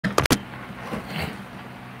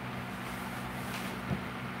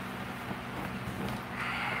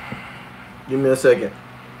Give me a second.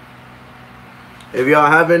 If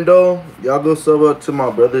y'all haven't though, y'all go sub up to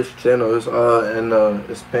my brother's channel. It's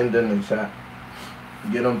it's pinned in the chat.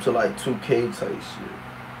 Get them to like 2K type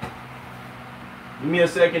shit. Give me a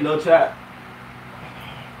second though, chat.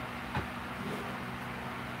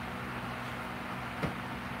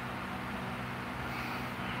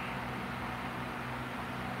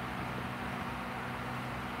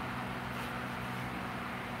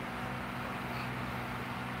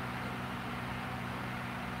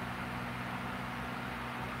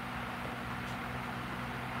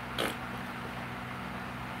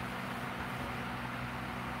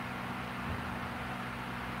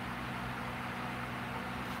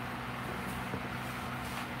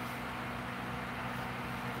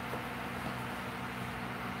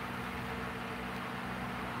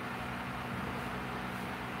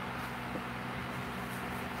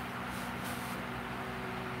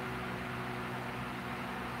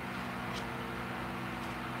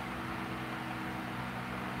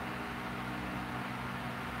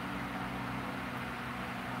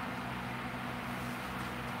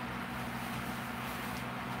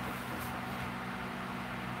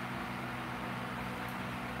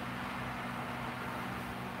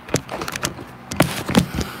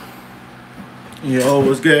 Yo,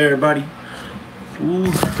 what's good, everybody?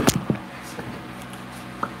 Ooh.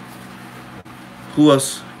 Who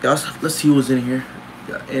else? Guys, let's see who's in here.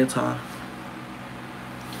 Got Anton.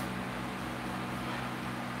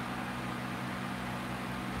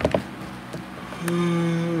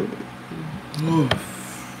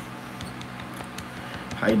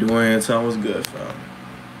 How you doing, Anton? What's good, fam?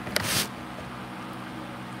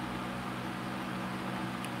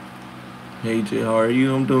 Hey Jay, how are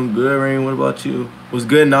you? I'm doing good, Rain. What about you? What's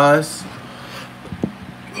good, Nas?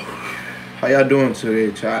 How y'all doing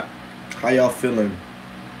today, chat? How y'all feeling?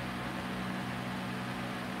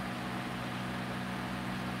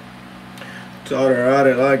 Taught her out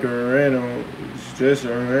it like a rental. It's just a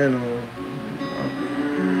rental.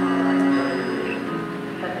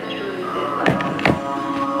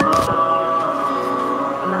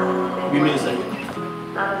 Give me a second.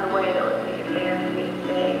 Not in the way that would make it fair for me to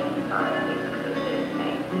say.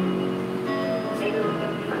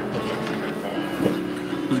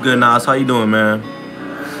 What's good, Nas? How you doing, man?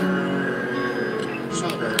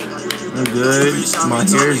 I'm good. My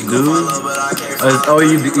hair is due. Oh,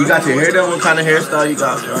 you got your hair done? What kind of hairstyle you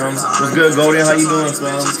got, fam? What's good, Golden? How you doing,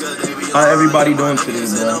 fam? How everybody doing today,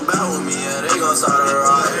 bro?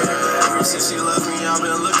 Since you left me, I've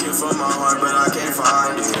been looking for my heart, but I can't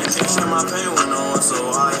find it. Can't share my pain with no one, so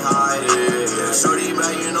I hide it. Shorty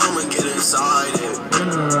back, you know I'ma get inside it.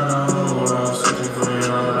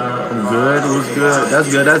 I'm good. What's good?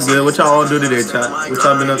 That's good. That's good. What y'all all do today, chat? What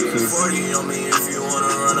y'all been up to?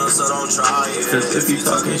 Cause if you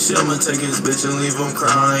talking shit, I'ma take his bitch and leave him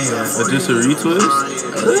crying. Just a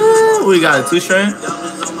retwist? We got a 2-strain?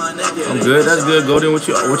 I'm good. That's good. Golden, what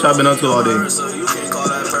y'all been up to all day?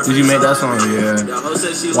 Did you make that song? Yeah.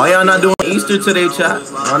 Why y'all not doing Easter today, chat?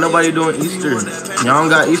 Why nobody doing Easter? Y'all don't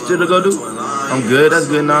got Easter to go do? I'm good. That's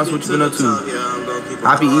good, Nas. What you been up to?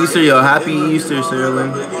 Happy Easter, yo. Happy Easter,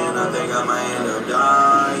 Sterling.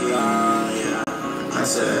 I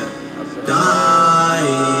said,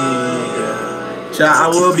 chat, I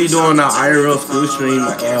will be doing an IRL school stream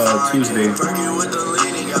Tuesday.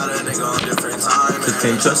 Cause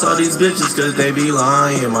can't trust all these bitches cause they be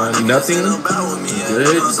lying, man. Nothing?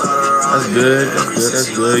 Good? That's good. That's good. That's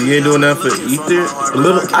good. You ain't doing nothing for ether? A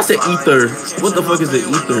little. I said ether. What the fuck is the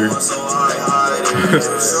ether?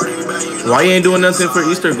 Why you ain't doing nothing for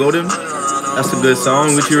Easter, Golden? That's a good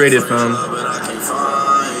song. What you rated, fam?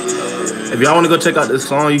 If y'all want to go check out this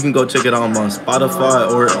song, you can go check it out on my Spotify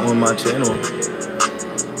or on my channel.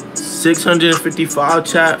 655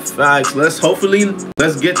 chat facts. Let's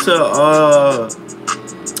get to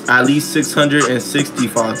at least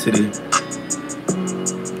 665 today.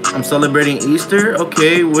 I'm celebrating Easter.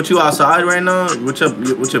 Okay, what you outside right now? What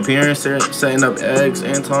your parents setting up eggs?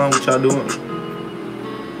 Anton, what y'all doing?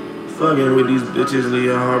 Fucking with these bitches, leave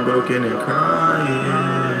your heart broken and crying.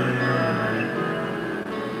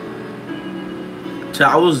 Chat,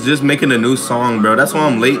 I was just making a new song, bro. That's why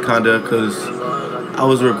I'm late, kinda, cause I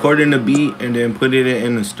was recording the beat and then putting it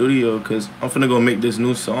in the studio, cause I'm finna go make this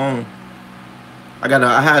new song. I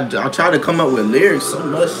tried to come up with lyrics so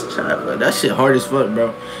much, chat, but that shit hard as fuck,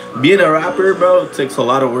 bro. Being a rapper, bro, takes a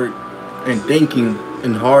lot of work and thinking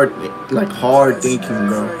and hard thinking,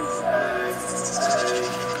 bro.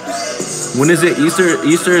 When is it? Easter?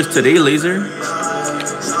 Easter is today, Laser.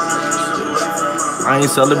 I ain't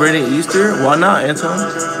celebrating Easter. Why not, Anton?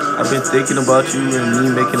 I've been thinking about you and me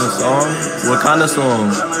making a song. What kind of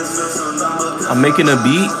song? I'm making a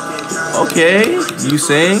beat. Okay, you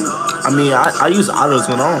sing? I mean, I use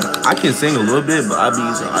auto-tune. I can sing a little bit, but I be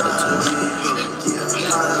using auto-tune.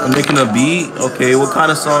 I'm making a beat. Okay, what kind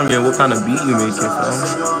of song and what kind of beat you making, fam?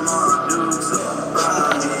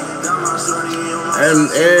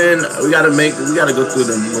 And we gotta go through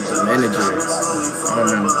them with the manager. I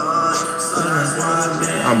don't know.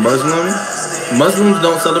 I'm Muslim. Muslims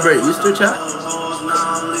don't celebrate Easter, chat.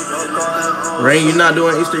 Rain, you not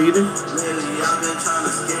doing Easter either?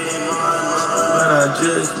 I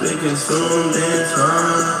just been consumed in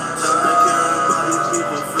time.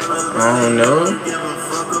 I don't know.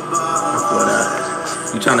 Before that,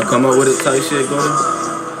 you trying to come up with it type shit, going?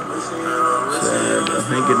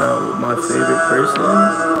 Hanging out with my favorite person.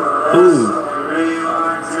 Who?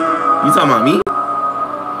 You talking about me? I'm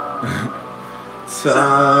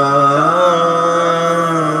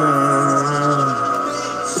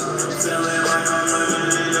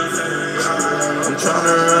trying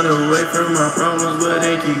to run away from my problems, but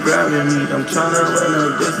they keep grabbing me. I'm trying to run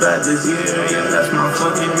up this back this year, yeah, that's my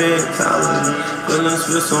fucking mentality. Feelings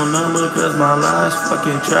feel so numb because my life's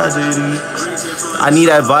fucking tragedy. I need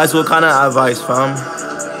advice. What kind of advice, fam?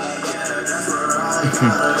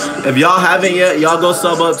 If y'all haven't yet, y'all go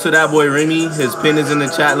sub up to that boy Remy. His pin is in the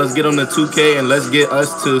chat. Let's get him to 2K and let's get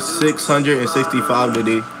us to 665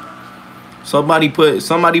 today. Somebody put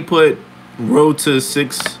road to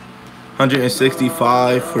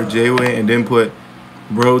 665 for Jaywae and then put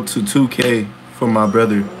road to 2K for my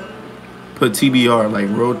brother. Put TBR, like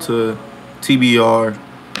road to TBR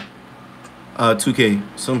 2K,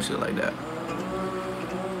 some shit like that.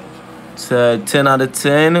 It's 10 out of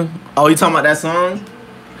 10. Oh, you talking about that song?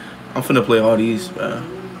 I'm finna play all these, man.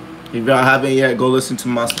 If y'all haven't yet, go listen to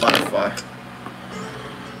my Spotify.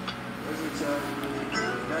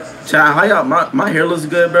 Chat, how y'all? My hair looks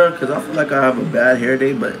good, bro. Cause I feel like I have a bad hair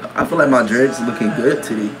day, but I feel like my dreads looking good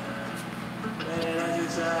today.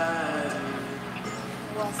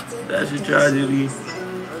 That's a tragedy.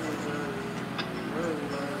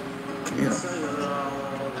 Yeah.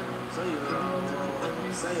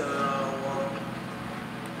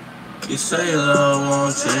 You say love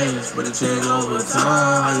won't change, but it change over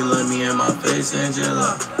time. How you look me in my face and your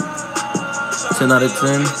love. 10 out of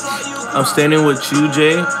 10. I'm standing with you,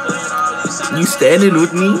 Jay. You standing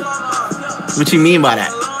with me? What you mean by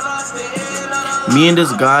that? Me and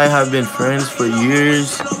this guy have been friends for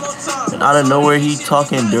years. And out of nowhere, he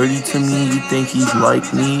talking dirty to me. You think he's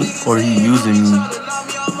like me or he using me?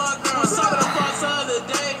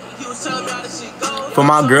 For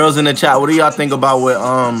my girls in the chat, what do y'all think about what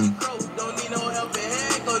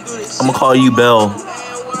I'm gonna call you Bell.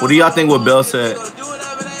 What do y'all think what Bell said?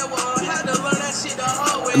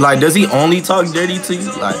 Like, does he only talk dirty to you?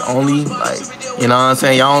 Like, only, like, you know what I'm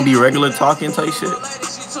saying? Y'all don't be regular talking type shit?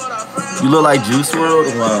 You look like Juice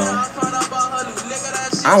WRLD? Wow.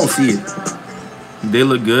 I don't see it. They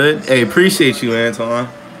look good. Hey, appreciate you, Anton.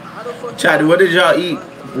 Chat, what did y'all eat?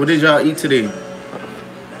 What did y'all eat today?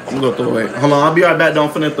 I'm gonna throw away. Hold on, I'll be right back.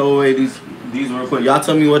 Don't finna throw away these real quick. Y'all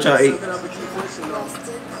tell me what y'all ate.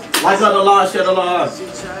 Lights out the live, share the live.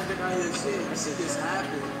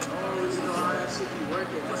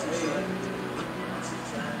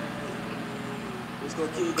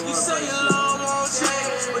 You say your love won't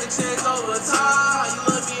change, but it change over time. You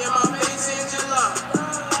look me in my face and your love.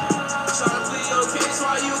 Trying to plead your case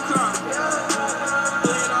while you cry.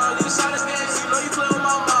 Playing all these shot games, you know you play with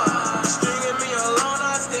my mind. Stringing me alone,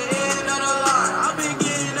 I stay in on the line. I've been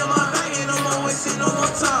getting in my bag and no more wasting no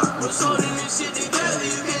more time. We're holding this shit together,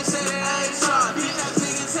 you can't say that I ain't trying. These ass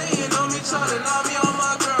niggas hating on me, trying to knock me on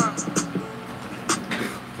my grind.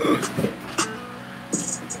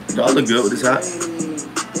 Y'all look good with this hat.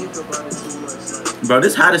 Bro,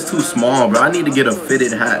 this hat is too small, bro. I need to get a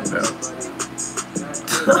fitted hat, bro.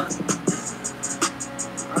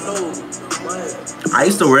 I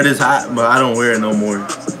used to wear this hat, but I don't wear it no more.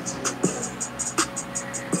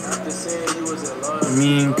 I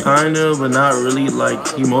mean, kind of, but not really.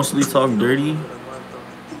 Like, he mostly talk dirty.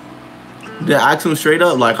 Then ask him straight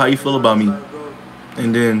up, like, how you feel about me?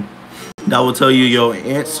 And then that will tell you your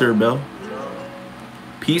answer, bro.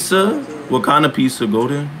 Pizza? What kind of pizza,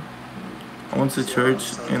 Golden? I went to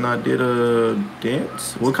church and I did a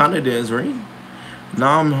dance. What kind of dance, Rain?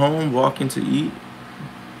 Now I'm home walking to eat.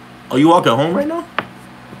 Oh, you walking home right now?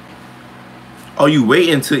 Oh, you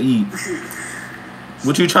waiting to eat?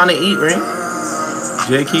 What you trying to eat, Rain?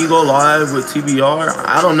 Jay, can you go live with TBR?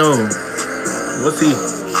 I don't know. Let's see.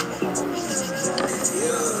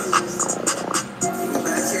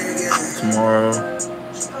 Tomorrow.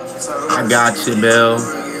 I got you, Bell.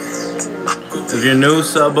 If you're new,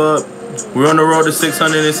 sub up. We're on the road to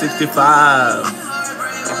 665.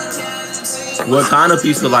 What kind of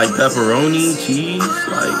pizza? Like pepperoni, cheese?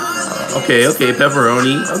 Like, okay,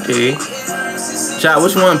 pepperoni. Okay. Chat,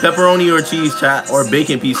 which one? Pepperoni or cheese, chat? Or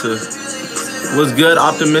bacon pizza? What's good,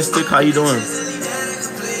 Optimistic? How you doing?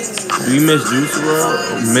 Do you miss Juice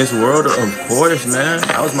WRLD? Miss World? Of course, man.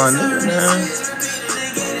 That was my nigga, man.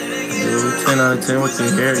 Dude, 10 out of 10 with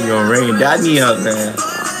your hair. Yo, Rain, dad me up, man.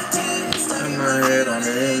 My head on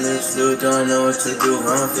the image, still don't know what to do.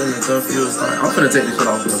 I'm feeling confused. I'm finna take this shit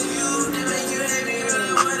off, bro.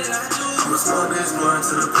 This blunt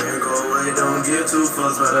to the pain, go away. Don't give two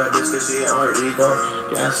fucks about that bitch, cause she already gone.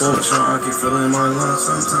 Gas up, Sean, I keep feeling my lungs.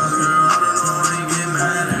 Sometimes, girl, I don't know why you get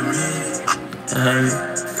mad at me. Hey.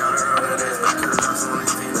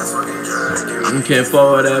 You can't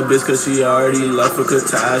fall with that bitch, cause she already left for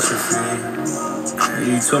catastrophe.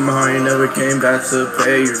 You told me how you never came back to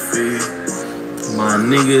pay your fee. My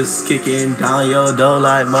niggas kicking down your door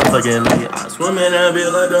like motherfucking lee. I swim in that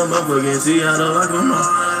bitch like a motherfucking sea. How to like them all.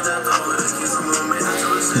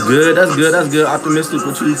 Good, that's good, that's good. Optimistic,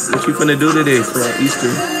 what you finna do today for Easter?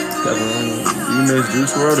 You miss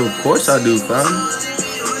Juice WRLD? Of course I do, fam.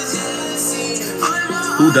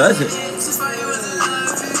 Who doesn't?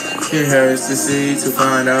 It hurts to see, to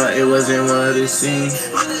find out it wasn't what it seemed.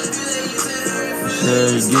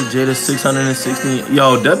 Get Jada 660.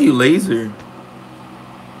 Yo, W Laser.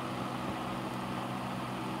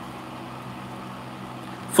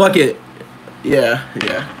 Fuck it. Yeah.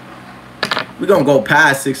 We gonna go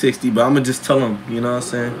past 660, but I'm gonna just tell him, you know what I'm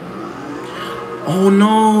saying? Oh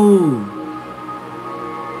no!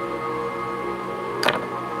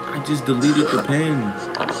 I just deleted the pin.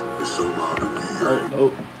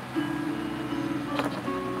 Oh.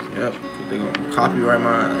 Yep, they gonna copyright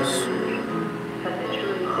my ass.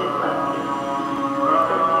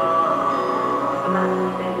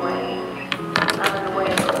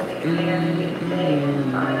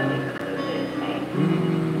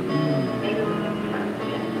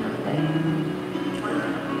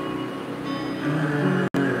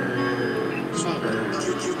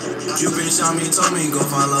 Cupid shot me, told me go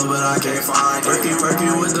find love, but I can't find. Working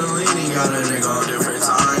with the leaning, got a nigga on different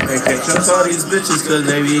time. They can't trust all these bitches, cause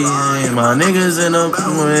they be lying. My niggas in a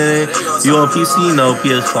you on PC? No,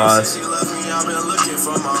 PS5.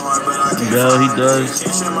 Yeah, he does.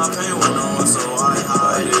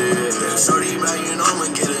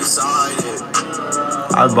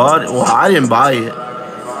 I bought it. Well, I didn't buy it.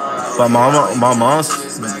 But my mom's.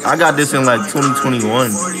 I got this in like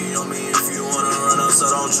 2021.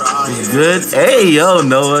 It's good. Hey, yo,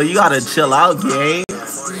 Noah, you gotta chill out, gang.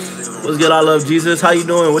 What's good? I love Jesus. How you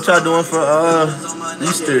doing? What y'all doing for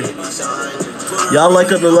Easter? Y'all like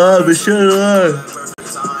it the love and share the love.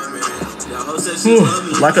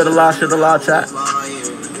 Like it the love, share the love, chat.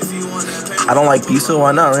 I don't like pizza.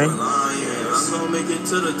 Why not, right?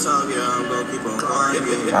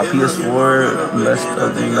 My PS4 messed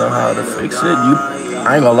up. You know how to fix it.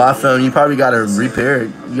 I ain't gonna lie, fam. You probably gotta repair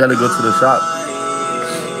it. You gotta go to the shop.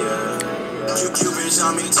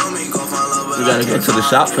 You gotta go to the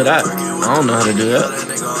shop for that. I don't know how to do that.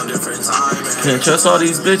 Can't trust all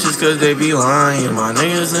these bitches cause they be lying. My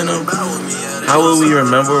niggas in them. How will we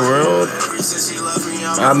remember world?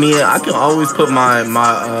 I mean, I can always put my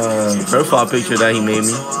profile picture that he made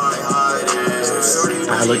me.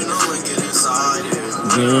 I look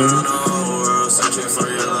games.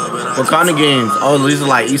 What kind of games? Oh, these are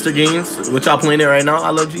like Easter games. What y'all playing it right now?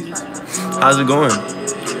 I love Jesus. How's it going?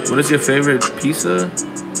 What is your favorite pizza?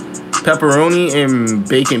 Pepperoni and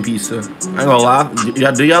bacon pizza. I ain't gonna lie.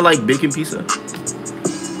 Do y'all like bacon pizza?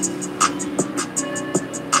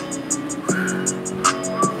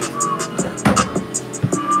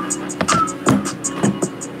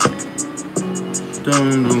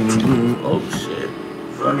 Oh shit.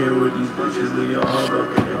 Fucking with these bitches, we all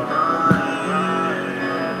up here.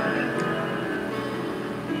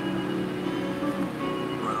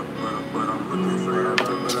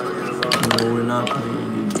 No, we're not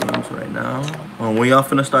playing these games right now. Well, when y'all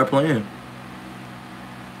finna start playing?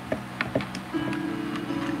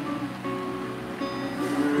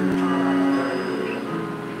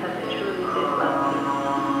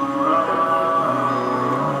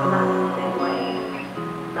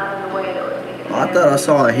 I thought I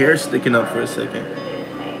saw a hair sticking up for a second.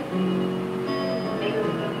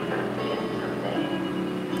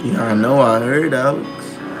 Yeah, I know. I heard, Alex.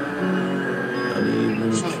 I didn't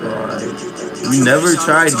even try. You never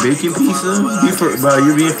tried bacon pizza? Bro,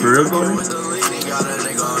 you being for real, bro?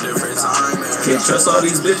 Can't trust all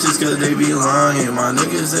these bitches cause they be lying. My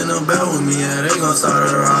niggas in the bed with me, yeah, they gon' start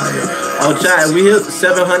a riot. Oh, chat, we hit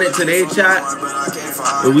 700 today, chat.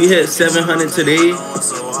 If we hit 700 today,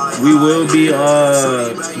 we will be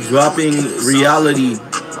dropping Reality,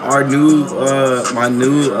 our new my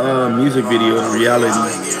new music video,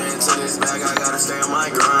 Reality.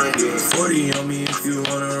 40 on me if you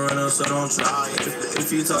wanna run up, so don't try.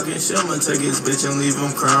 If you talking shit, I'ma take his bitch and leave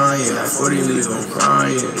him crying. At 40, leave him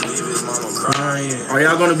crying. Leave his mama crying. Are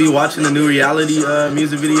y'all gonna be watching the new Reality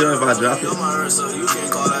music video if I drop it?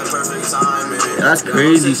 Yeah, that's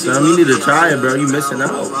crazy, son. You need to try it, bro. You missing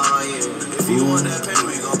out. If you want that pay,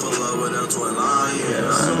 we gon' pull up with them twin lions.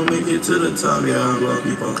 Yeah, I don't make it to the top, yeah, I'm gonna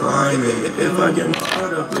keep on climbing. If I get my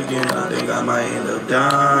heart up again, I think I might end up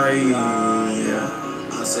dying. Yeah,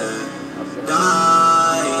 I said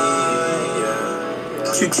dying.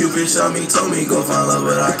 Yeah. Cupid shot me, told me go find love,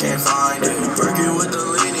 but I can't find it. Working with the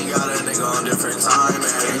lady, got a nigga on different time.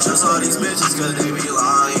 Can't trust all these bitches cause they be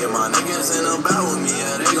lying. My niggas in the back with me,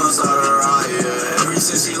 yeah, they gon' start a riot. Ever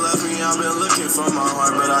since she left me, I've been looking for my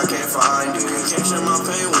heart, but I can't find it. Can't share my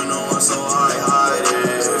pain with no one, so I hide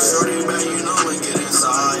it. Shorty back, you know and get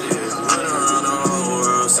inside it. Went around the whole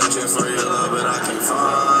world searching for your love, but I can't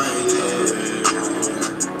find it.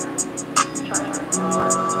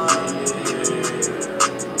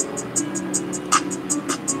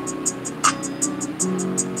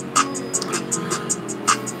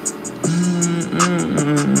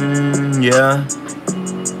 Yeah.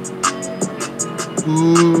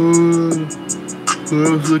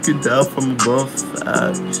 Girls looking down from above.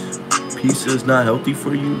 Pizza is not healthy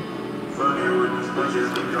for you.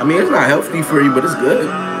 I mean, it's not healthy for you, but it's good.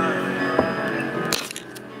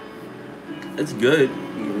 It's good,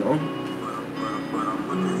 you know.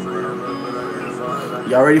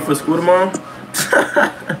 Y'all ready for school tomorrow?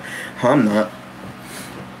 I'm not.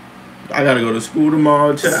 I gotta go to school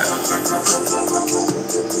tomorrow, chat.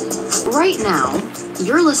 Right now,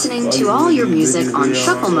 you're listening to all your music on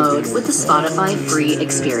shuffle mode with the Spotify free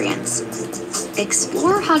experience.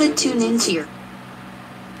 Explore how to tune into your...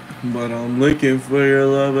 But I'm looking for your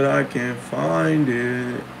love, but I can't find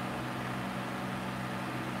it.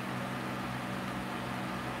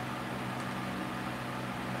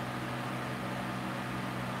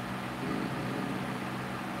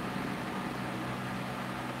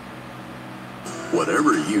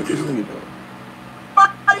 Whatever you do.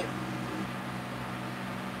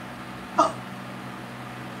 Oh.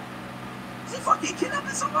 Is he fucking kidnapping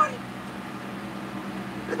somebody?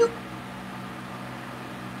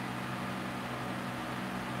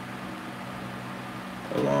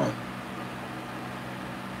 Hold on.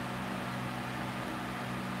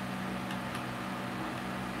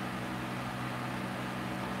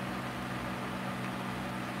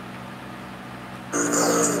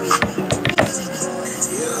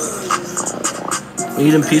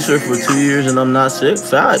 Eating pizza for 2 years and I'm not sick?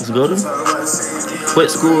 Facts, go to quit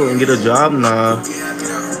school and get a job? Nah,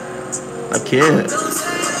 I can't.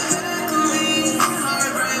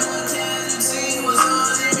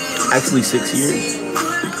 Actually 6 years.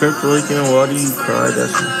 Kirk Lincoln, why do you cry?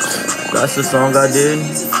 That's the song I did.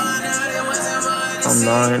 I'm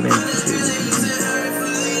not and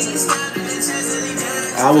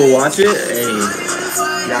I will watch it. Hey,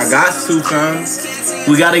 y'all got to, fam.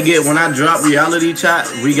 We gotta get, when I drop Reality, chat,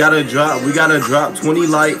 we gotta drop 20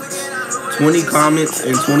 likes, 20 comments,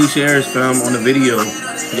 and 20 shares, fam, on the video.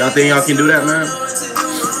 Y'all think y'all can do that, man?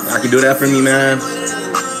 Y'all can do that for me, man.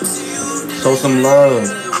 Show some love.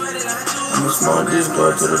 I'm a smart bitch, go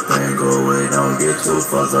to the pain, go away, don't get too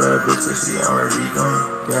fucked by that bitch, cause she already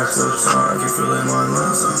gone. Got so strong, I can feel it in my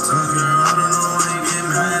lungs. Sometimes, girl, I don't know why you get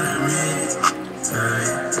mad at me. Hey,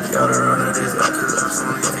 gotta run at this back, cause I'm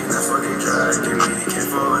something that's fucking try to get me. Can't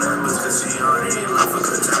fall with that bitch, cause she already left a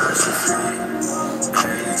catastrophe.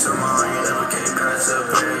 Hey, tomorrow you never came back to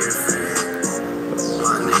pay your fee.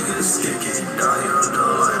 My niggas kicking down your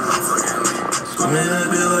door like motherfucking me. Swimming that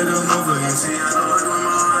bit like a motherfucking sea. I don't like when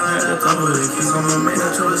my heart at the top of the keys. I'ma make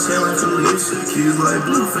that choice, say like Alicia Keys. Like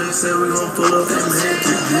Blueface said we gon' pull up and make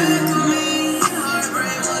it do.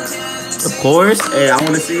 Of course. Hey, I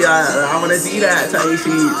wanna see that tight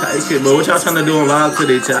shit. But what y'all trying to do on live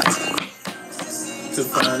today, chat? To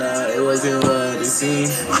find out it wasn't what it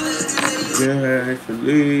seemed. Yeah,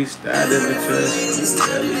 release that in the chest.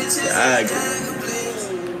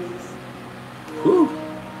 Whew.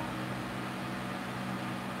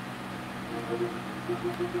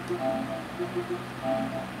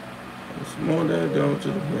 It's more that down to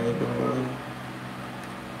the ground.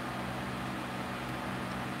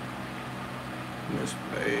 Let's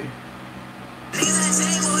play.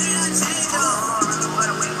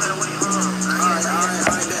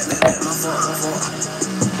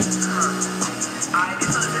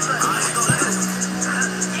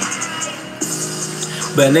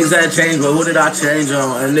 But niggas had changed, but who did I change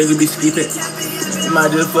on? A nigga be skipping.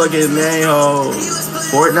 Might just fuck his name, ho.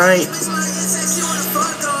 Fortnite?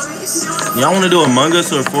 Y'all wanna do Among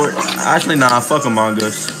Us or Fortnite? Actually, nah, fuck Among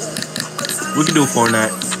Us. We can do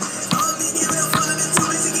Fortnite.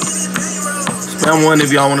 Spam one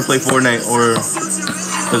if y'all wanna play Fortnite or...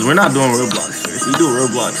 Cause we're not doing Roblox. We do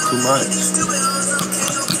Roblox too much.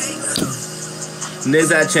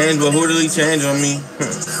 Niggas had changed, but who did he change on me?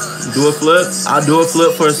 Do a flip? I'll do a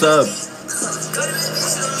flip for a sub.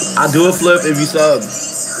 I'll do a flip if you sub.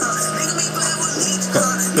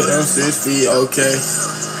 Put on 6 feet, okay.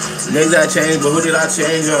 Niggas that changed, but who did I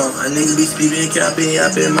change on? A nigga be speaking, capping,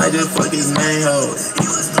 yapping, might just fuck his name, ho.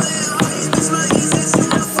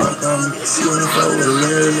 Fuck on me, shooting for with a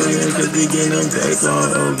million, cause we getting them back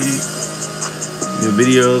on OG. Your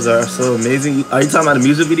videos are so amazing. Are you talking about the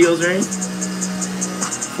music videos, right?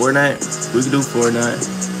 Fortnite? We can do Fortnite.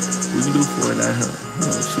 We can do Fortnite, huh?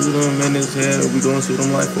 Shoot him in his head, or we gonna shoot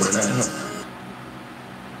him like Fortnite, huh?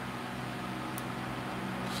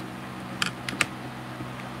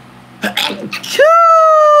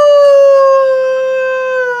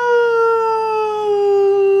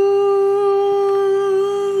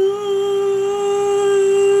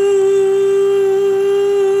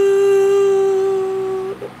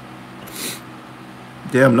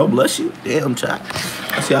 Damn, no bless you. Damn, chat.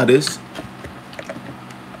 I see how this.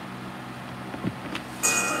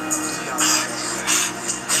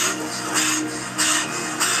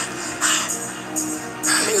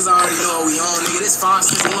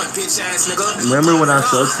 Remember when I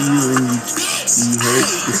sucked to you and you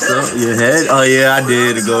hurt your head? Oh yeah, I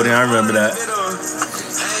did. Go down. I remember that.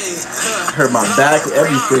 Hurt my back,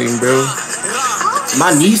 everything, bro.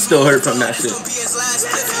 My knees still hurt from that shit.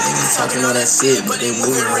 Talking all that shit, but they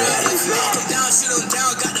moving around.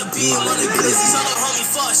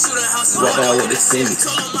 Walk out with the city.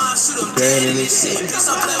 Grand in this shit.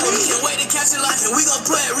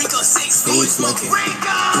 Who is smoking?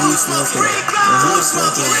 Who is smoking? Who is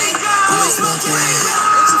smoking? Who is smoking?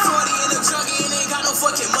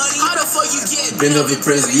 Been over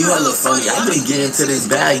prison, you hella funny. I've been getting to this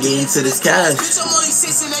bag, getting to this cash.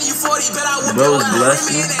 Bro's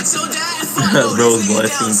blessing. Bro's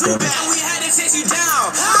blessing, bro.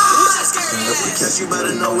 You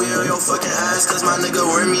better know we on your fucking ass, cause my nigga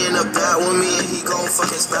wear me in the bat with me and he gon'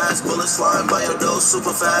 fucking spaz. Bullets flying by your door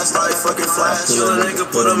super fast like fucking flash. Kill a nigga,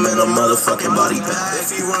 put him in a motherfucking body bag.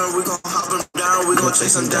 If he run, we gon' hop him down, we gon'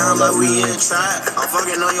 chase him down like we in trap. I'm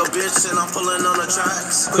fucking on your bitch and I'm pulling on the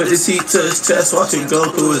tracks. Put his heat to his chest, watch him go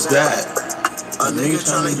through his back. A nigga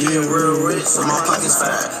tryna get real rich, so my pocket's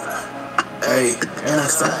fat. Hey, and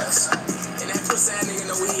that's facts.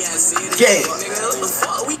 Yeah.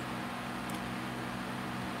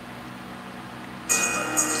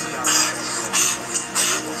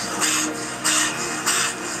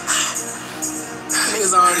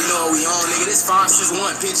 Already know we on, nigga. This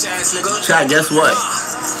 561 bitch ass nigga. Chat, guess what?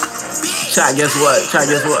 Chat, guess what? Chat,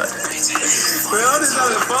 guess what? Bro, I'm just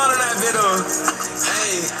having fun on that video.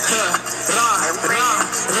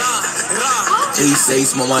 Hey, he say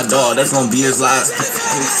smoke my dog, that's gonna be his last.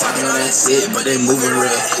 He's talking on that shit, but they moving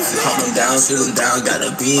real. Pop him down, shoot him down, got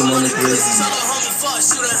a beam on his wrist.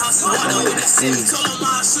 I know the city.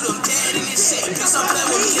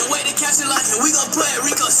 We gon' play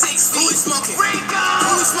Rico 6 feet. Who is smoking? Rico!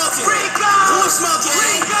 Who is smoking? Rico! Who is smoking?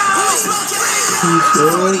 Rico! Who is smoking?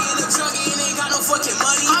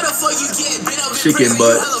 Chicken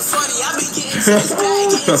butt.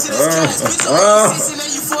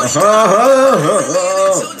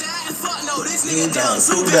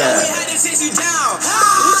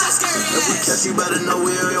 You better know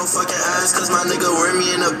we on your fucking ass, cause my nigga wear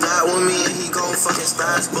me in the bat with me and he gon' fucking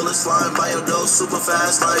spaz. Bullets flying by your door super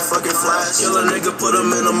fast like fucking flash. Kill a nigga, put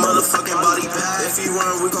him in a motherfucking body bag. If he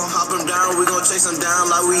run, we gon' hop him down, we gon' chase him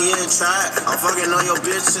down like we in trap. I'm fucking on your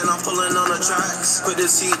bitch and I'm pulling on the tracks. Put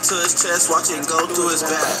his heat to his chest, watch it go through his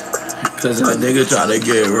back. Cause that nigga try to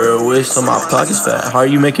get real wish, so my pocket's fat. How are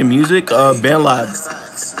you making music? Band Live.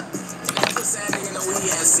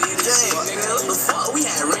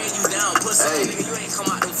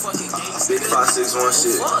 Big 561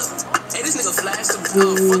 shit. Hey, this nigga flashed the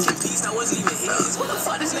fucking piece that wasn't even his. What the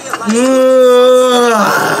fuck this nigga like?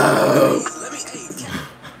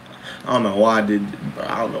 I don't know why I did, bro. I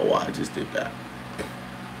don't know why I just did that.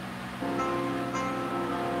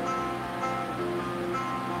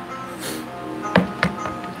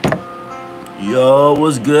 Yo,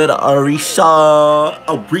 what's good, Arisha?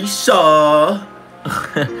 Arisha.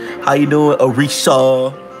 How you doing,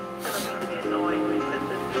 Arisha?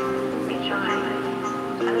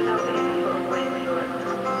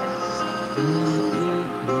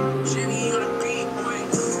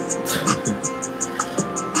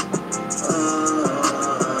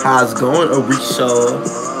 How's it going, Orisha?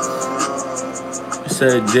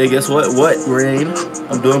 Said Jay, guess what? What, Rain?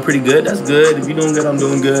 I'm doing pretty good. That's good. If you're doing good, I'm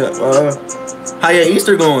doing good. How your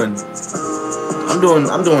Easter going? I'm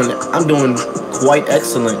doing quite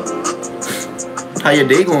excellent. How your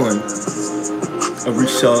day going,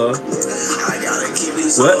 Orisha?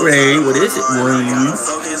 What, Rain? What is it, Rain?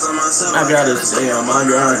 I gotta stay on my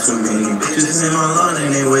grind too many bitches in my line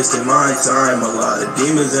and they wasting my time. A lot of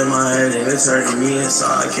demons in my head and it's hurting me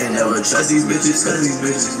inside. Can't never trust these bitches cause these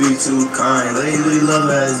bitches be too kind. Lately love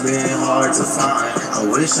has been hard to find. I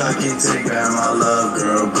wish I could take back my love,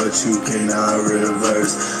 girl, but you cannot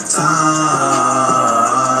reverse time.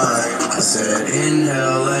 I said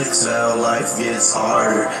inhale, exhale, life gets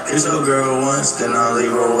harder. It's your girl once, then I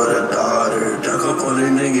leave her with a daughter. Duck up on a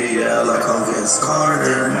nigga, yeah, like I'm Vince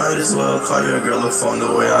Carter. Might as well call your girl a phone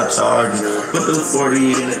the way I charge her. Put the 40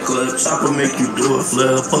 in the clip, chopper make you do a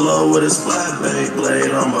flip. Pull up with a splat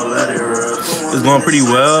blade, I'ma let it rip. It's going pretty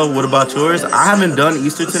well. What about yours? I haven't done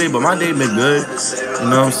Easter today, but my day been good. You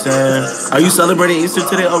know what I'm saying? Are you celebrating Easter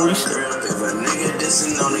today, Orisha?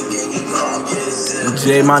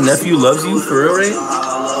 Jay, my nephew loves you, for real, right?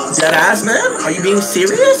 Dead ass, man? Are you being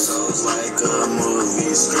serious?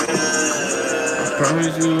 I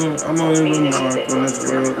promise you, I'm only with Mark when it's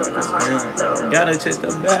real like a fan. Gotta check the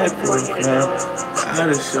bag for it, man.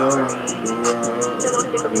 Gotta show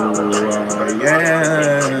the world,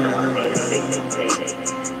 yeah.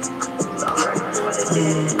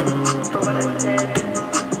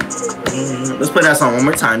 Let's play that song one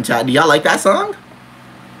more time, chat. Do y'all like that song?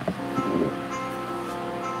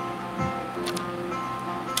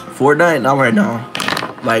 Fortnite? Not right now.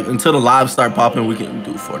 Like, until the lives start popping, we can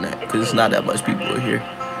do Fortnite. Because it's not that much people here.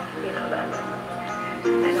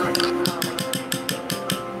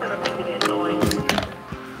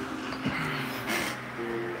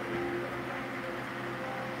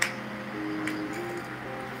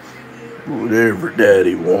 Whatever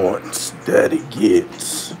daddy wants, daddy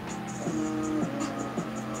gets.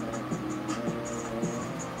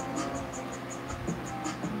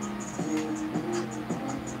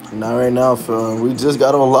 Not right now, fam. We just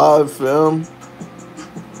got on live, fam.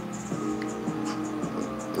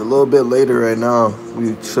 A little bit later right now.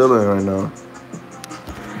 We chilling right now.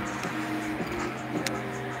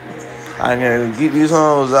 I gotta get these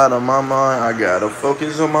hoes out of my mind. I gotta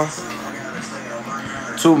focus on my...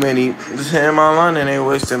 Too many. Just hitting my line and they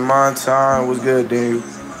wasting my time. What's good, dude?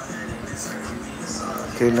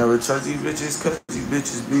 Can't never trust these bitches cause these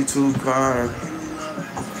bitches be too kind.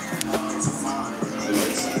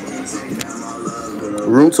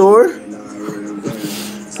 Room tour?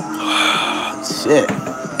 Shit.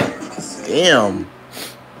 Damn.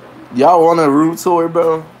 Y'all want a room tour,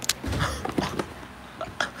 bro?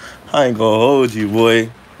 I ain't gonna hold you, boy.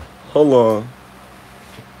 Hold on.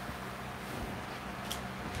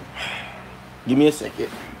 Give me a second.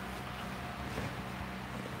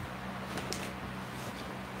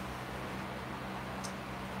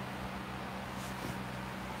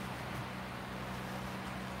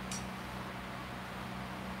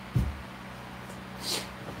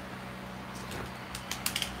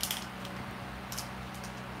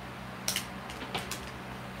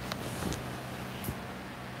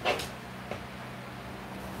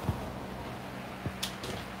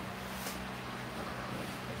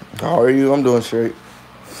 How are you? I'm doing straight.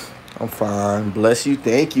 I'm fine. Bless you.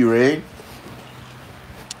 Thank you, Ray.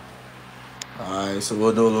 Alright, so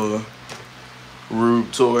we'll do a little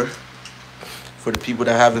room tour for the people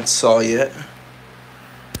that haven't saw yet.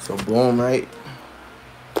 So boom, right?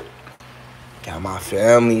 Got my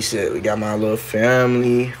family shit. We got my little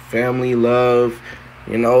family love,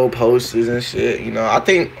 you know, posters and shit. You know, I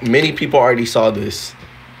think many people already saw this.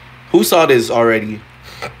 Who saw this already?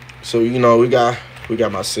 So, you know, we got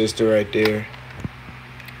my sister right there.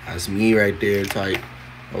 That's me right there, type.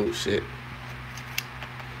 Oh, shit.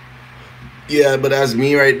 Yeah, but that's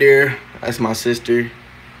me right there. That's my sister.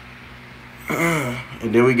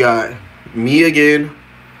 And then we got me again.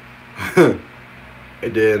 And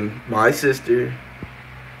then my sister.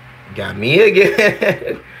 Got me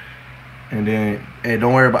again. And then, hey,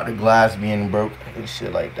 don't worry about the glass being broke and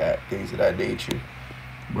shit like that. Things of that nature.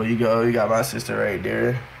 But you got my sister right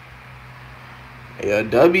there. Yeah,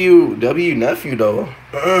 W nephew though.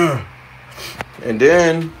 And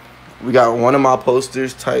then we got one of my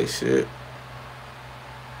posters, tight shit.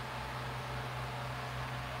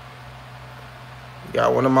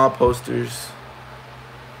 Got one of my posters,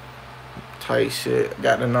 tight shit.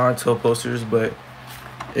 Got the Naruto posters, but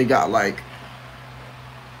it got like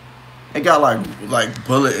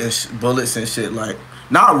bullets and shit. Like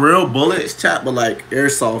Not real bullets, chat, but like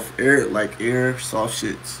airsoft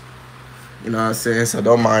shits. You know what I'm saying? So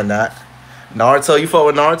don't mind that. Naruto, you fuck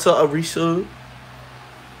with Naruto, Arisha?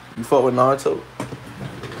 You fuck with Naruto?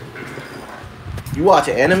 You watch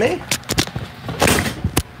anime?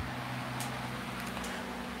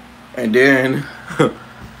 And then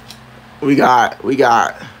we got, you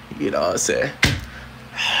know what I'm saying?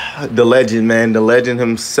 The legend, man, the legend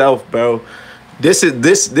himself, bro. This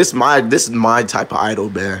is my type of idol,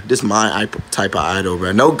 man. This is my type of idol,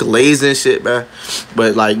 bro. No glazing shit, bro.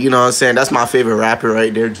 But like, you know what I'm saying? That's my favorite rapper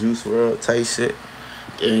right there, Juice WRLD type shit.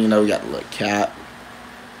 And you know, we got the little cap.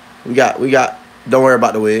 We got. Don't worry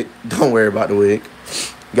about the wig. Don't worry about the wig.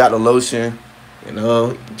 Got the lotion. You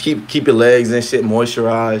know, keep your legs and shit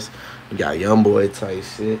moisturized. We got young boy type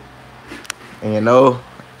shit. And you know,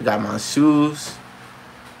 got my shoes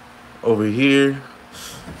over here.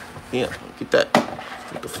 Yeah, get that.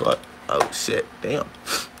 What the fuck? Oh shit, damn.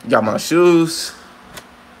 Got my shoes.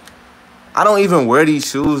 I don't even wear these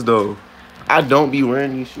shoes though. I don't be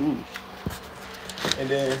wearing these shoes. And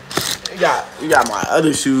then we got my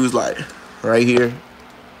other shoes like right here.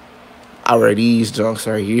 I wear these junks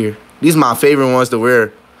right here. These are my favorite ones to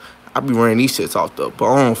wear. I be wearing these shits off the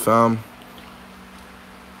bone, fam.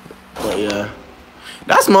 But yeah,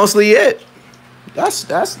 that's mostly it.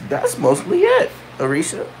 That's mostly it,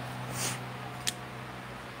 Arisha.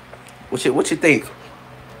 What you think?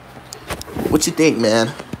 What you think,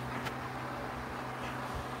 man?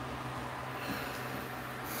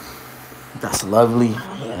 That's lovely.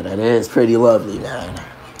 Yeah, that is pretty lovely, man.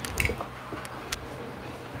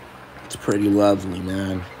 It's pretty lovely,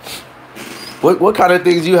 man. What kind of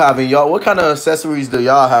things you have in y'all? What kind of accessories do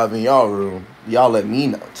y'all have in y'all room? Y'all let me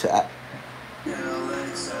know, chat.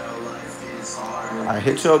 I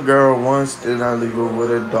hit your girl once, then I leave her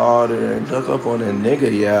with a daughter and duck up on a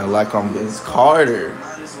nigga, yeah, like I'm Vince Carter.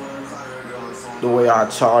 The way I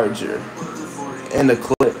charge her. In the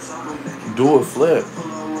clip. Do a flip.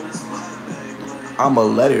 I'ma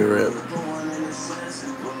let it rip.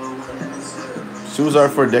 Shoes are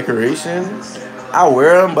for decoration. I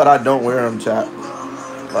wear them, but I don't wear them, chat.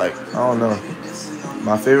 Like, I don't know.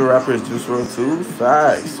 My favorite rapper is Juice WRLD too.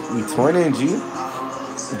 Facts. We twinning, G.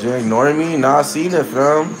 You ignoring me? Nah, I seen it,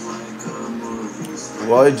 fam.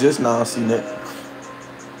 Well, it just now seen it.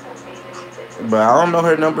 But I don't know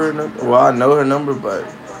her number. Well, I know her number, but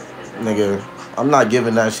nigga, I'm not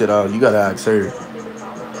giving that shit out. You gotta ask her.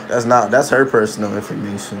 That's her personal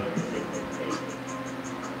information.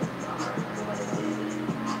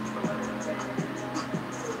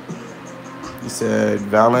 He said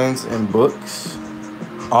violins and books.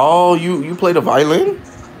 Oh, you play the violin?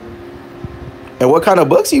 And what kind of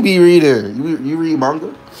books you be reading? You read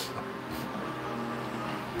manga?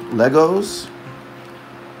 Legos?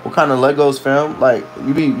 What kind of Legos, fam? Like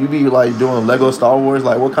you be like doing Lego Star Wars?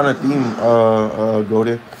 Like what kind of theme go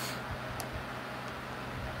there?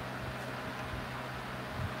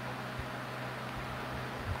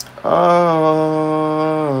 Oh.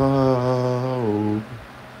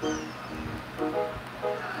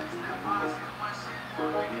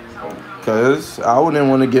 Cause I wouldn't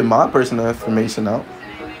want to get my personal information out.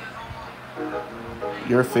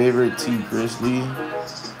 Your favorite T Grizzly?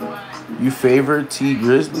 You favor T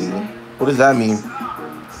Grizzly? What does that mean?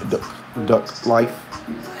 Duck life.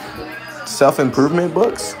 Self-improvement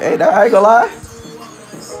books? Hey, that I ain't gonna lie.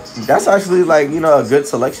 That's actually like, you know, a good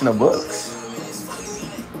selection of books.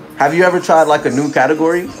 Have you ever tried like a new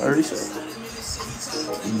category, Arisha?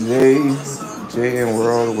 Jay and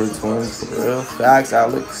World were twins for real. Facts,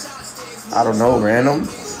 Alex. I don't know, random.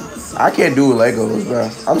 I can't do Legos, bro.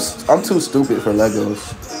 I'm too stupid for Legos.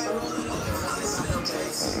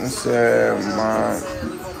 Said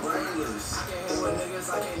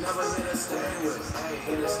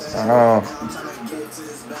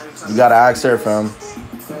you gotta ask her, fam.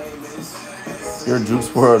 You're Juice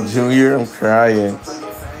WRLD Jr. I'm crying.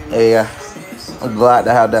 Hey, I'm glad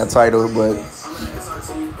to have that title, but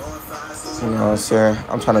you know what I'm saying?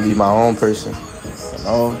 I'm trying to be my own person. You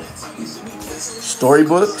know?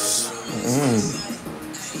 Storybooks?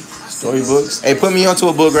 Storybooks? Hey, put me onto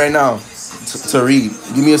a book right now to read.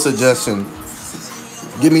 Give me a suggestion.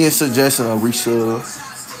 Give me a suggestion, Arisha.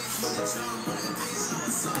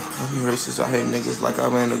 I'm racist. I hate niggas like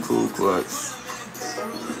I'm in the Ku Klux.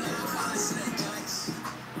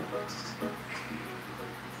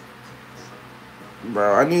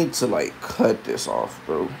 Bro, I need to like cut this off,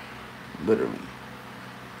 bro. Literally.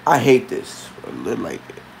 I hate this. Like,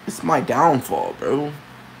 it's my downfall, bro.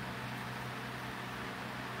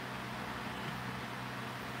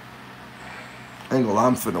 I ain't gonna lie,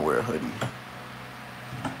 I'm finna wear a hoodie.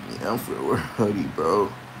 I'm finna wear a hoodie,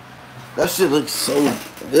 bro. That shit looks so...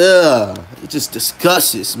 Yeah. It just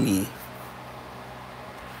disgusts me.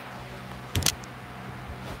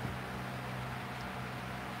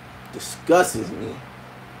 Disgusts me.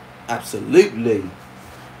 Absolutely.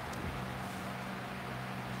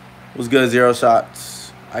 What's good, Zero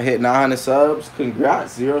Shots? I hit 900 subs.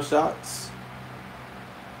 Congrats, Zero Shots.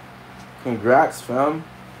 Congrats, fam.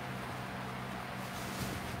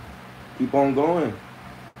 Keep on going.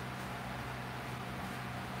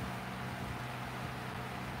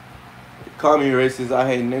 Call me racist. I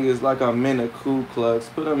hate niggas like I'm in a Ku Klux.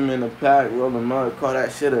 Put them in a pack, roll them up. Call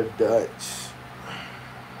that shit a Dutch.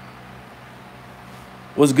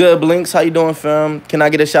 What's good, Blinks? How you doing, fam? Can I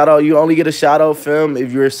get a shout out? You only get a shout out, fam,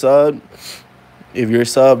 if you're subbed. If you're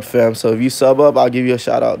subbed, fam. So if you sub up, I'll give you a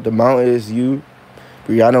shout out. The Mount is you,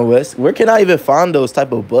 Jaywae2x. Where can I even find those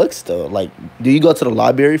type of books, though? Like, do you go to the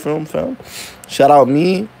library for them, fam? Shout out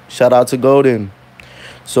me. Shout out to Golden.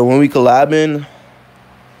 So when we collabing,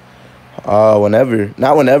 whenever.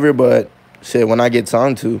 Not whenever, but shit, when I get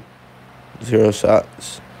time to. Zero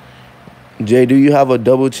Shots. Jay, do you have a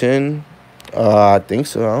double chin? I think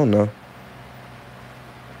so. I don't know.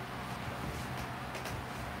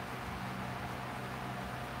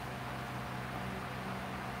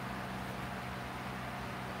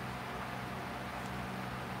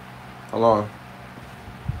 Hold on.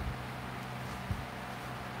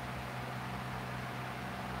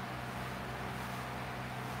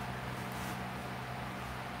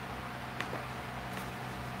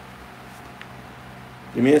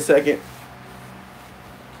 Give me a second.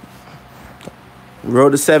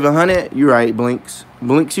 Road to 700. You right, Blinks.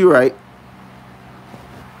 Blinks, you right.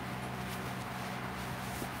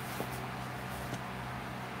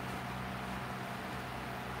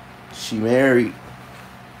 She married.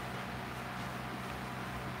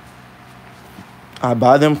 I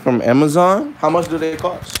buy them from Amazon. How much do they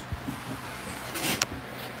cost?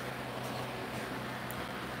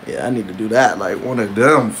 Yeah, I need to do that. Like one of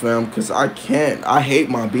them, fam. Because I can't. I hate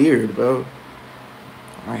my beard, bro.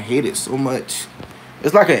 I hate it so much.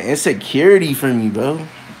 It's like an insecurity for me, bro.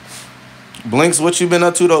 Blinks, what you been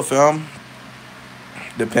up to, though, fam?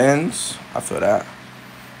 Depends. I feel that.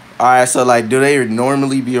 All right, so, like, do they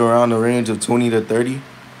normally be around the range of 20 to 30?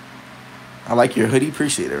 I like your hoodie.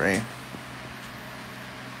 Appreciate it, Rain.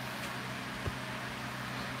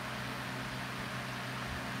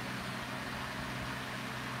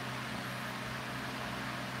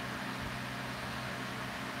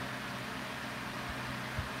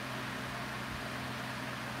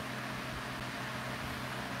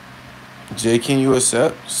 Jay, can you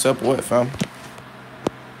accept? Accept what, fam?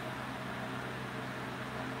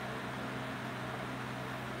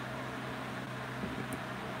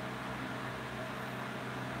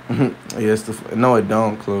 Yes, no, it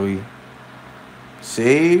don't, Chloe.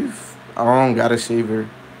 Shave? I don't got a shaver.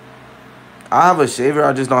 I have a shaver,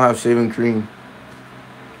 I just don't have shaving cream.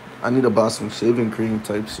 I need to buy some shaving cream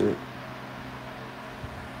type shit.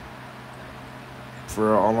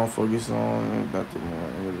 For all I'm focused on, ain't nothing more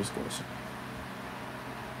in your discussion.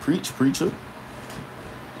 Preach, preacher.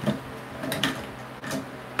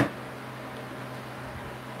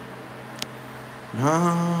 No.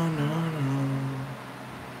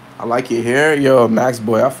 I like your hair. Yo, Max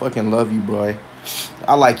boy, I fucking love you, boy.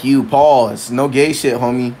 I like you. Pause. No gay shit,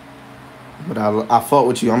 homie. But I fuck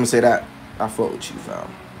with you. I'm gonna say that. I fuck with you, fam.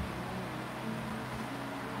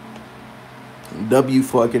 W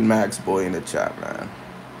fucking Max boy in the chat, man.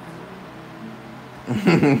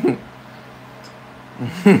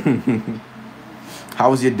 How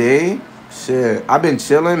was your day? Shit, I've been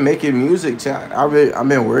chilling, making music, chat. I've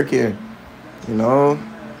been working, you know.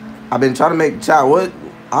 I've been trying to make chat.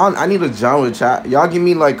 I need a genre, chat. Y'all give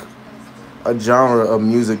me like a genre of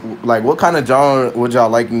music. Like, what kind of genre would y'all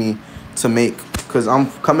like me to make? Cause I'm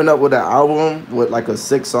coming up with an album, with like a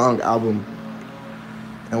 6-song album.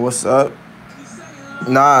 And what's up?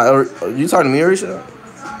 Nah, are you talking to me, Arisha?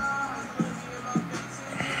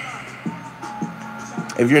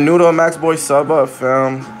 If you're new to Max Boy, sub up,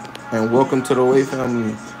 fam. And welcome to the Way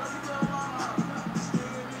family.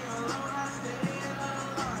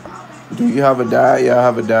 Do you have a dad? Yeah, I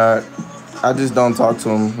have a dad. I just don't talk to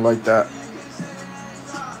him like that.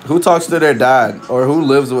 Who talks to their dad? Or who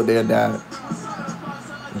lives with their dad?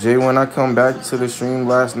 Jay, when I come back to the stream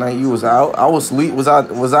last night, you was out? I was asleep. Was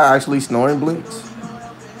I actually snoring, Blinks?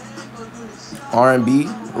 R&B?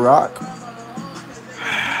 Rock?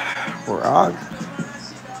 Rock?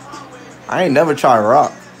 I ain't never tried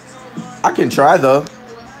rock. I can try, though.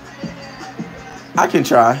 I can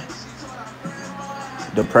try.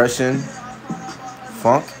 Depression?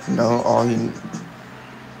 Funk? No, all he...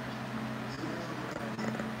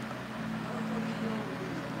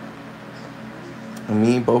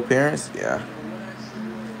 Me, both parents? Yeah.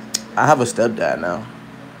 I have a stepdad now.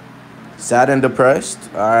 Sad and depressed?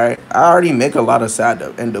 Alright. I already make a lot of sad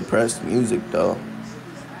and depressed music, though.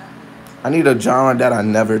 I need a genre that I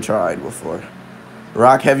never tried before.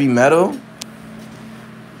 Rock heavy metal?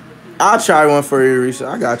 I'll try one for you, Risa.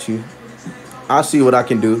 I got you. I'll see what I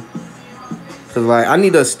can do. Cause like I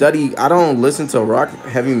need to study. I don't listen to rock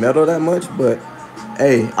heavy metal that much, but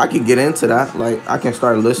hey, I can get into that. Like I can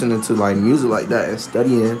start listening to like music like that and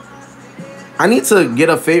studying. I need to get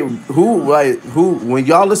a favorite. Who when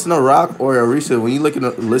y'all listen to rock or Arisha, when you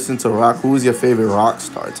listen to rock, who is your favorite rock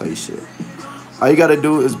star type shit? All you gotta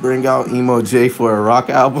do is bring out Emo J for a rock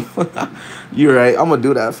album. You're right. I'm gonna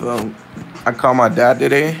do that, fam. I called my dad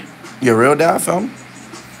today. Your real dad, fam?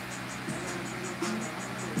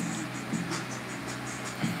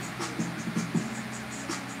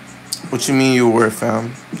 What you mean you were,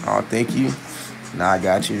 fam? Oh, thank you. Nah, I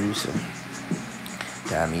got you, Risa.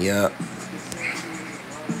 Got me up.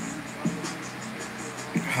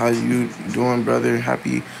 How you doing, brother?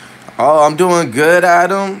 Happy? Oh, I'm doing good,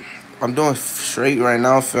 Adam. I'm doing straight right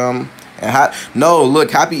now, fam. And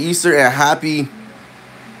look, happy Easter and happy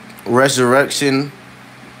Resurrection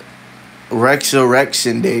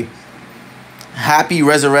Day. Happy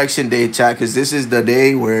Resurrection Day, chat, because this is the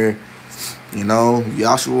day where, you know,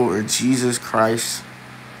 Yahshua or Jesus Christ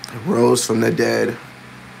rose from the dead.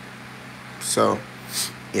 So,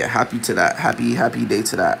 yeah, happy to that. Happy day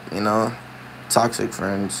to that, you know. Toxic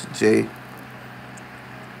friends, Jay.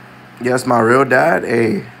 Yes, my real dad.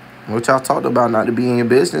 Hey, what y'all talked about not to be in your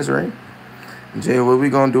business, right? Jay, what we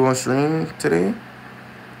gonna do on stream today?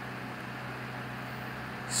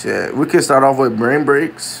 Shit, we could start off with brain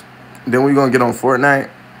breaks. Then we gonna get on Fortnite.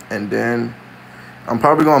 And then I'm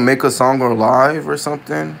probably gonna make a song or live or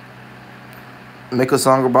something. Make a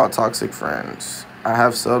song about toxic friends. I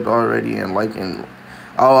have subbed already and liking.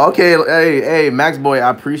 Oh, okay. Hey, Max Boy, I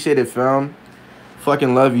appreciate it, fam.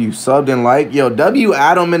 Fucking love you. Subbed and like. Yo, W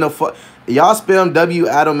Adam in the y'all spam W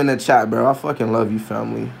Adam in the chat, bro. I fucking love you,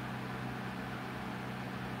 family.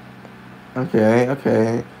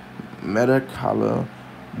 Okay. Meta Kala,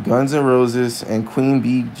 Guns N' Roses, and Queen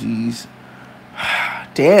Bee G's.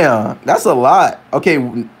 Damn, that's a lot. Okay,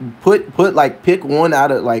 pick one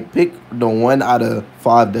out of pick the one out of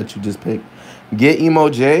 5 that you just picked. Get Emo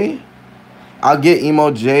J. I'll get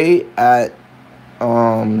Emo J at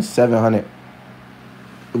 700.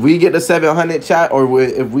 If we get to 700 chat, or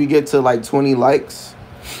if we get to like 20 likes,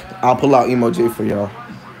 I'll pull out Emo J for y'all.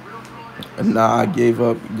 Nah, I gave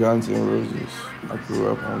up Guns N' Roses. I grew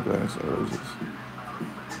up on Guns N' Roses.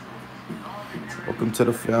 Welcome to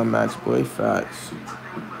the film, Max Boy. Facts.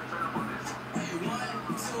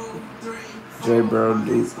 J bro,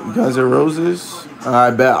 dude. Guns N' Roses. I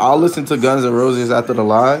bet I'll listen to Guns N' Roses after the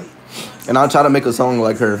live, and I'll try to make a song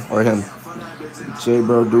like her or him. J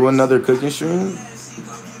bro, do another cooking stream.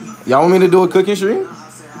 Y'all want me to do a cooking stream?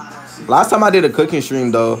 Last time I did a cooking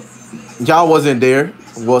stream though, y'all wasn't there.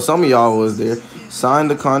 Well, some of y'all was there. Sign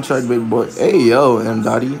the contract, big boy. Hey yo, M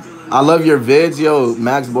Dottie. I love your vids, yo,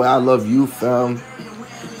 Max Boy. I love you, fam.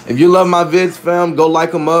 If you love my vids, fam, go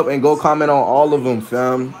like them up and go comment on all of them,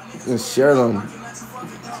 fam, and share them.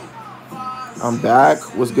 I'm back.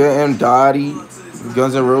 What's good, M Dottie?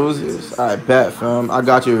 Guns N' Roses. I bet, fam. I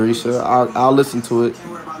got you, Risha. I'll listen to it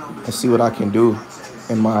and see what I can do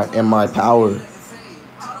in my power.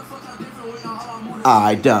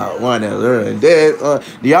 I don't want to learn this.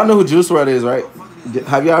 Do y'all know who Juice WRLD is, right?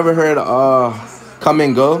 Have you ever heard Come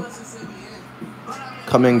and Go?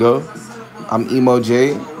 Come and Go. I'm Emo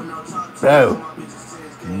J. Bro,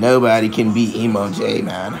 nobody can beat Emo J,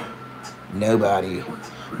 man. Nobody.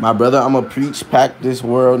 My brother, I'm a preach pack. This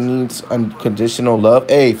world needs unconditional love.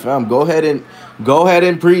 Hey, fam, go ahead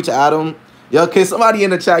and preach, Adam. Yo, can somebody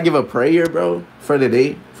in the chat give a prayer, bro, for the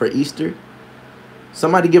day, for Easter?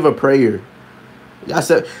 Somebody give a prayer. Y'all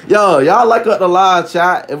said, yo, y'all like the live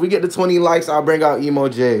chat. If we get to 20 likes, I'll bring out Emo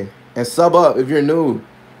J. And sub up if you're new.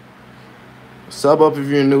 Sub up if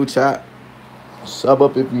you're new, chat. Sub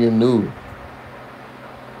up if you're new.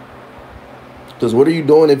 Because what are you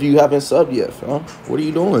doing if you haven't subbed yet, fam? What are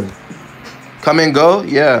you doing? Come and Go?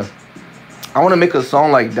 Yeah. I want to make a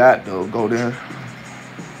song like that, though. Go there.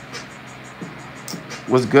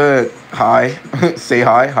 What's good? Hi. Say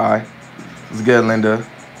hi. Hi. What's good, Linda?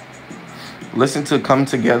 Listen to Come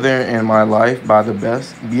Together in My Life by the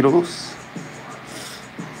Best Beatles.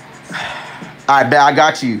 I bet I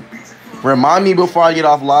got you. Remind me before I get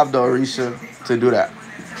off live, though, Arisha, to do that.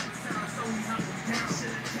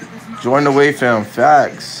 Join the Wave Fam.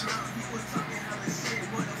 Facts.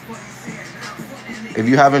 If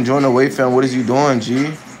you haven't joined the Wave Fam, what is you doing,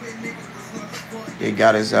 G? They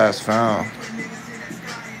got his ass found.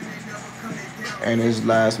 And his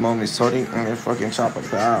last moments told him and fucking chop a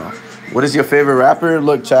down. What is your favorite rapper?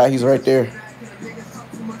 Look, chat, he's right there.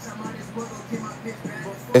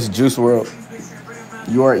 It's Juice WRLD.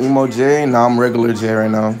 You are Emo J? Nah, I'm regular J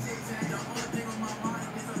right now.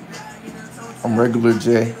 I'm regular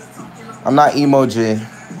J. I'm not Emo J.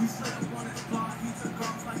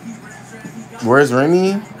 Where's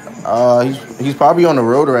Remy? He's probably on the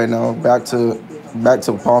road right now, back to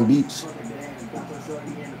Palm Beach.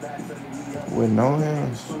 With no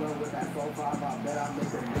hands.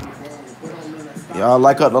 Y'all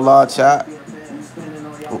like up the law, chat.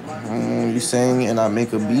 You sing and I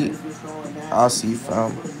make a beat. I'll see,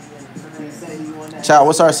 fam. Chat,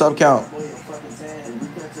 what's our sub count?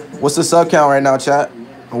 What's the sub count right now, chat?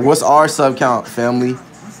 What's our sub count, family?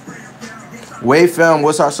 Wait, fam,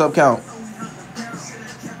 what's our sub count?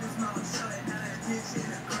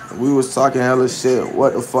 We was talking hella shit.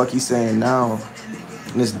 What the fuck he saying now?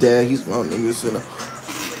 And it's dead. He's one nigga shit.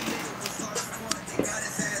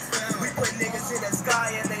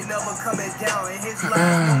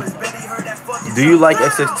 Do you like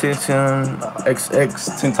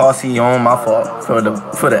XXXTentacion? My fault for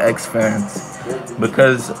the X fans.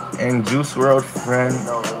 Because in Juice WRLD, friend.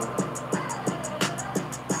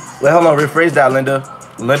 Wait, hold on. Rephrase that, Linda.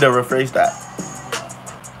 Linda, rephrase that.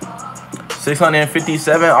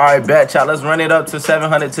 657. All right, bet, chat. Let's run it up to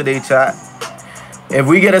 700 today, chat. If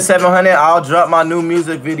we get a 700, I'll drop my new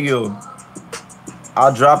music video.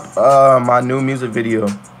 I'll drop my new music video.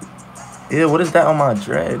 Ew, what is that on my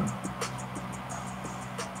dread?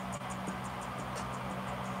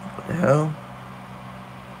 What the hell?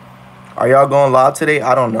 Are y'all going live today?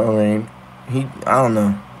 I don't know, man. I don't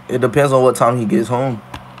know. It depends on what time he gets home.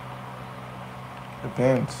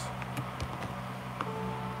 Depends.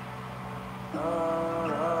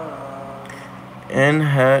 And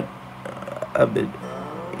had a bit.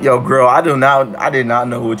 Yo, girl, I did not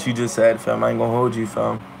know what you just said, fam. I ain't gonna hold you,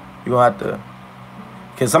 fam. You gonna have to.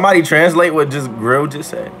 Can somebody translate what just Grill just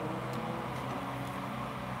said?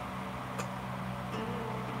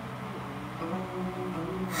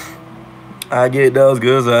 I get those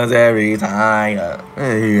goosebumps every time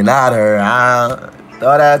you're not around.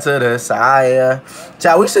 Throw that to the side.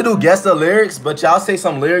 Chat, we should do guess the lyrics, but y'all say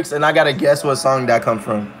some lyrics and I gotta guess what song that come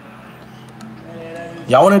from.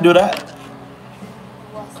 Y'all wanna do that?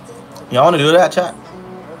 Y'all wanna do that, chat?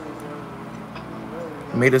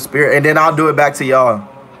 May the spirit, and then I'll do it back to y'all.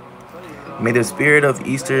 May the spirit of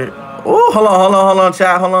Easter. Oh, hold on,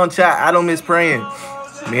 chat. I don't miss praying.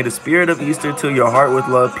 May the spirit of Easter fill your heart with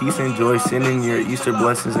love, peace, and joy, sending your Easter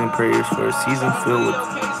blessings and prayers for a season filled with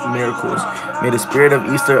miracles. May the spirit of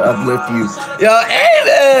Easter uplift you. Yo,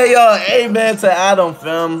 amen to Adam,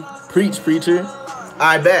 fam. Preach, preacher.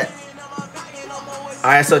 I bet. All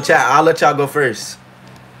right, so chat, I'll let y'all go first.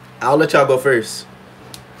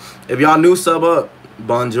 If y'all new, sub up.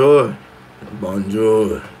 Bonjour.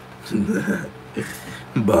 Bonjour.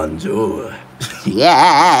 Bonjour.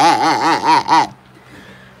 Yeah.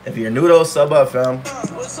 If you're new though, sub up, fam.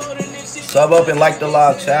 Sub up and like the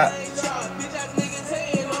live, chat.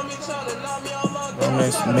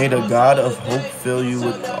 May the God of hope fill you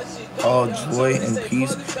with all joy and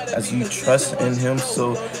peace as you trust in him,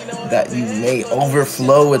 so that you may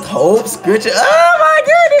overflow with hope. Scripture. Oh my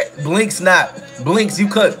goodness. Blink snap. Blinks, you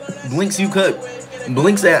cook. Blinks, you cook.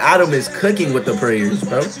 Blinks and Adam is cooking with the prayers,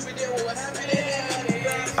 bro.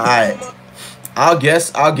 Alright. I'll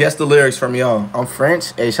guess the lyrics from y'all. I'm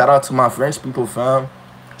French. Hey, shout out to my French people, fam.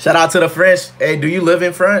 Shout out to the French. Hey, do you live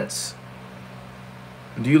in France?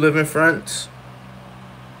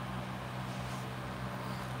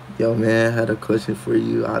 Yo, man, I had a question for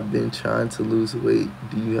you. I've been trying to lose weight.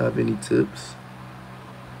 Do you have any tips?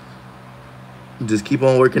 Just keep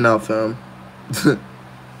on working out, fam.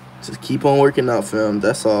 Just keep on working out, fam.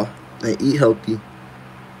 That's all. And eat healthy.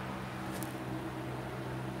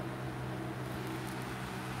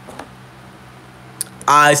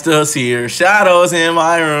 I still see your shadows in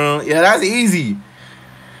my room. Yeah, that's easy.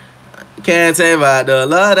 Can't say about the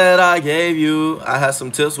love that I gave you. I have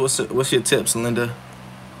some tips. What's your tips, Linda?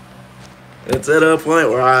 It's at a point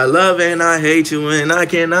where I love and I hate you and I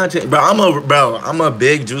cannot change. Bro, I'm a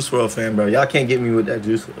big Juice WRLD fan, bro. Y'all can't get me with that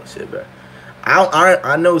Juice WRLD shit, bro.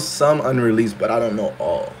 I know some unreleased, but I don't know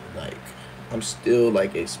all. Like, I'm still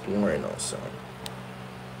like exploring on some.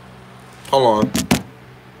 Hold on.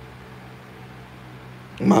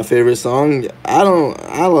 My favorite song? I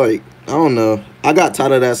don't know. I got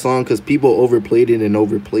tired of that song because people overplayed it,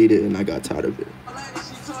 and I got tired of it.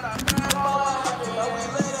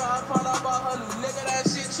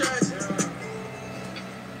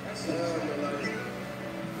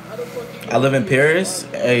 I live in Paris.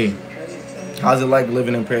 Hey, how's it like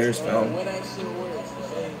living in Paris, fam?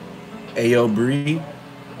 Ayo, Bree.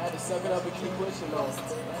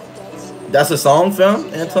 That's a song, fam,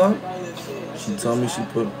 Anton? She told me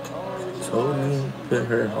told me put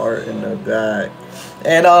her heart in the bag.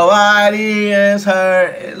 And nobody is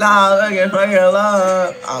hurt. Not looking for your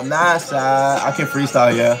love. I'm not shy. I can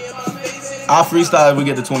freestyle, yeah. I'll freestyle if we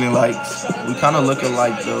get to 20 likes. We kind of look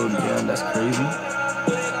alike, though. Damn, that's crazy.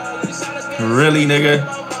 Really, nigga?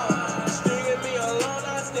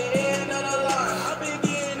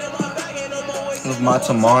 If my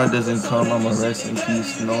tomorrow doesn't come, I'ma rest in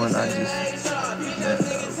peace, knowing I just...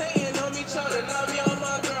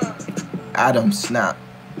 Adam, snap.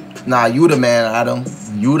 Nah, you the man, Adam.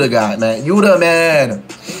 You the guy, man. You the man.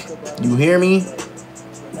 You hear me?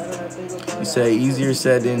 You say easier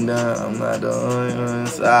said than done. I'm not the only one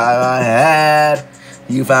I had.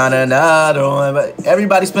 You found another one. But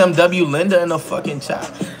everybody spam W Linda in the fucking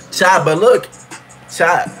chat. Chat, but look.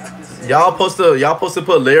 Chat. Y'all supposed to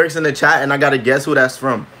put lyrics in the chat and I gotta guess who that's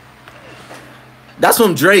from. That's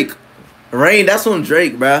from Drake. Rain, that's from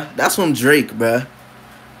Drake, bruh. That's from Drake, bruh.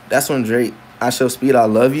 That's from Drake. I Show Speed, I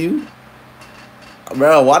love you.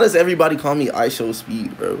 Bro, why does everybody call me I Show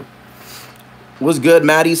Speed, bro? What's good,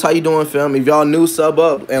 Maddies? How you doing, fam? If y'all new, sub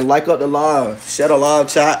up and like up the live. Share the live,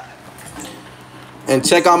 chat. And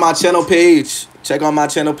check out my channel page. Check out my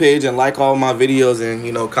channel page and like all my videos and,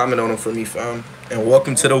 you know, comment on them for me, fam. And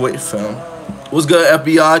welcome to the wait, fam. What's good,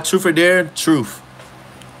 FBI? Truth or dare? Truth.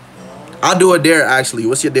 I'll do a dare, actually.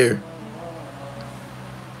 What's your dare?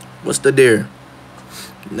 What's the dare?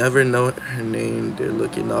 Never know her name. They're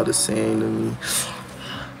looking all the same to me.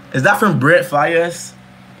 Is that from Brent Fayez?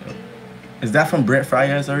 Is that from Brent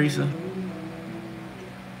Fayez, Arisa?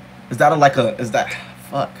 Is that is that...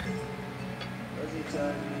 Fuck.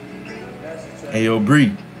 Hey, yo,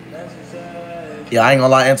 Bree. Yeah, I ain't gonna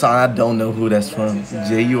lie, Anton, I don't know who that's from.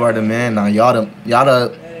 Jay, you are the man. Now, y'all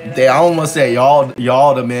the... I almost say y'all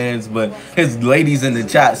the mans, but his ladies in the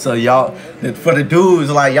chat, so y'all, for the dudes,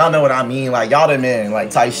 like, y'all know what I mean, like, y'all the men, like,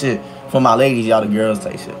 type shit. For my ladies, y'all the girls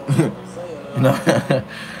type shit. You know?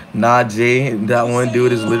 Nah, Jay, that one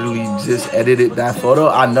dude is literally just edited that photo.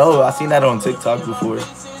 I know, I seen that on TikTok before.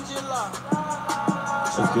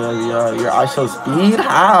 What's good, your I Show Speed?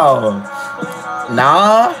 How?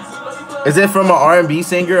 Nah? Is it from an R&B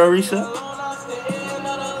singer, Arisha?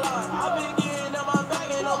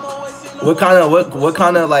 What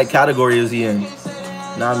kind of like category is he in?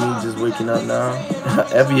 Not me just waking up now.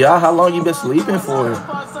 FBI, how long you been sleeping for?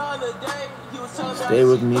 Stay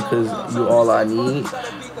with me cause you all I need.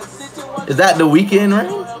 Is that The Weeknd,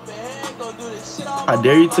 right? I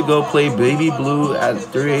dare you to go play Baby Blue at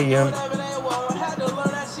 3 a.m.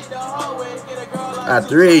 At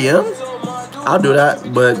 3 a.m.? I'll do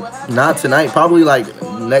that, but not tonight. Probably like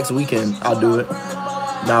next weekend I'll do it.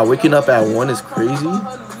 Now waking up at 1 is crazy.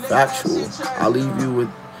 Factual. I'll leave you with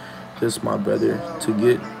this, my brother. To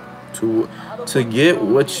get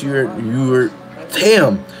what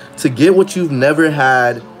to get what you've never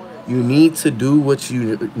had, you need to do what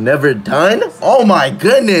you never done. Oh my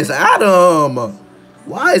goodness, Adam.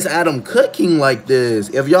 Why is Adam cooking like this?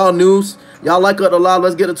 If y'all new, y'all like it a lot,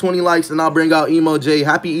 let's get to 20 likes and I'll bring out Emo J.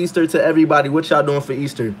 Happy Easter to everybody. What y'all doing for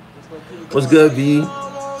Easter? What's good, V?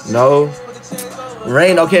 No.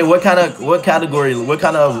 Rain, okay, what category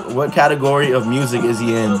of music is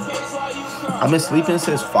he in? I've been sleeping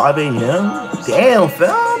since 5 a.m. Damn,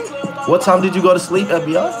 fam. What time did you go to sleep,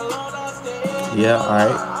 FBI? Yeah,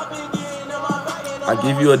 alright. I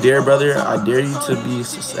give you a dare, brother. I dare you to be a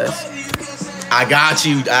success. I got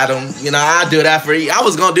you, Adam. You know, I'll do that for you. I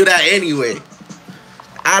was gonna do that anyway.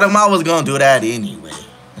 Adam, I was gonna do that anyway.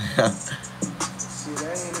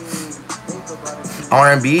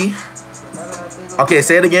 R&B. Okay,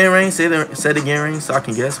 say it again, Rain. Say it again, Rain, so I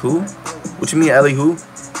can guess who. What you mean, Ellie? Who?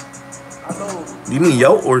 You mean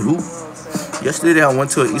yo or who? Yesterday I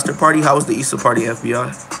went to an Easter party. How was the Easter party,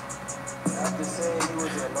 FBI?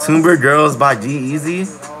 Toomber Girls by G-Eazy.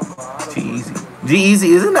 G-Eazy. G-Eazy,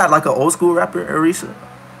 isn't that like an old school rapper, Arisa?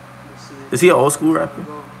 Is he an old school rapper?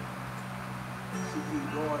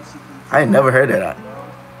 I ain't never heard of that.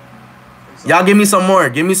 Y'all give me some more.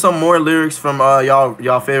 Give me some more lyrics from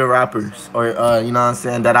y'all favorite rappers. Or you know what I'm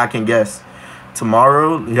saying, that I can guess.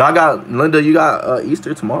 Tomorrow. Y'all got Linda, you got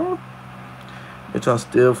Easter tomorrow? Bitch, I'm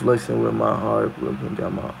still flexing with my heart. Looking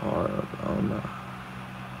got my heart up. I don't know.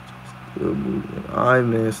 Still moving.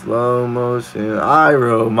 I'm in slow motion. I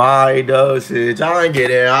roll my dosage. I'm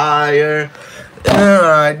getting higher.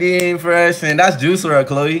 Deep fresh. And that's Juice or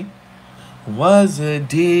Chloe. Was a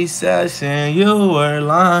deception, you were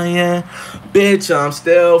lying. Bitch, I'm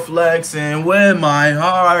still flexing with my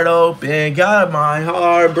heart open. Got my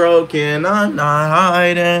heart broken, I'm not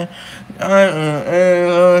hiding.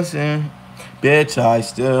 Bitch, I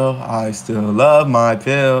still love my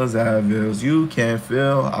pills. That pills you can't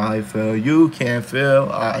feel. I feel you can't feel.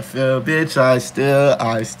 I feel, bitch, I still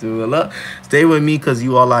love. Stay with me, cause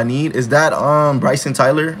you all I need. Is that Bryson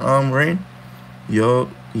Tyler, Rain? Yo,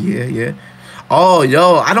 yeah. Oh,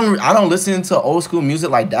 yo, I don't listen to old school music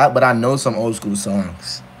like that, but I know some old school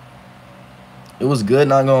songs. It was good,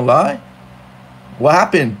 not gonna lie. What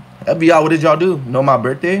happened? FBI, what did y'all do? Know my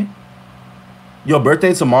birthday? Your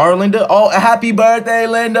birthday tomorrow, Linda? Oh, happy birthday,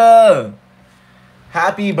 Linda!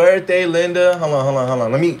 Happy birthday, Linda. Hold on.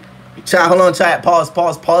 Let me chat. Hold on, chat.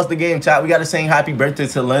 Pause the game, chat. We gotta sing happy birthday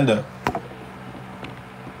to Linda.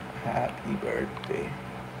 Happy birthday.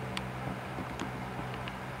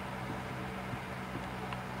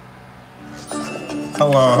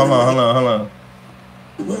 Hold on.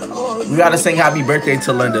 We gotta sing happy birthday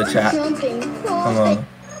to Linda, chat. Hold on.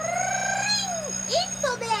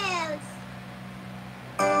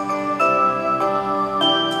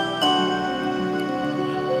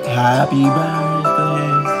 Happy birthday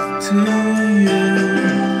to you.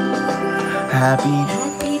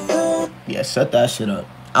 Yeah, shut that shit up.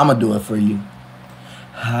 I'ma do it for you.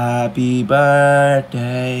 Happy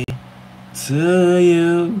birthday to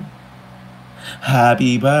you.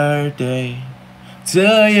 Happy birthday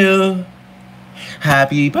to you.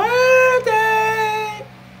 Happy birthday,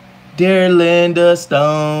 dear Linda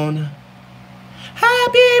Stone.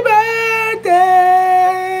 Happy birthday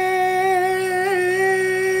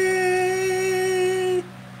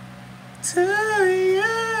to you.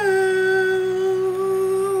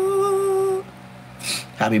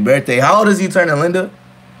 Happy birthday. How old is you turning, Linda?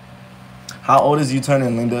 How old is you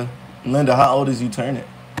turning, Linda? Linda, how old is you turning?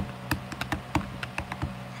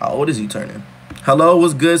 How old is you turning? Hello,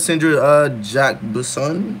 what's good, Sandra Jack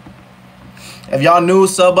Busson? If y'all new,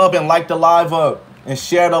 sub up and like the live up. And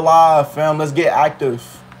share the live, fam. Let's get active.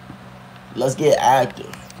 Let's get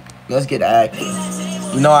active.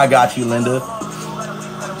 You know I got you, Linda.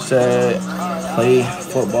 Said, play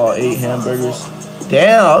football, 8 hamburgers.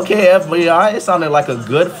 Damn, okay, FBI. It sounded like a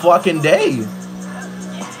good fucking day.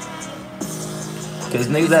 Cause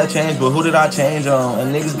niggas that changed, but who did I change on?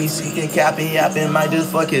 And niggas be speaking, capping, yapping, might just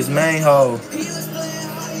fuck his main hoe.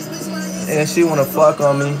 And she wanna fuck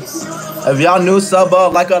on me. If y'all new, sub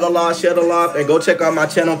up, like the live, share the live, and go check out my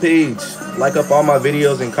channel page. Like up all my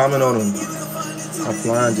videos and comment on them. I'm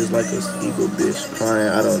flying just like a eagle bitch, crying.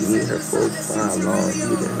 I don't need her for flying long.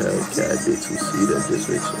 Who the hell cat bitch who see that this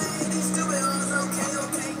rich?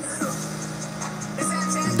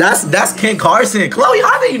 That's Ken Carson. Chloe,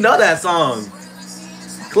 how do you know that song?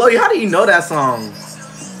 Chloe, how do you know that song?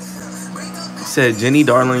 He said, Jenny,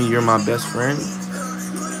 darling, you're my best friend.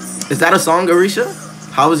 Is that a song, Arisha?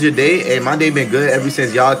 How was your day? Hey, my day been good ever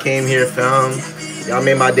since y'all came here, fam. Y'all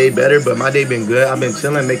made my day better, but my day been good. I've been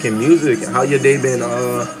chilling, making music. How your day been,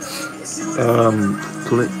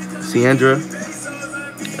 Siandra?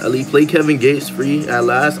 Ellie, play Kevin Gates free at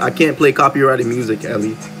last. I can't play copyrighted music,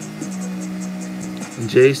 Ellie.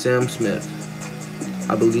 J. Sam Smith.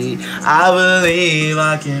 I believe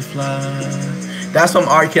I can fly. That's from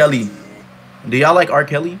R. Kelly. Do y'all like R.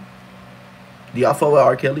 Kelly? Do y'all fuck with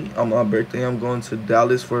R. Kelly? On my birthday, I'm going to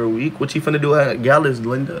Dallas for a week. What you finna do at Dallas,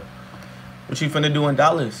 Linda? What you finna do in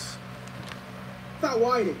Dallas? Stop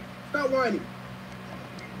whining. Oh,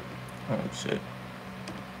 shit.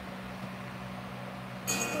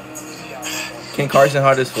 Ken Carson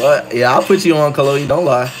hard as fuck. Yeah, I'll put you on, Chloe. Don't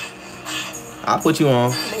lie. I'll put you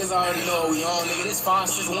on.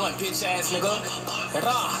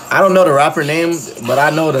 I don't know the rapper name, but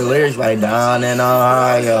I know the lyrics like down in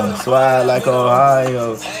Ohio, swag like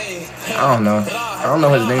Ohio. I don't know. I don't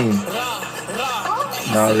know his name.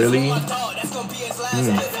 Not really.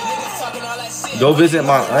 Go visit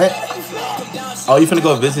my aunt. Oh, you finna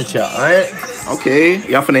go visit your aunt? Okay.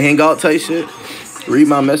 Y'all finna hang out type shit? Read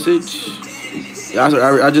my message.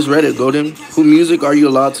 I just read it, Golden. Who music are you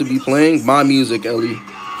allowed to be playing? My music, Ellie.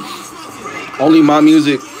 Only my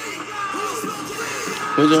music.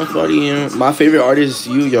 My favorite artist is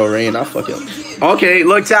you, yo, Rain. I fucking... Okay,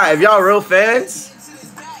 look, chat. If y'all real fans,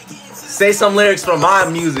 say some lyrics from my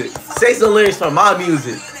music. Say some lyrics from my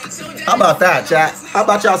music. How about that, chat? How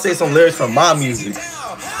about y'all say some lyrics from my music?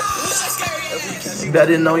 That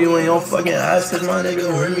didn't know you in your fucking ass, cause my nigga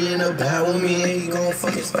heard me in the bad with me, and he gon'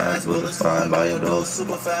 fucking fast, but it's fine by your door.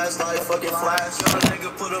 Super fast, like fucking flash. Young nigga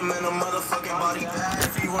put him in a motherfucking body bag.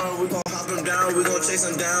 If he run, we gon' knock him down. we gon' chase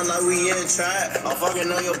them down like we in trap. I'm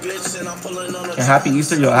fucking on your bitch and I'm pulling on the. And happy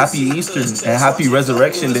Easter, yo. Happy Easter. And happy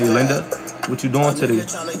Resurrection Day, Linda. What you doing today?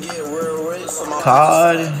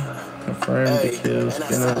 COD. Confirmed the kill.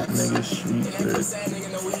 Spin a nigga street for real.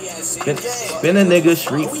 Spin a nigga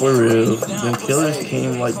street for real. Them killers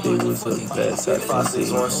came like they was a vet. I think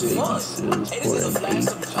they want baby seals for an 8.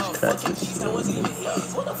 Just crack this seal.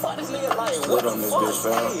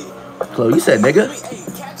 Chloe, you said nigga?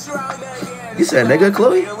 You said nigga,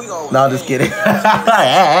 Chloe? No, I'm just kidding.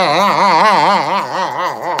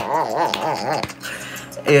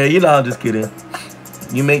 Yeah, you know I'm just kidding.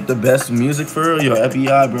 You make the best music for real, yo,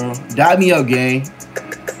 FBI, bro. Dab me up, gang.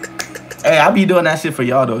 Hey, I be doing that shit for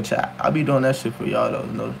y'all though, chat. I be doing that shit for y'all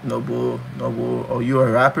though. No bull. Oh, you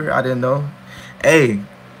a rapper? I didn't know. Hey,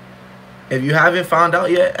 if you haven't found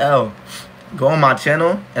out yet, go on my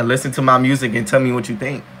channel and listen to my music and tell me what you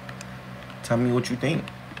think. Tell me what you think.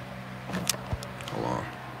 Hold on.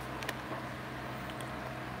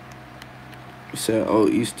 You said, oh,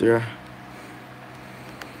 Easter.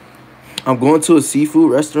 I'm going to a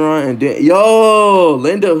seafood restaurant and then, yo,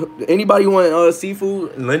 Linda, anybody want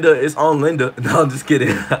seafood? Linda, it's on Linda. No, I'm just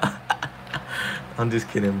kidding. I'm just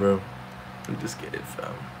kidding, bro. I'm just kidding,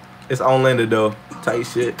 fam. It's on Linda though. Tight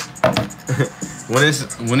shit. When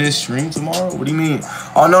is stream tomorrow? What do you mean?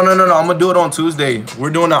 Oh no. I'm gonna do it on Tuesday.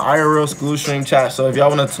 We're doing an IRL school stream, chat. So if y'all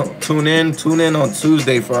wanna tune in on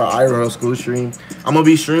Tuesday for our IRL school stream. I'm gonna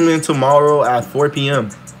be streaming tomorrow at 4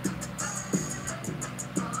 p.m.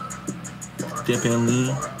 Dip and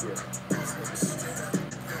lean.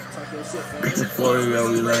 Before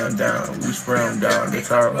we lay them down, we spray them down. That's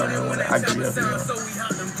how I want to act up.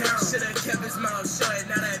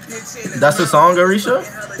 That's the song, Arisha?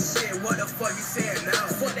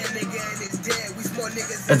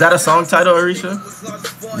 Is that a song title, Arisha?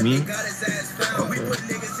 Me? Okay.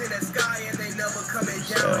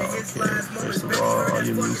 First of all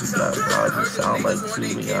your music got just sound like, to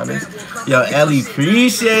be honest. Yo, Ellie,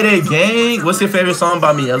 appreciate it, gang. What's your favorite song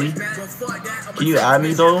by me, Ellie? Can you add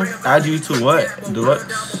me though? Add you to what? Deluxe?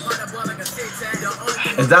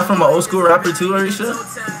 Is that from an old school rapper too, Arisha?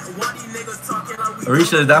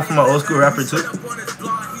 Arisha, is that from an old school rapper too?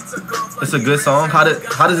 It's a good song. How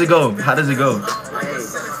does it go? How does it go?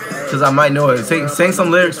 Cause I might know it. Sing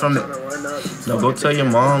some lyrics from it. No, go tell your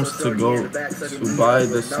moms to go to buy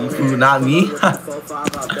the seafood. Not me.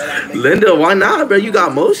 Linda, why not, bro? You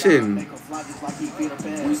got motion.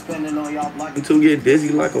 Until we get dizzy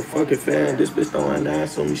like a fucking fan. This bitch throwing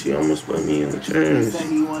ass on me. She almost put me in the churns.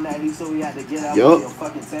 Yup.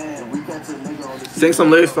 Sing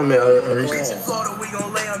some lyrics from it,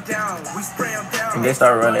 and they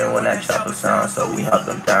start running when that chopper sounds, so we hop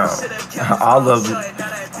them down. All of it.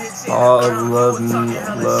 All love me,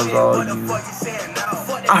 loves all you.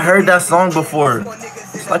 I heard that song before.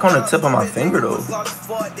 It's like on the tip of my finger though.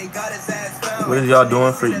 What is y'all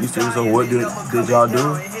doing for Easter? So what did y'all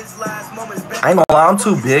do? I ain't gonna lie, I'm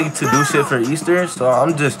too big to do shit for Easter, so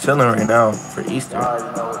I'm just chilling right now for Easter.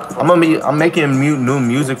 I'm making new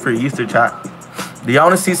music for Easter, chat. Do y'all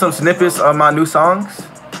wanna see some snippets of my new songs?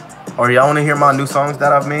 Or y'all wanna hear my new songs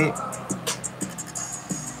that I've made?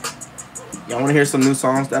 Y'all wanna hear some new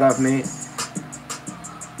songs that I've made?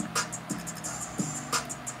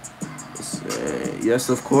 Yes,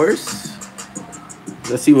 of course.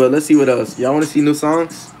 Let's see what else. Y'all wanna see new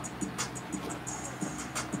songs?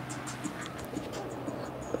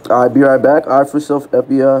 Alright, be right back. Alright, for self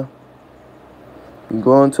FBI. I'm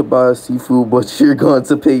going to buy seafood, but you're going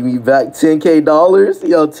to pay me back $10K.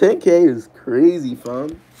 Yo, 10K is crazy,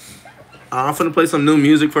 fam. I'm finna play some new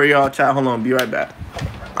music for y'all. Chat, hold on. Be right back.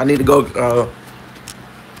 I need to go.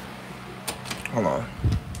 Hold on.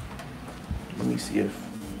 Let me see if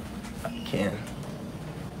I can.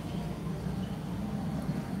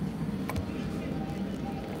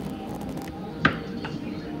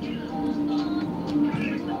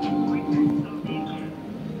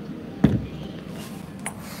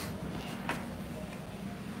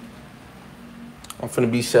 I'm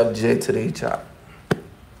finna be Chef J today, chat.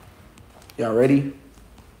 Y'all ready?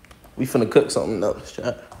 We finna cook something else,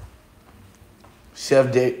 chat.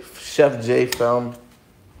 Chef J, fam.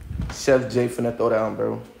 Chef J finna throw down,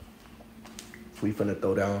 bro. We finna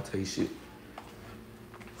throw down, tell you shit.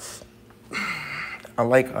 I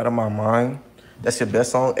like Out of My Mind. That's your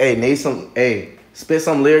best song? Hey, spit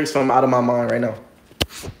some lyrics from Out of My Mind right now.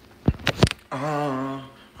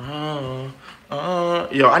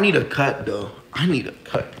 Yo, I need a cut, though. I need a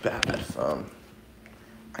cut bad, fam.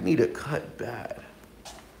 I need a cut bad.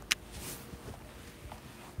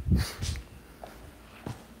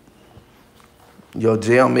 Yo,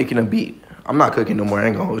 Jay, I'm making a beat. I'm not cooking no more. I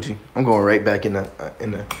ain't gonna hold you. I'm going right back in the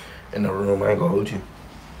room. I ain't gonna hold you.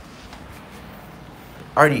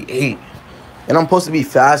 I already ate. And I'm supposed to be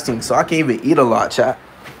fasting, so I can't even eat a lot, chat.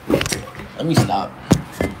 Let me stop.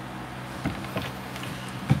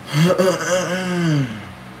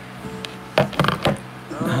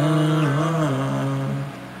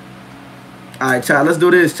 Alright, chat, let's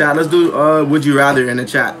do this, chat. Let's do would you rather in the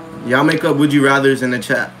chat. Y'all make up would you rathers in the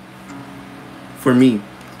chat. For me.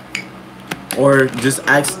 Or just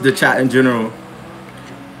ask the chat in general.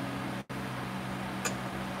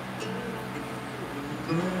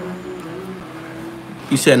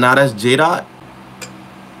 You said, nah, that's J-Dot?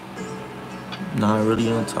 Nah,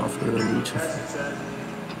 really on top for the reach.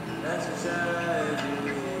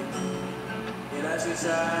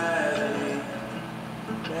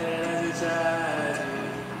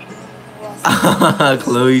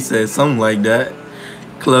 Chloe said something like that.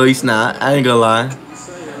 Chloe's not. I ain't gonna lie.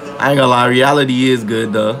 Reality is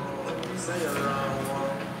good though.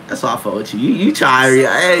 That's why I fought with you. You try.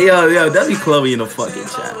 Hey, yo, that be Chloe in the fucking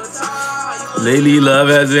chat. Lately, love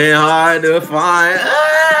has been hard to find.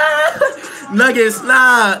 Nuggets,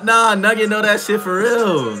 nah, Nugget know that shit for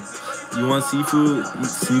real. You want seafood?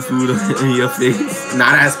 Seafood in your face?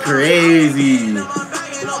 Nah, that's crazy.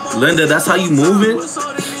 Linda, that's how you moving?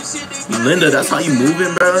 Linda, that's how you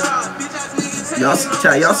moving, bro? Y'all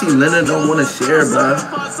see Linda don't want to share, bro.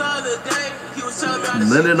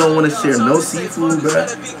 Linda don't want to share no seafood, bro.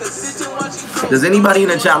 Does anybody in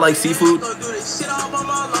the chat like seafood?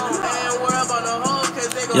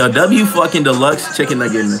 Yo, W fucking deluxe chicken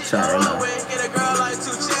nugget in the chat right now.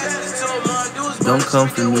 Don't come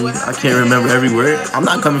for me. I can't remember every word. I'm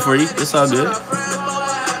not coming for you. It's all good.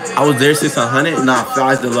 I was there since 100. Nah,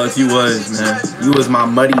 Fries Deluxe, you was, man. You was my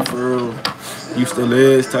muddy for real. You still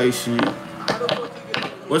is type shit.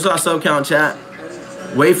 What's our sub count, chat?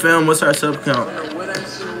 Wait, film, what's our sub count?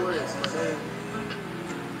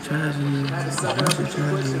 Tragedy.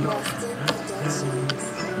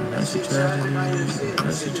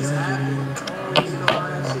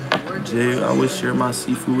 Jay, I would share my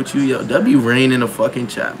seafood with you. Yo, W rain in the fucking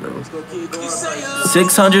chat, bro.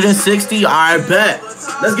 660? Alright, bet.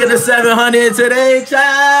 Let's get to 700 today,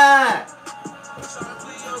 chat.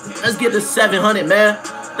 Let's get to 700, man.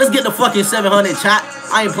 Let's get the fucking 700, chat.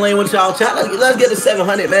 I ain't playing with y'all, chat. Let's get to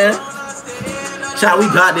 700, man. Chat, we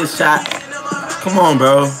got this, chat. Come on,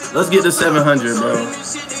 bro. Let's get to 700, bro.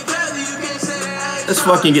 Let's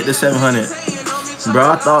fucking get to 700.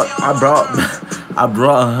 Bro, I thought I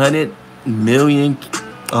brought 100 million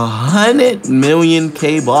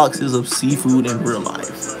K boxes of seafood in real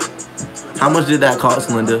life. How much did that cost,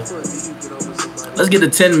 Linda? Let's get to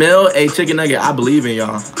 10 mil. Hey, chicken nugget, I believe in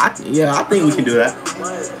y'all. I think we can do that.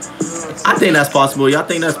 I think that's possible. Y'all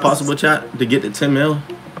think that's possible, chat, to get to 10 mil?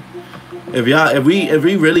 If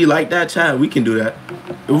we really like that, chat, we can do that.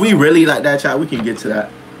 If we really like that, chat, we can get to that.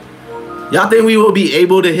 Y'all think we will be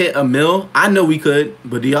able to hit a mil? I know we could,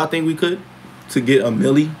 but do y'all think we could to get a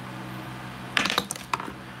milli?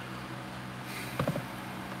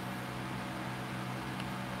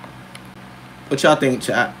 What y'all think,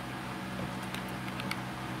 chat?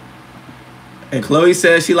 And Chloe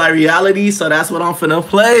says she like reality, so that's what I'm finna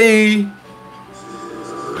play.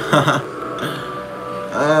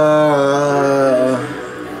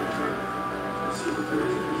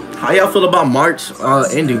 How y'all feel about March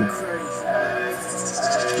ending?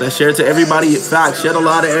 Let's share it to everybody. Facts. Share a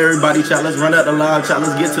lot to everybody, chat. Let's run out the live, chat.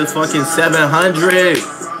 Let's get to fucking 700.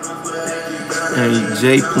 And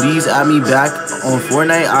Jay, please add me back on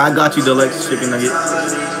Fortnite. I got you, Deluxe Chicken Nugget.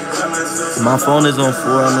 My phone is on 4.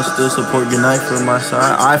 I'm gonna still support your knife from my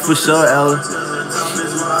side. Alright, for sure, Ellie.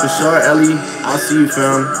 For sure, Ellie. I'll see you,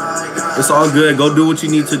 fam. It's all good. Go do what you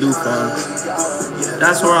need to do, fam.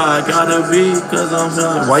 That's where I gotta be, cause I'm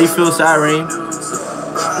feeling. Why you feel sad, Rain?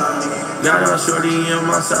 Got a shorty in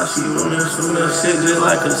my side, she wanna shoot that shit just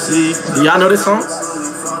like a sea. Do y'all know this song?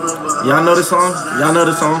 Y'all know this song? Y'all know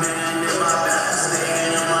this song?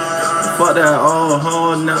 Fuck that old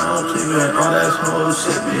hoe now, keeping all that whole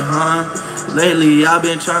shit behind. Lately, I've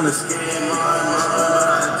been trying to skate.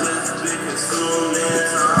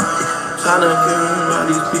 Trying to feel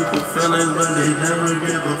about these people's feelings, but they never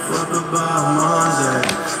give a fuck about mine.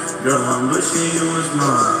 Girl, I'm wishing you was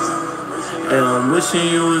mine. And I'm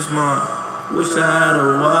wishing you was mine. Wish I had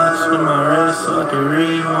a watch in my wrist so I could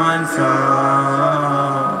rewind time.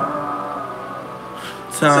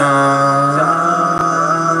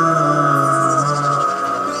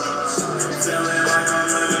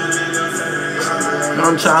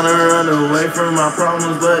 I'm trying to run away from my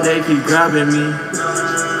problems, but they keep grabbing me.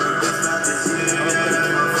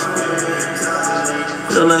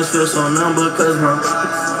 Feelings feel so numb because my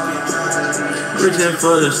reaching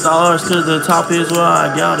for the stars, cause the top is where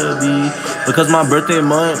I gotta be. Because my birthday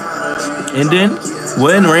month ending,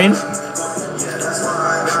 when rain.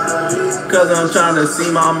 Cause I'm trying to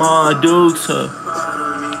see my ma Dukes.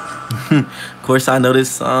 Of course I know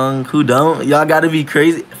this song. Who don't? Y'all gotta be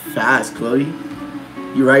crazy. Fast, Chloe.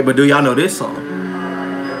 You right, but do y'all know this song?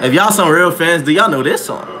 If y'all some real fans, do y'all know this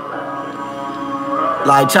song?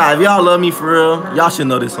 Like, chat, if y'all love me for real, y'all should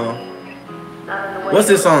know this song. What's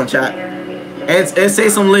this song, chat? And say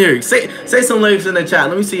some lyrics. Say some lyrics in the chat.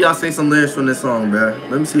 Let me see y'all say some lyrics from this song, bro.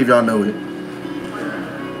 Let me see if y'all know it.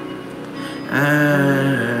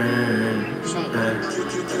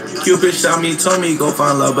 Cupid shot me, told me go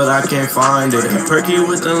find love, but I can't find it. Perky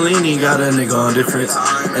with the leanie, got a nigga on different.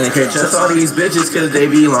 And I can't trust all these bitches cause they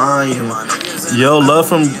be lying. Yo, love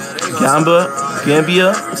from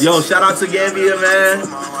Gambia. Yo, shout out to Gambia, man.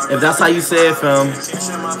 If that's how you say it, fam.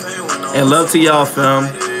 And love to y'all, fam.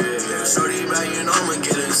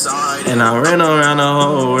 And I ran around the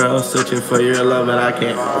whole world searching for your love, but I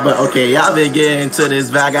can't. But okay, y'all been getting to this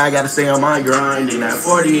bag. I gotta stay on my grind. And that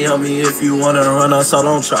 40 help me if you wanna run us, so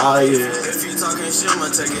don't try it. If you talking shit, I'ma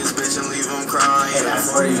take his bitch and leave him crying. And that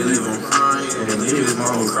 40 leave him crying. And leave his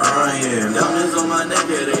mom crying. Diamonds on my neck,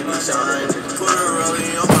 yeah, they be shining. Put a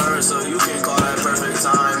rollie on her so you can call that perfect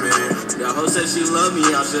timing. That hoe said she love me,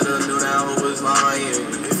 I should've knew that hoe was lying.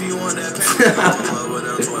 If you want that paper, I'm love with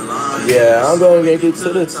them twin lying. Yeah, I'm gonna get to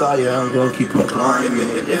the top, yeah, I'm gonna keep on climbing.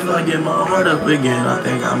 If I get my heart up again, I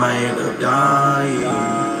think I might end up dying.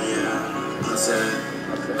 I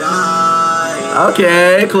said, die.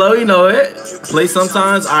 Okay, Chloe know it. Play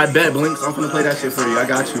sometimes, I bet Blinks. I'm gonna play that shit for you. I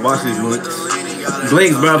got you. Watch these Blinks.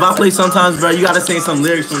 Blinks, bro. If I play sometimes, bro, you gotta sing some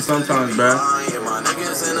lyrics from sometimes, bro.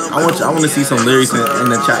 I want to see some lyrics in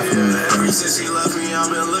the chat for me.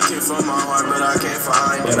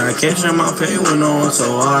 But I can't share my pain with no one,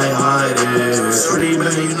 so I hide it. Pretty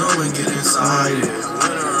man, you know and get inside it.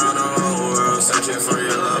 Went around the whole world searching for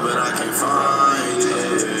your love, but I can't find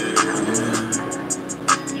it.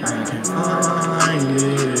 I can't find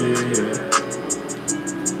it.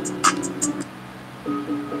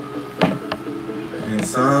 And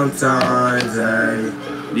sometimes,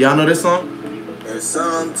 do y'all know this song? And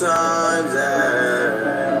sometimes,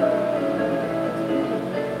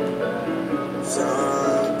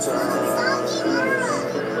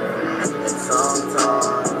 sometimes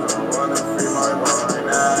I wanna free my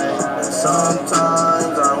mind,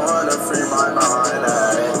 sometimes I wanna free my mind,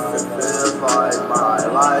 it feels like my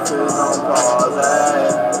life is on pause,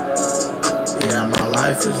 yeah, my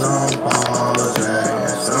life is on pause,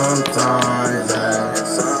 sometimes,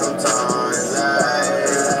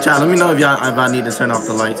 Chat, let me know if I need to turn off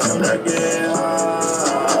the lights in the back.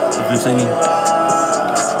 If you're singing.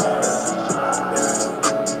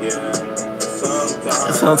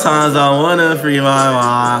 Sometimes I wanna free my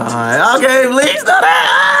mind. Okay, Blinks know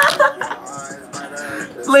that.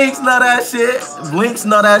 Blinks know that shit. Blinks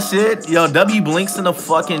know that shit. Yo, W Blinks in the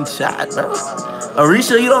fucking chat, bro.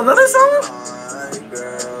 Arisha, you don't know this song?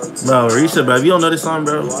 Bro, Arisha, bro, if you don't know this song,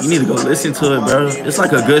 bro, you need to go listen to it, bro. It's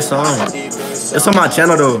like a good song. It's on my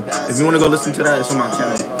channel, though. If you want to go listen to that, it's on my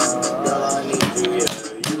channel.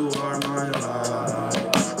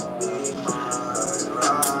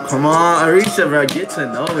 Come on, Arisha, bro, get to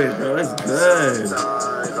know it, bro. It's good.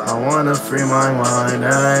 I want to free my mind,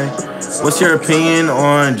 What's your opinion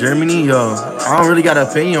on Germany? Yo, I don't really got an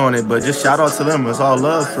opinion on it, but just shout out to them. It's all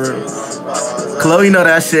love for it. Chloe know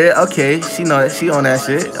that shit. Okay, she know that. She on that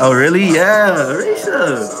shit. Oh, really? Yeah,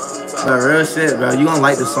 Arisha. But real shit, bro. You gonna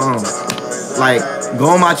like the song. Like, go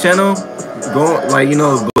on my channel. Go, like, you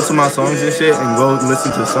know, go to my songs and shit and go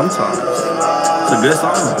listen to Sometimes. It's a good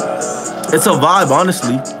song. It's a vibe,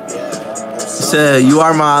 honestly. Said, you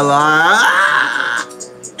are my life.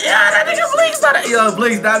 Yeah, that nigga Blinks started. Yo,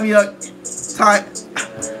 Blinks, dab me up. Tight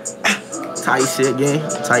shit, gang.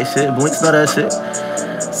 Tight shit. Blinks know that shit.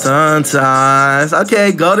 Sometimes.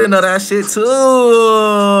 Okay, Golden know that shit too.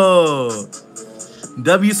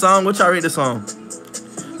 W song, what y'all rate the song?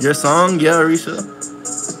 Your song? Yeah, Arisha.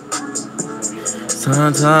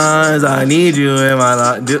 Sometimes I need you in my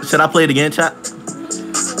life. Should I play it again, chat?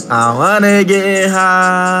 I wanna get high.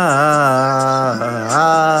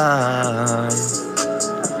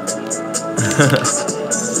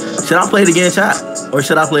 Should I play it again, chat? Or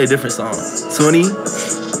should I play a different song? 20?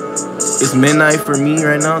 It's midnight for me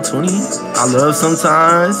right now. 20? I love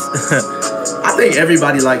Sometimes. I think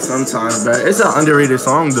everybody likes Sometimes, bro. It's an underrated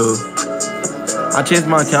song, though. I changed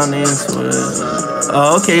my account name to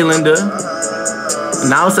oh, okay, Linda.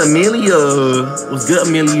 Now it's Amelia. What's good,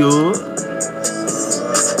 Amelia?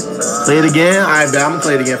 Play it again? Alright, I'm gonna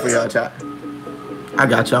play it again for y'all, chat. I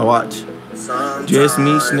got y'all, watch. Just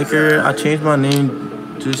me, Snicker. I changed my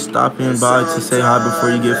name. Just stopping by to say hi before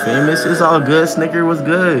you get famous. It's all good. Snicker was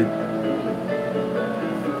good.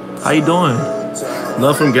 How you doing?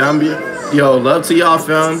 Love from Gambia. Yo, love to y'all,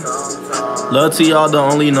 fam. Love to y'all that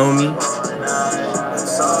only know me.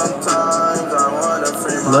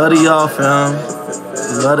 Love to y'all, fam.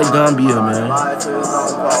 Love to Gambia, man.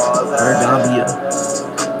 Or Gambia.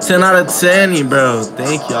 10 out of 10, bro.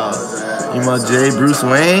 Thank y'all. Emo J, Bruce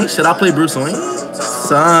Wayne. Should I play Bruce Wayne?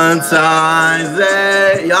 Sometimes,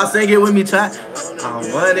 hey. Y'all sing it with me, chat. I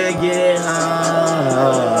wanna get high.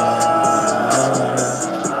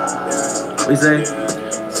 What you say?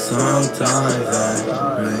 Sometimes,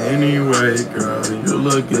 but anyway, girl, you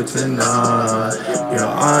look good tonight. Your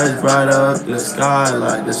eyes bright up the sky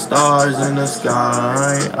like the stars in the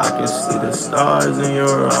sky. I can see the stars in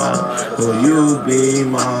your eyes. Will you be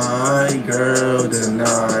my girl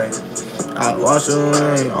tonight? I wash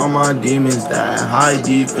away all my demons that hide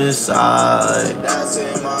deep inside.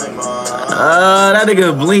 That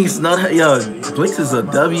nigga Blinks, yo, Blinks is a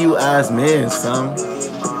W-ass man, son.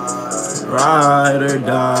 Ride or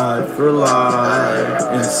die for life.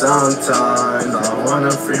 And sometimes I wanna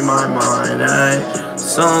free my mind, eh?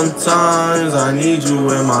 Sometimes I need you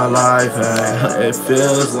in my life, eh? It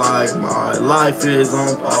feels like my life is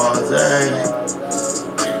on pause, eh?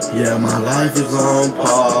 Yeah, my life is on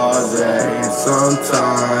pause, eh? And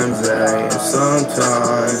sometimes, eh? And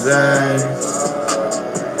sometimes, eh?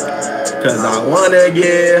 Cause I wanna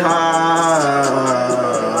get high.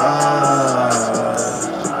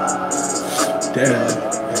 Damn.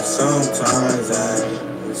 And sometimes, eh?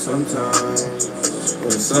 And sometimes,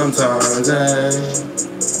 and sometimes, eh?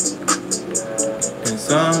 And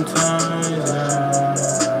sometimes,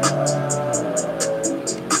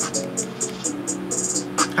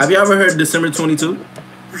 Have you ever heard December 22?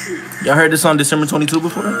 Y'all heard this on December 22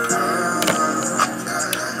 before?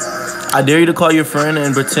 I dare you to call your friend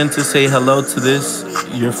and pretend to say hello to this.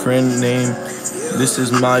 Your friend name. This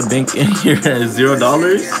is my bank in here at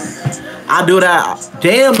 $0. I do that.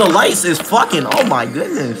 Damn, the lights is fucking. Oh my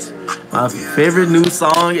goodness. My favorite new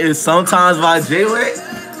song is Sometimes by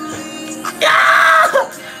Jaywae2x. Yeah!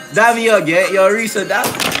 That me again. Yo, Risha, that.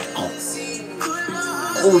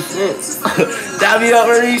 Oh shit. That me up,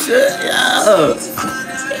 Risha. Yeah.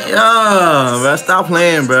 Yeah, bro. Stop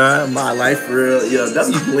playing, bro. My life for real. Yo,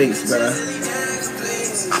 W Blinks, bro.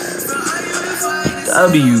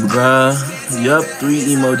 W, bro. Yup,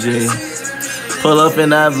 3 emoji. Pull up in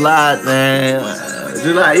that vlog, man.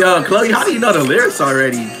 Just like, yo, Chloe, how do you know the lyrics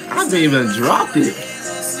already? I haven't even dropped it.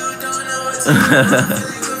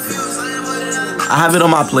 I have it on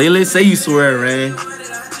my playlist. Say you swear, Rain.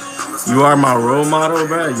 You are my role model,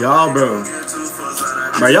 bro. Y'all, bro.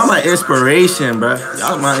 Bro, y'all my inspiration, bro.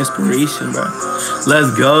 Y'all my inspiration, bro.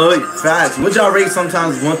 Let's go. Facts. What y'all rate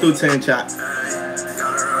sometimes 1 through 10, chat?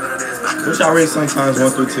 What y'all rate sometimes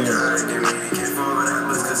 1 through 10?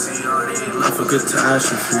 Not for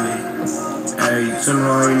catastrophe. Hey,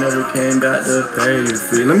 tomorrow you never came back to pay your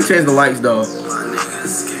fee. Let me change the lights, though.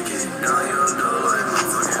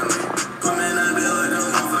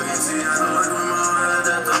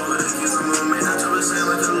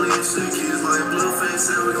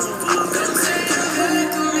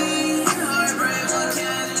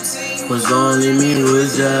 Was only me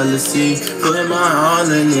was jealousy. Put my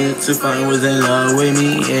all in it to find was in love with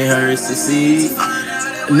me. It hurts to see.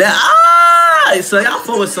 Now, so y'all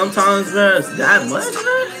full with Sometimes, man. That much,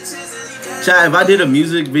 man? Chat, if I did a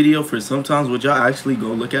music video for Sometimes, would y'all actually go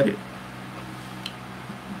look at it?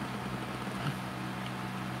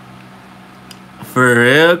 For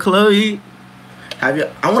real, Chloe? Have you?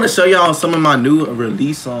 I want to show y'all some of my new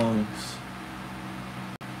release songs.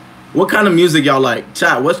 What kind of music y'all like?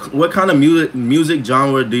 Chat, what kind of music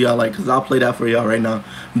genre do y'all like? Because I'll play that for y'all right now.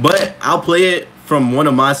 But I'll play it from one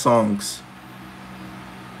of my songs.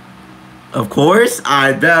 Of course.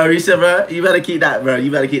 Alright, bro. Risha, bro. You better keep that, bro.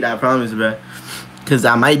 You better keep that promise, bro. Because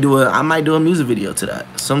I might do a music video to that.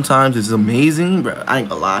 Sometimes it's amazing, bro. I ain't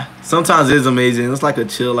gonna lie. Sometimes it's amazing. It's like a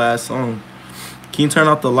chill ass song. Can you turn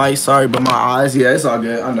off the lights? Sorry, but my eyes. Yeah, it's all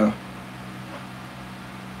good. I know.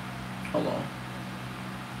 Hold on.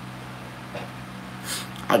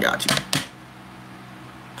 I got you.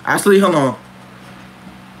 Actually, hold on.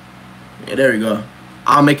 Yeah, there we go.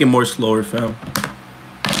 I'll make it more slower, fam.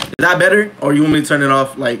 Is that better? Or you want me to turn it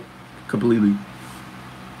off, like, completely?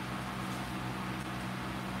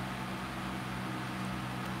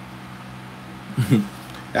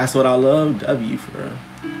 That's what I love. W for real.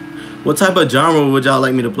 What type of genre would y'all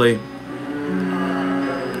like me to play?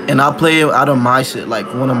 And I'll play it out of my shit, like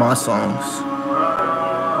one of my songs.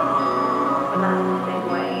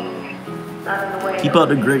 Keep up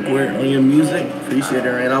the great work on your music. Appreciate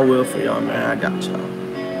it, and I will for y'all, man. I got y'all.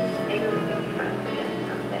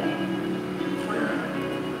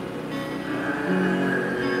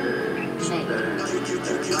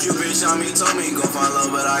 Cupid shot me, told me go find love,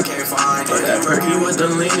 but I can't find it. That perky with the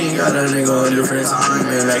leaning, got a nigga on different time.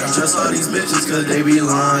 Man, I can trust all these bitches cause they be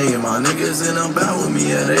lying. My niggas in them bout with me,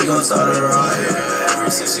 yeah, they gon' start a riot. Ever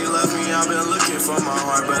since she left me, I've been looking for my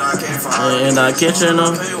heart, but I can't find it. And I catch her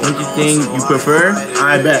enough. Anything you prefer?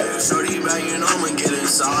 I bet. Shorty back, you know I'ma get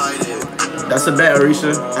inside it. That's a bet,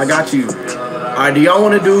 Arisha. I got you. Alright, do y'all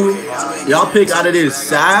want to do... Y'all pick out of this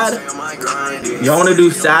sad? Y'all want to do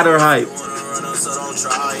sad or hype?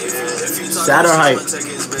 Sad or hype?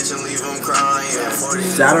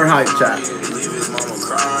 Sad or hype, chat?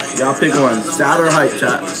 Y'all pick one. Sad or hype,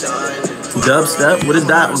 chat? Dubstep? What is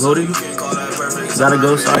that, Cody? Is that a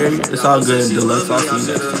ghost? Sorry, it's all good. Deluxe, I'll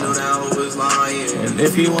see you next time. And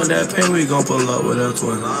if you want that pen, we gon' pull up with a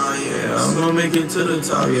twin. Yeah, I'm gonna make it to the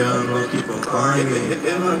top. Yeah, I'm gonna keep on climbing. If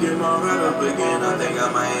I get my heart up again, I think I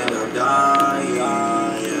might end up dying.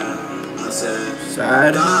 Yeah, I said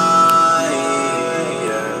sad.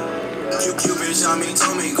 Cupid shot me,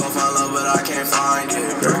 told me go find love, but I can't find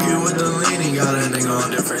it. Perky with the leaning, got a nigga on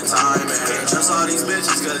different time. Can't trust all these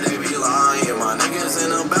bitches cause they be lying. My niggas in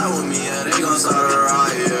the bout with me, yeah, they gon' start a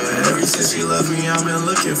riot. Ever since she left me, I've been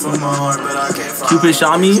looking for my heart, but I can't find it. Cupid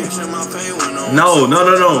shot me? No.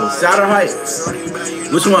 Sad or hype?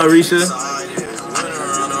 Which one, Arisha?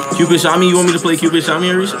 Cupid shot me? You want me to play Cupid shot me,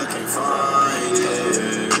 Arisha?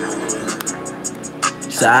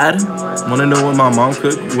 Sad? Wanna know what my mom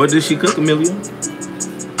cooked? What did she cook, Amelia?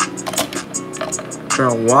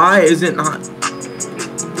 Bro, why is it not?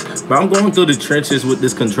 Bro, I'm going through the trenches with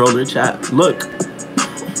this controller, chat. Look.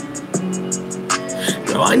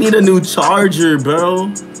 Bro, I need a new charger,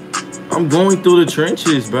 bro. I'm going through the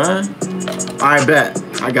trenches, bro. Alright, bet.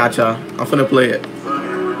 I got y'all. I'm finna play it.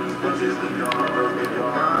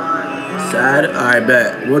 Sad? Alright,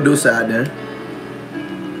 bet. We'll do sad then.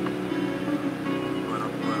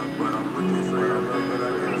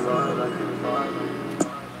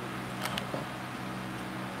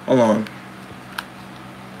 Hold on.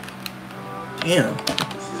 Damn.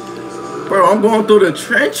 Bro, I'm going through the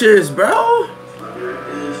trenches, bro.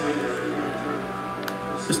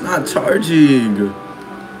 It's not charging.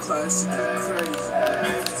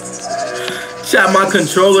 Chat, my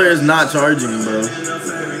controller is not charging, bro.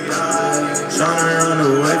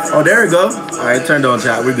 Oh, there we go. All right, turned on,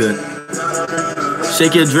 chat. We're good.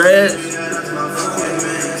 Shake your dread.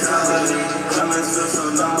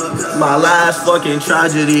 My last fucking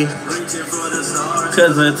tragedy.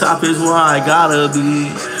 Cause the top is where I gotta be.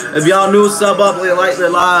 If y'all new, sub up and like the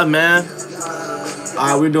live, man.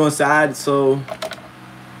 Alright, we're doing sad, so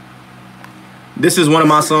this is one of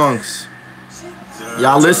my songs.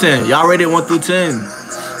 Y'all listen. Y'all rated 1 through 10.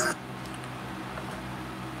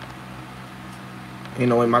 Ain't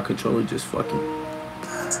no way my controller just fucking.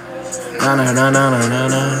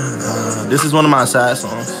 This is one of my sad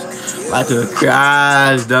songs. Like a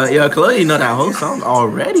crash done. Yo, Chloe, you know that whole song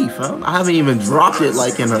already, fam. I haven't even dropped it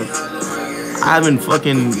like in a. I haven't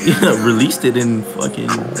fucking released it in fucking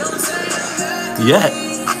yet.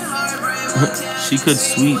 She could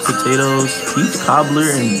sweet potatoes, peach cobbler,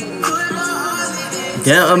 and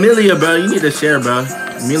damn, Amelia, bro, you need to share, bro.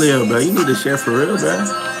 Amelia, bro, you need to share for real, bro.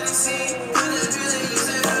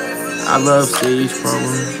 I love stage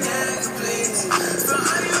promo.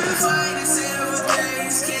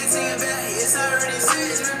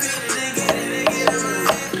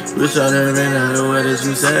 Wish I never been out the way that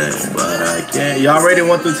you said, but I can't. Y'all rated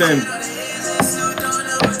 1 through 10.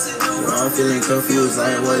 I'm feeling confused,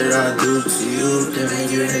 like what did I do to you? Can't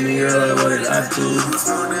make you hit me, girl, like what did I do?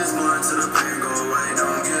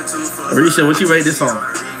 Arisha, what you rate this song?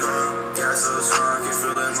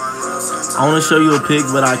 I want to show you a pic,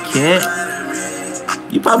 but I can't.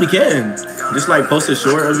 You probably can. Just like post a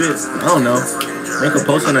short of it. I don't know. Make a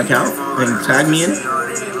post on an account and tag me in.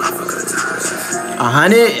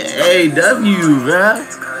 100 AW, bruh.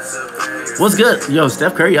 What's good? Yo,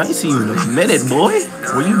 Steph Curry, I ain't seen you in a minute, boy.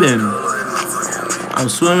 Where you been? I'm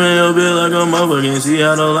swimming a bit like a motherfucker. See,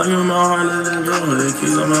 I don't like in my heart. The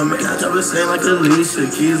keys on my man. I try to say like Alicia.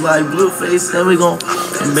 Keys like Blueface. Then we gon'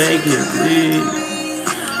 make it bleed.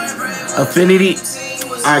 Affinity.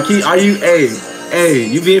 Alright, Key, are you, hey,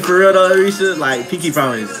 you being for real though, Arisha? Like, Pinky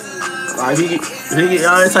promise. Like, Pinky,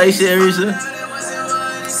 all that type shit, Arisha.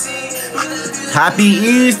 Happy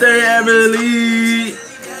Easter, Everly.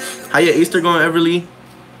 How your Easter going, Everly?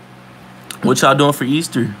 What y'all doing for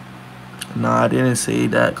Easter? Nah, I didn't say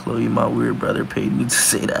that. Chloe, my weird brother, paid me to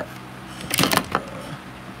say that.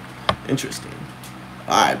 Interesting.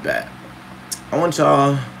 Alright, bet. I'm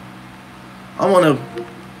gonna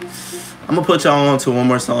put y'all on to one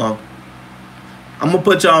more song. I'm gonna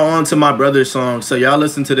put y'all on to my brother's song. So y'all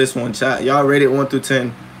listen to this one, chat. Y'all rate it 1 through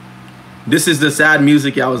 10. This is the sad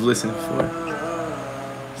music y'all was listening for.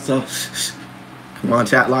 So, come on,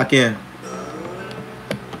 chat, lock in.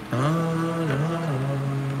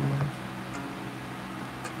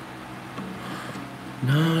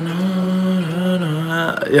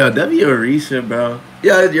 Yo, W Orisha, bro.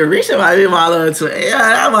 Yo, Orisha might be my little twin. Yeah,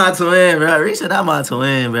 that's my twin, bro. Orisha, that's my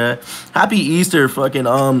twin, bro. Happy Easter, fucking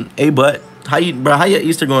A-Butt. How your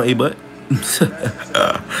Easter going, A-Butt?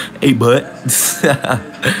 A-Butt.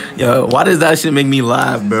 Yo, why does that shit make me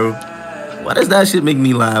laugh, bro? Why does that shit make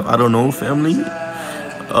me laugh? I don't know, family.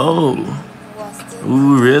 Oh.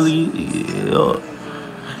 Ooh, really? Yeah.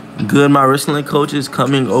 Good, my wrestling coach is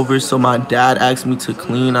coming over, so my dad asked me to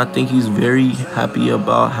clean. I think he's very happy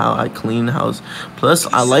about how I clean the house. Plus,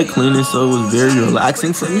 I like cleaning, so it was very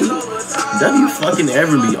relaxing for me. W fucking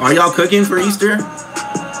Everly. Are y'all cooking for Easter?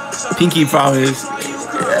 Pinky promise.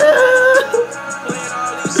 Yeah.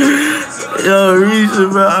 Yo, Risha,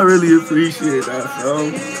 bro, I really appreciate that,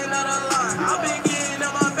 bro.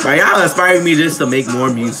 But y'all inspired me just to make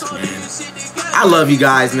more music, man. I love you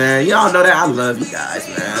guys, man. Y'all know that I love you guys,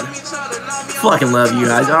 man. Fucking love you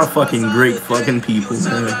guys. Y'all fucking great fucking people,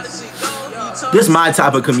 man. This is my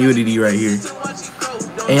type of community right here.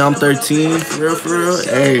 Hey, I'm 13, for real, for real.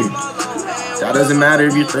 Hey, that doesn't matter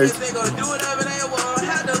if you're 13.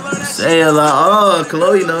 Say a lot. Oh,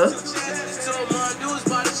 Chloe knows.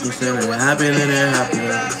 You said it happened and it happened.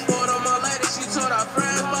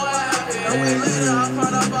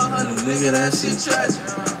 Nigga, that shit tragic.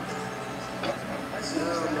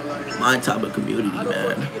 My type of community,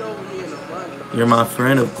 man. You're my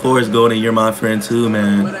friend, of course, Golden. You're my friend too,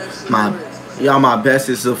 man. Y'all my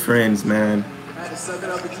bestest of friends, man.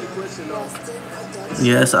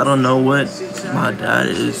 Yes, I don't know what my dad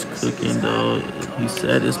is cooking though. He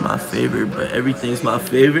said it's my favorite, but everything's my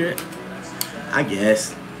favorite. I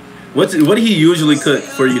guess. What do he usually cook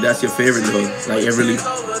for you? That's your favorite though. Like every.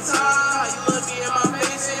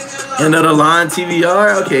 End of the line,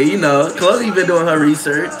 TBR. Okay, you know, Chloe been doing her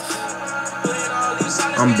research.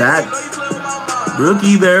 I'm back.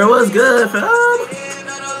 Rookie Bear, what's good, fam?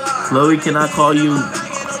 Chloe, can I call you?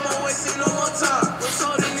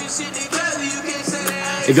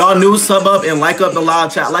 If y'all new, sub up and like up the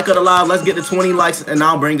live chat. Like up the live. Let's get to 20 likes and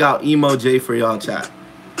I'll bring out Emo J for y'all chat.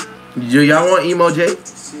 Do y'all want Emo J?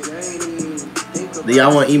 Do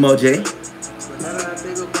y'all want Emo J?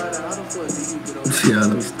 Yeah,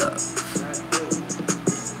 let me stop.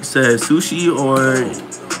 It says sushi or...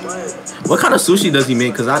 What kind of sushi does he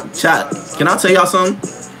make? Because chat, can I tell y'all something?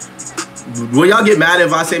 Will y'all get mad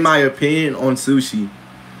if I say my opinion on sushi?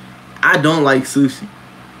 I don't like sushi.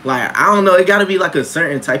 Like, I don't know. It got to be like a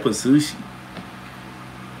certain type of sushi.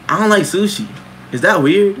 I don't like sushi. Is that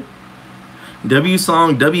weird? W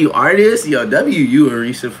song, W artist? Yo, W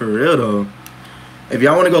Orisha for real, though. If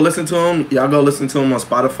y'all want to go listen to him, y'all go listen to him on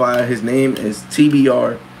Spotify. His name is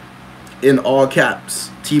TBR. In all caps.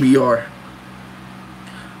 TBR.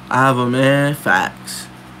 I have a man. Facts.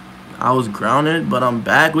 I was grounded, but I'm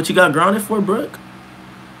back. What you got grounded for, Brooke?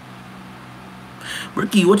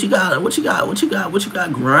 Ricky, what you got? What you got? What you got? What you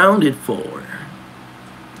got grounded for?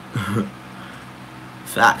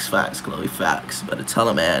 Facts, facts, Chloe, facts. Better tell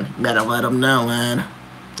him, man. Better let him know, man.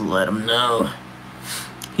 Let him know.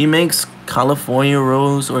 He makes California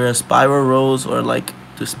rolls or a spiral rolls or like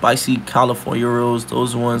the spicy California rolls.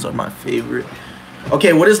 Those ones are my favorite.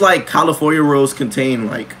 Okay, what does like California rolls contain?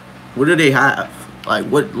 Like, what do they have? Like,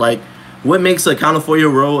 what makes a California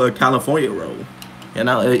roll a California roll? You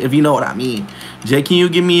know, if you know what I mean. Jay, can you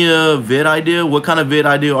give me a vid idea? What kind of vid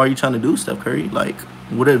idea are you trying to do, Steph Curry? Like,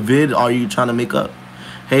 what a vid are you trying to make up?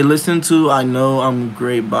 Hey, listen to I Know I'm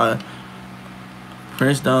Great by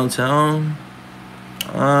Prince Downtown.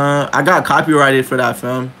 I got copyrighted for that,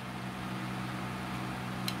 fam.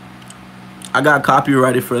 I got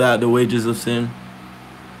copyrighted for that, The Wages of Sin.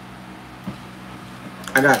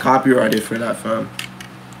 I got copyrighted for that, fam.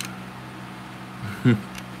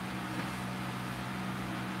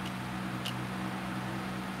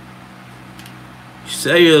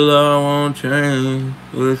 Say your love won't change.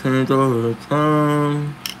 Listen to the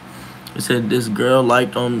time. It said this girl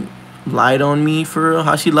lied on me for real.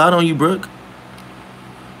 How she lied on you, Brooke?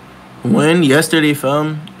 When? Yesterday,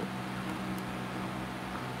 fam.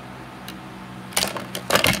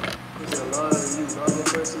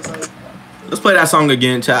 Let's play that song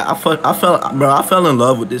again, chat. I fell in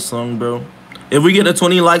love with this song, bro. If we get to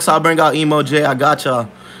 20 likes, I'll bring out Emo J. I got y'all.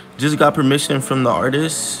 Just got permission from the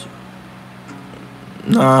artist.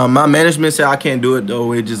 Nah, my management said I can't do it though.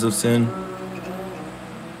 Wages of Sin.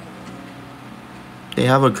 They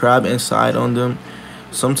have a crab inside on them.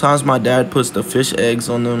 Sometimes my dad puts the fish eggs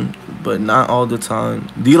on them, but not all the time.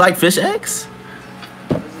 Do you like fish eggs?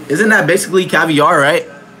 Isn't that basically caviar, right?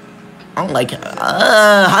 I don't like.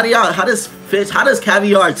 How does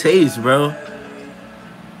caviar taste, bro?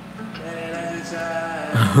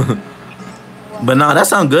 But nah, that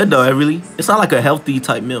sound good though. It's not like a healthy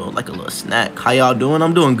type meal, like a little snack. How y'all doing?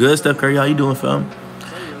 I'm doing good. Steph Curry, how you doing, fam?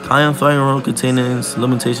 Cayenne fire roll containing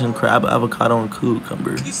limitation crab, avocado, and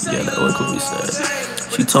cucumber. Yeah, that was what we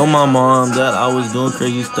said. She told my mom that I was doing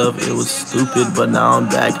crazy stuff. It was stupid, but now I'm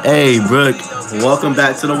back. Hey, Brooke, welcome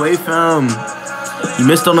back to the Way, fam. You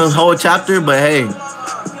missed on the whole chapter, but hey,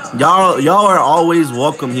 y'all are always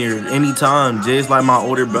welcome here anytime. Jay's like my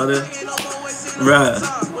older brother. Bruh,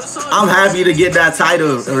 I'm happy to get that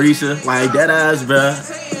title, Arisha. Like, that ass, bruh.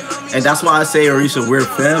 And that's why I say, Arisha, we're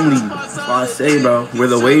family. That's why I say, bro, we're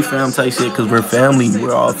the Way fam type shit, because we're family.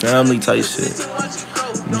 We're all family type shit.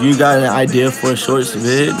 If you got an idea for a short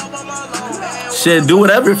vid, shit, do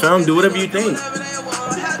whatever, fam. Do whatever you think.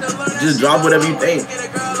 Just drop whatever you think.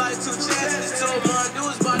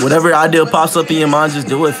 Whatever idea pops up in your mind, just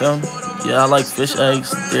do it, fam. Yeah, I like fish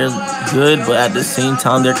eggs. They're good, but at the same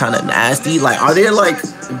time, they're kind of nasty. Like, are they, like,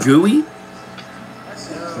 gooey?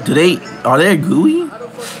 Are they gooey?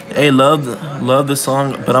 Hey, love the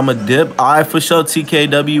song, but I'm a dip. Alright, for sure,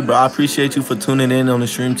 TKW, bro. I appreciate you for tuning in on the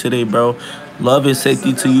stream today, bro. Love and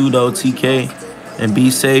safety to you, though, TK. And be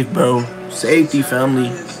safe, bro. Safety,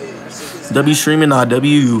 family. W streaming,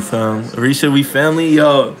 WU, fam. Arisha, we family,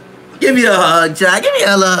 yo. Give me a hug, Jack. Give me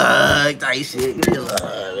a little hug, type shit. Give me a little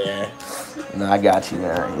hug, man. No, I got you,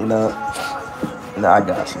 man. You know? No, I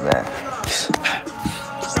got you, man.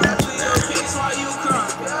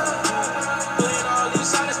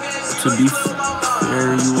 To be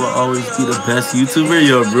fair, you will always be the best YouTuber.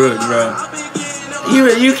 Yo, Brooke, bro.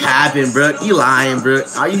 You capping, Brooke. You lying, Brooke.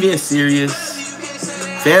 Are you being serious?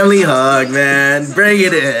 Family hug, man. Bring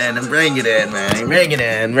it in, man.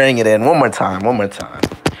 Bring it in. One more time.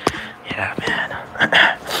 Yeah, man.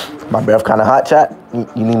 My breath kind of hot, chat.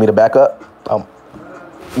 You need me to back up?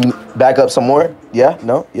 Back up some more? Yeah?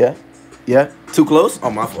 No? Yeah? Yeah? Too close? Oh,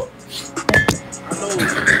 my fault.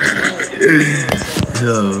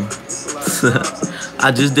 Yo.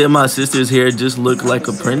 I just did my sister's hair. Just look like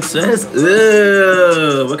a princess.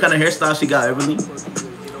 Ew. What kind of hairstyle she got, Everly?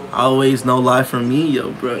 Always no lie from me,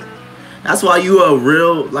 yo, bro. That's why you a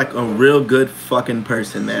real good fucking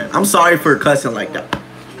person, man. I'm sorry for cussing like that.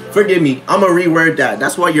 Forgive me. I'm gonna reword that.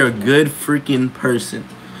 That's why you're a good freaking person.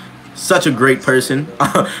 Such a great person.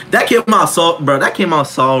 That came out so, bro. That came out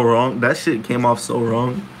so wrong. That shit came off so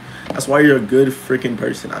wrong. That's why you're a good freaking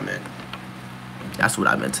person. I meant. That's what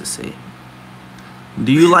I meant to say.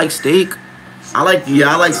 Do you like steak? I like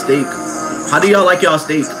steak. How do y'all like y'all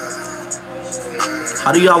steak?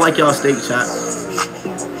 How do y'all like y'all steak, chat?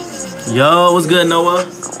 Yo, what's good, Noah?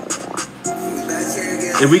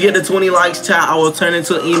 If we get to 20 likes, chat, I will turn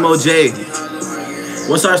into Emo J.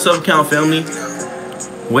 What's our sub count, family?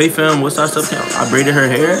 Wait, fam, what's our sub count? I braided her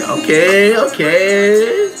hair. Okay.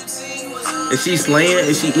 Is she slaying?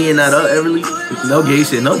 Is she eating that up, Everly? No gay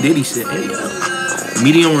shit, no Diddy shit. Hey, yo.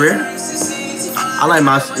 Medium rare. I like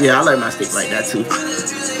my steak like that too.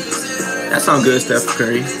 That sounds good, Steph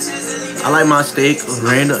Curry. I like my steak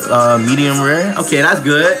medium rare. Okay, that's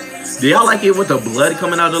good. Do y'all like it with the blood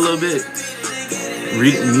coming out a little bit?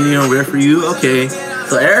 Medium rare for you? Okay.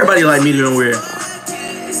 So everybody like medium rare.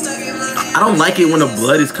 I don't like it when the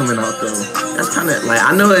blood is coming out though. That's kind of like,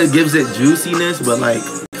 I know it gives it juiciness, but like,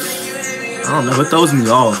 I don't know, it throws me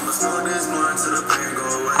off.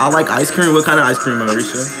 I like ice cream. What kind of ice cream,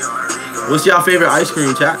 Marisha? What's y'all favorite ice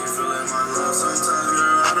cream, chat?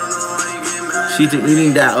 She's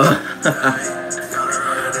eating that.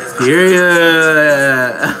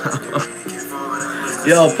 Period.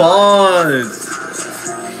 Yo, pause.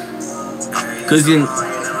 Cause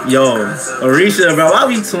yo, Arisha, bro, why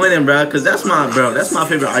we twinning, bro? Cause that's my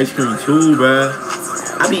favorite ice cream too, bro.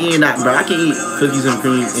 I be eating that, bro. I can eat cookies and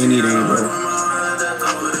cream any day, bro.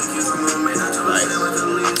 Like,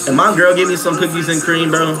 if my girl give me some cookies and cream,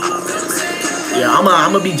 bro, yeah, I'm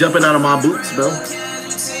gonna be jumping out of my boots, bro.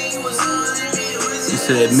 You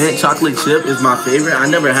said mint chocolate chip is my favorite. I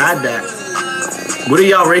never had that. What do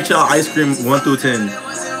y'all rate y'all ice cream 1 through 10?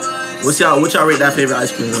 What y'all rate that favorite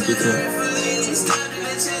ice cream 1 through 10?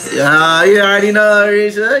 Yeah, you already know,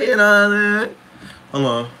 Arisha. You know what I'm saying? Hold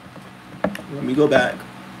on. Let me go back.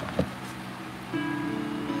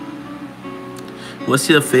 What's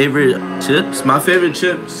your favorite chips? My favorite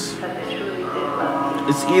chips,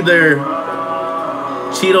 it's either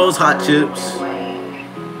Cheetos hot chips,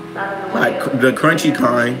 like the crunchy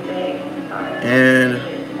kind, and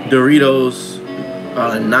Doritos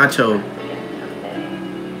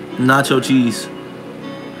nacho cheese.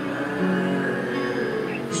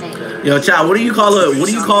 Yo, chat, what do you call a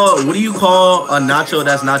nacho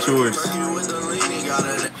that's not yours?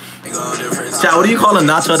 Chat, what do you call a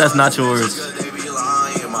nacho that's not yours?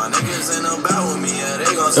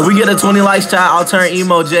 If we get a 20 likes, chat, I'll turn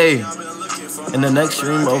Emo J. And the next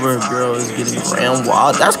stream over, girl, is getting ran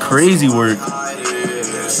wild. That's crazy work.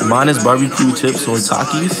 Mine is barbecue chips or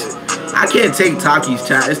Takis. I can't take Takis,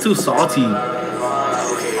 chat. It's too salty.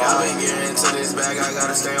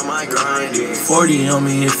 40 on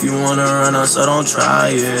me if you wanna run us, so don't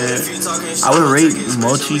try it. I would rate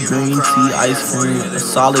mochi green tea ice cream a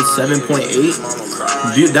solid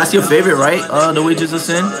 7.8. Dude, that's your favorite, right? The Wages of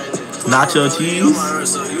Sin? Nacho cheese?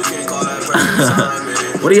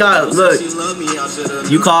 What do y'all, look,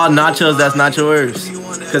 you call nachos that's not yours.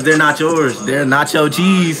 Because they're not yours. They're nacho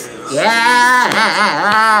cheese. Yeah.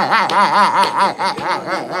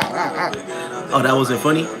 Oh, that wasn't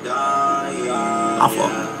funny? My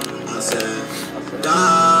fault.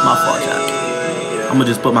 My fault, chat. I'm gonna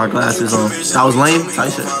just put my glasses on. That was lame?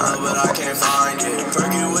 Tight shit.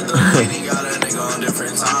 Alright,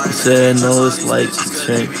 he said no, it's like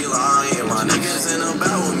check.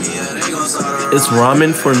 It's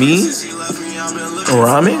ramen for me?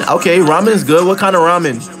 Ramen? Okay, ramen is good. What kind of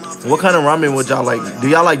ramen? What kind of ramen would y'all like? Do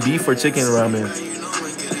y'all like beef or chicken ramen?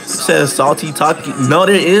 It says salty taki. No,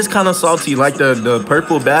 there is kind of salty. Like the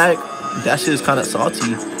purple bag. That shit is kind of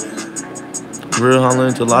salty. Real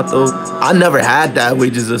Holland gelato. I never had that.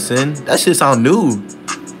 Wages of Sin. That shit sound new.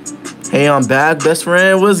 Hey, I'm back, best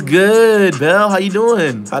friend. What's good, Belle? How you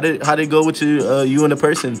doing? How did it go with you and the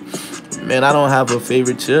person? Man, I don't have a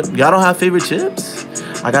favorite chip. Y'all don't have favorite chips?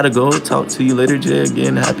 I gotta go. Talk to you later, Jay.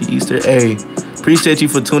 Again, happy Easter. Hey, appreciate you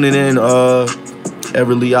for tuning in,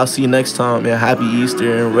 Everly. I'll see you next time, man. Happy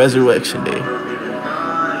Easter and Resurrection Day.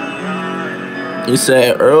 You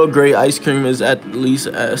said Earl Grey ice cream is at least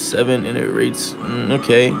at 7 and it rates.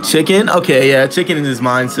 Okay. Chicken? Okay, yeah, chicken is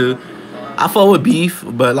mine too. I fuck with beef,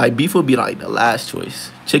 but like beef would be like the last choice.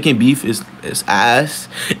 Chicken beef is ass.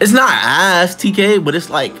 It's not ass, TK, but it's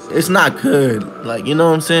like, it's not good. Like, you know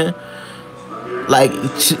what I'm saying?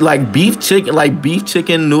 Like beef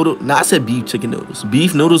chicken noodle. Nah, I said beef chicken noodles.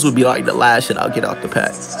 Beef noodles would be like the last shit I'll get out the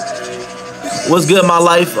pack. What's good, my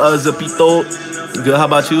life, Zapito? Good, how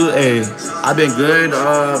about you? Hey, I've been good,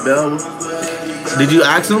 Belle. Did you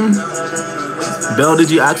ask him? Belle, did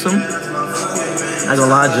you ask him? I ain't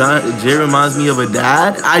gonna lie, Jay reminds me of a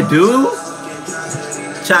dad. I do?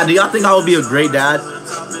 Chad, do y'all think I would be a great dad?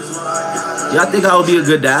 Y'all think I would be a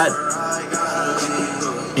good dad?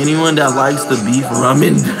 Anyone that likes the beef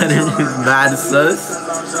ramen better is mad sus.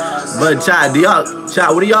 But Chad,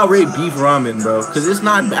 what do y'all rate beef ramen, bro? Cause it's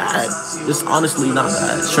not bad. It's honestly not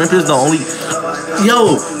bad. Shrimp is the only.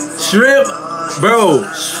 Yo, shrimp, bro.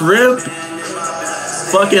 Shrimp.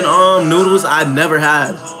 Fucking noodles I never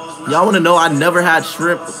had. Y'all wanna know I never had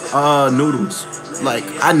shrimp noodles. Like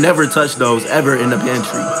I never touched those ever in the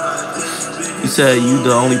pantry. You said you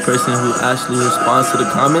the only person who actually responds to the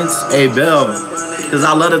comments. Hey, Belle. Cause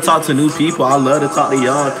I love to talk to new people. I love to talk to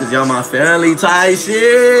y'all cause y'all my family type shit.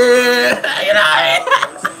 You know what I mean?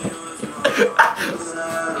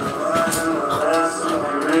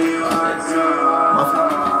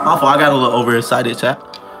 My fault, I got a little overexcited, chat.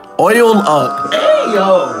 Oil up. Hey,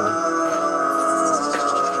 yo.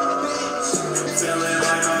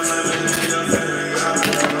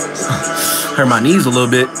 Hurt my knees a little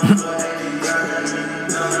bit.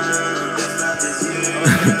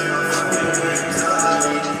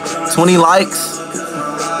 20 likes.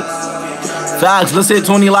 Facts. Let's hit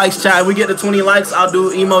 20 likes, chat. We get to 20 likes, I'll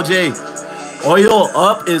do Emo J. Oil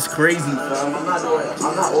up is crazy, fam. I'm not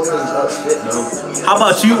oiling up shit, though. How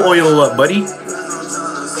about you oil up, buddy?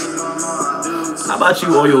 How about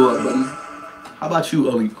you oil up, buddy? How about you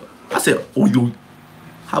oil? I said oil.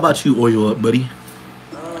 How about you oil up, buddy?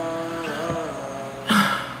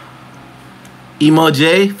 Emo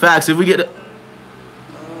J. Facts. If we get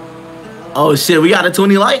oh shit, we got a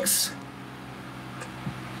 20 likes.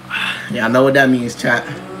 Yeah, I know what that means, chat.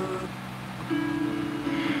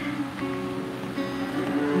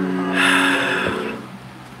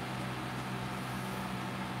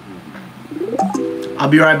 I'll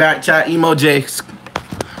be right back, chat. Emo J.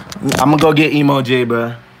 I'm gonna go get Emo J,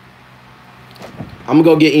 bro. I'm gonna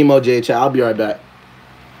go get Emo J, chat. I'll be right back.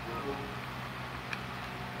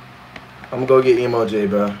 I'm gonna go get Emo J,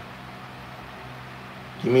 bro.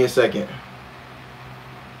 Give me a second.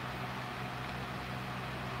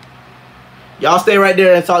 Y'all stay right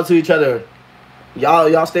there and talk to each other.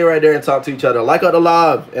 Y'all stay right there and talk to each other. Like up the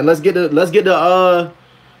live and let's get the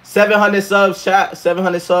 700 subs, chat.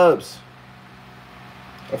 700 subs.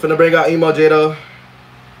 I'm finna bring out Emo J though.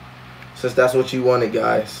 Since that's what you wanted,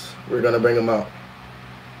 guys. We're gonna bring him out.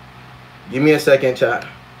 Give me a second, chat.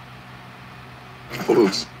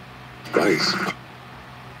 Oops. Guys.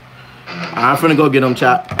 I'm finna go get him,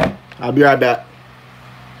 chat. I'll be right back.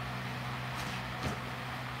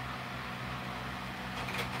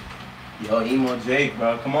 Yo, Emo Jake,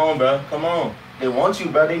 bro. Come on, bro. Come on. They want you,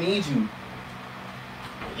 bro. They need you.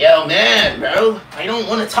 Yo, man, bro. I don't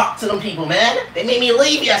want to talk to them people, man. They made me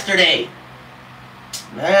leave yesterday.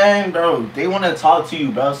 Man, bro. They want to talk to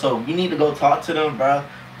you, bro. So you need to go talk to them, bro.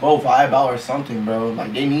 Go vibe out or something, bro.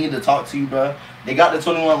 Like, they need to talk to you, bro. They got the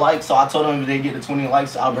 21 likes, so I told them if they get the 20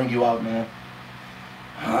 likes, I'll bring you out, man.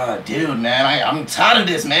 Dude, man. I'm tired of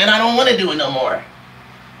this, man. I don't want to do it no more.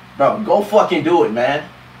 Bro, go fucking do it, man.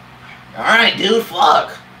 Alright, dude,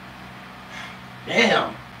 fuck.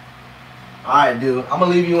 Damn. Alright, dude. I'm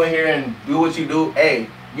gonna leave you in here and do what you do. Hey,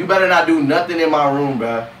 you better not do nothing in my room,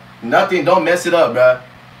 bro. Nothing. Don't mess it up, bro.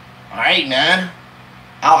 Alright, man.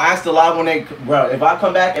 I'll ask the live when they... Bro, if I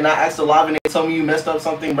come back and I ask the live and they tell me you messed up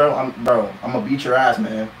something, bro, I'm gonna beat your ass,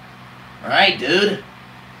 man. Alright, dude.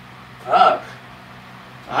 Fuck.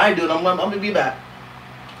 Alright, dude. I'm gonna be back.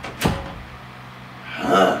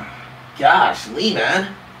 Gosh, Lee,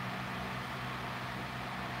 man.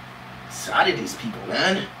 Tired of these people,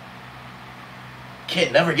 man.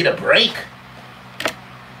 Can't never get a break.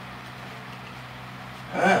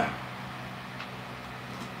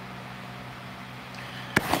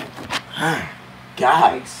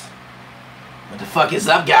 Guys. What the fuck is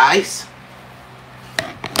up, guys?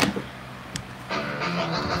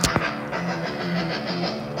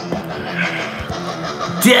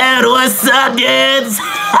 Dude, what's up, dudes?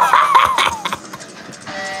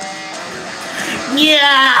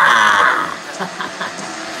 Yeah!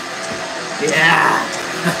 Yeah!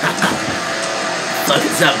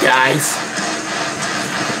 What's up, guys?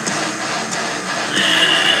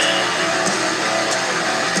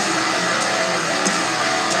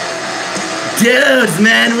 Dudes,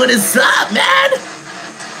 man, what is up, man?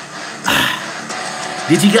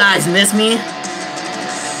 Did you guys miss me?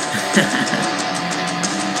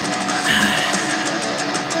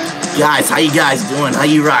 Guys, how you guys doing? How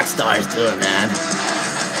you rock stars doing, man?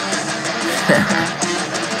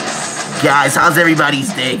 Guys, how's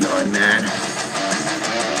everybody's day going, man?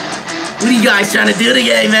 What are you guys trying to do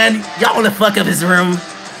today, man? Y'all want to fuck up his room?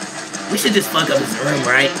 We should just fuck up his room,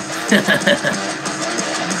 right?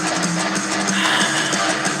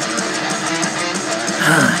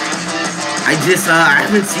 I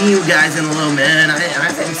haven't seen you guys in a little, man. I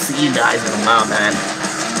haven't seen you guys in a while, man.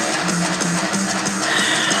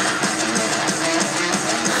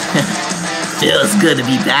 Feels good to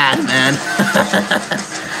be back, man.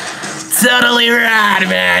 Totally rad,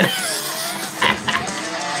 man.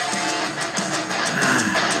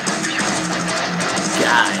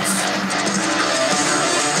 Guys.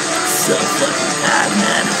 So fucking bad,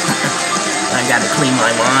 man. I gotta clean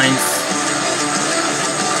my mind.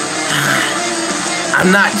 I'm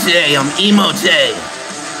not Jay, I'm Emo J.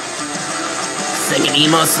 Sing an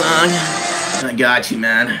emo song. I got you,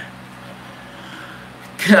 man.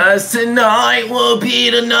 'Cause tonight will be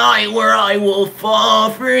the night where I will fall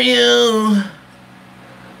for you.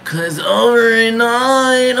 'Cause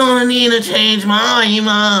overnight I need to change my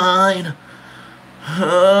mind.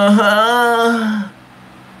 Oh.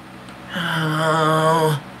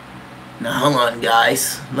 Now hold on,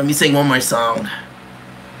 guys. Let me sing one more song.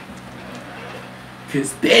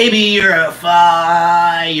 'Cause baby, you're a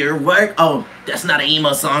firework. Oh, that's not an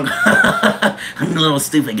emo song. I'm a little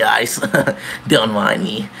stupid, guys. Don't mind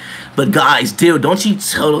me. But guys, dude, don't you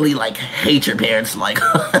totally like hate your parents? Like,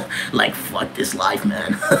 like fuck this life,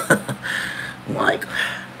 man. Like,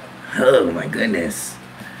 oh my goodness.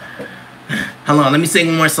 Hold on, let me sing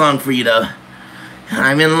one more song for you, though.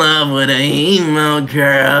 I'm in love with an emo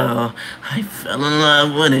girl. I fell in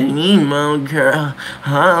love with an emo girl.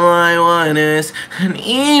 All I want is an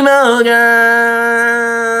emo girl.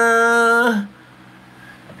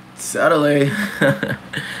 Totally.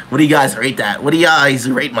 What do you guys rate that? What do you guys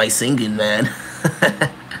rate my singing, man?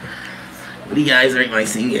 What do you guys rate my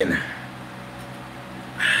singing?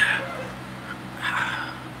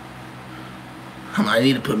 Hold on, I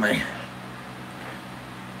need to put my...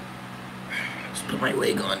 Put my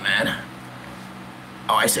wig on, man.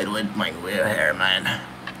 Oh, I said with my hair, man.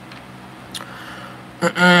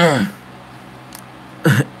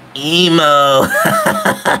 Emo.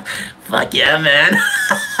 Fuck yeah, man.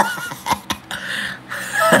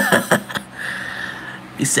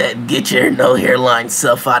 He said, get your no hairline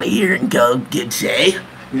self out of here and go get Jay.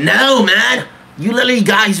 No, man. You literally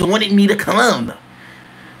guys wanted me to come.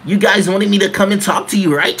 You guys wanted me to come and talk to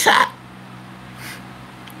you, right, chat?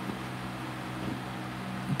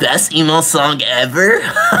 Best emo song ever?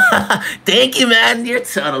 Thank you, man. You're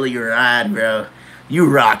totally rad, bro. You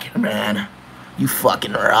rock, man. You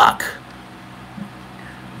fucking rock.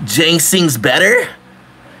 Jang sings better?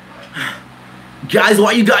 Guys, why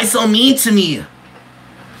are you guys so mean to me?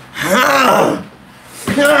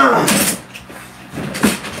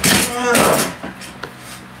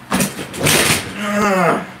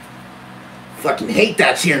 Fucking hate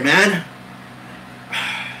that chair, man.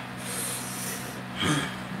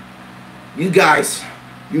 You guys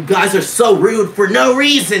are so rude for no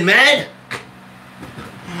reason, man.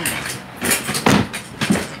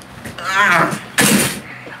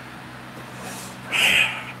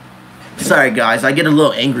 Sorry, guys, I get a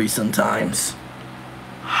little angry sometimes.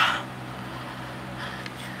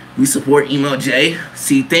 We support Emo J.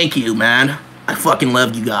 See, thank you, man. I fucking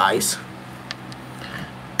love you guys.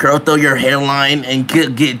 Girl, throw your hairline and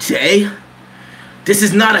get Jay. This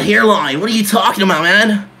is not a hairline. What are you talking about,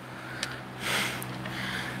 man?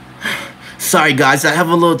 Sorry, guys. I have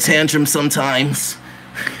a little tantrum sometimes.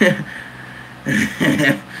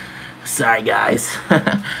 Sorry, guys.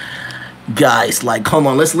 Guys, like, come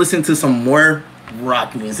on. Let's listen to some more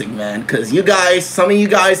rock music, man. Because you guys, some of you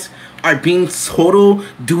guys are being total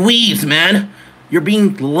dweebs, man. You're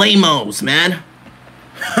being lamos, man.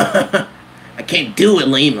 I can't do it,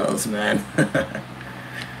 lamos, man.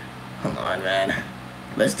 Come on, man.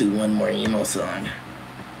 Let's do one more emo song.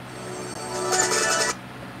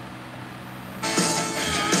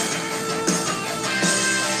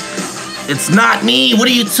 It's not me. What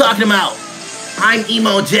are you talking about? I'm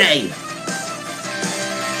Emo J.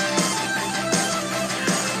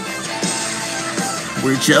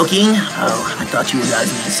 We're joking? Oh, I thought you were guys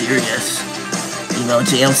being serious. Emo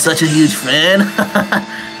J, I'm such a huge fan.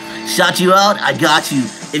 Shout you out? I got you.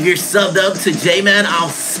 If you're subbed up to J, man,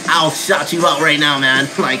 I'll shout you out right now, man.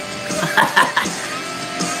 Like,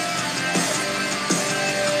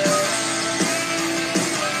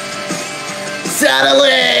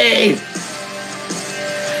 totally!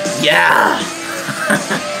 Yeah!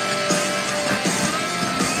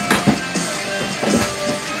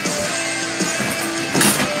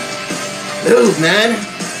 Move, man.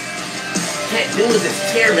 Can't do with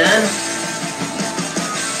this chair, man.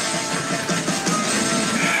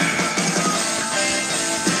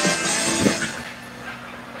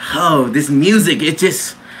 Oh, this music, it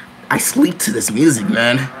just... I sleep to this music,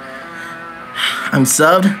 man. I'm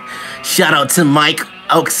subbed. Shout out to Mike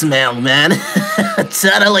Oaksmell, man.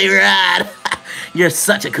 Totally rad. You're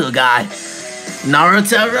such a cool guy.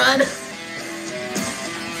 Naruto run?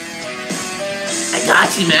 I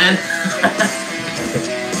got you, man.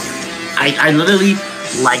 I literally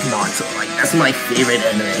like Naruto. Like, that's my favorite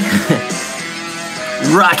anime.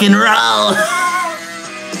 Rock and roll.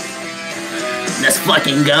 Let's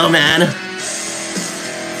fucking go, man.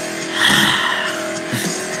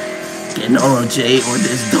 Get Emo J or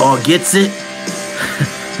this dog gets it.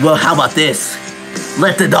 Well, how about this?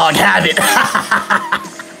 Let the dog have it.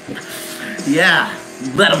 Yeah,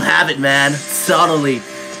 let him have it, man. Totally.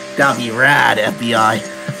 That'd be rad, FBI.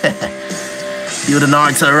 Do the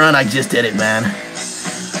Naruto run, I just did it, man.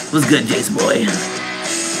 What's good, Jace boy?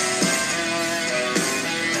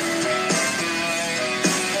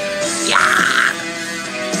 Yeah.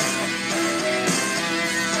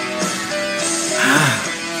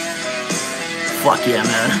 Fuck yeah,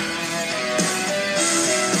 man.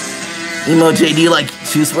 Emo J, do you like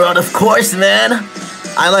Juice WRLD? Of course, man.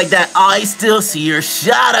 I like that. I still see your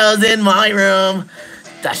shadows in my room.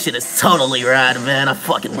 That shit is totally rad, man. I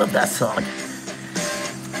fucking love that song.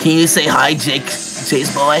 Can you say hi,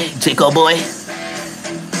 Jace boy? Jaco boy?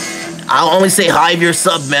 I'll only say hi if you're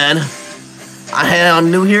sub, man. I'm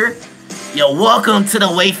new here. Yo, welcome to the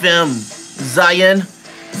Wayfam, Zion.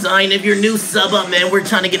 Zion, if you're new, sub up, man. We're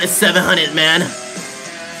trying to get to 700, man.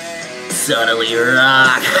 Totally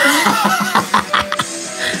rock.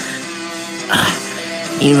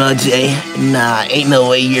 Emo J, nah, ain't no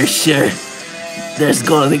way you're sure. There's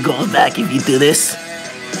gonna be going back if you do this.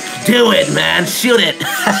 Do it, man. Shoot it.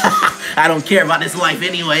 I don't care about this life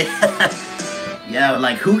anyway. Yeah,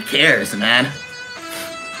 like, who cares, man?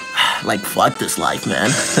 Like, fuck this life,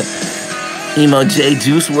 man. Emo J,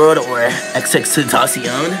 Juice WRLD, or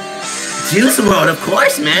XXXTentacion? Juice WRLD, of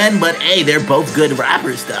course, man. But, hey, they're both good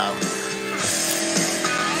rappers, though.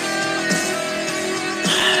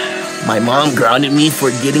 My mom grounded me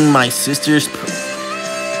for getting my sister's...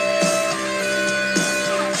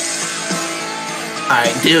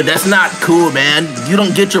 Alright, dude, that's not cool, man. You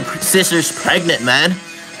don't get your sisters pregnant, man.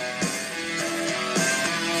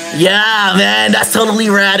 Yeah, man, that's totally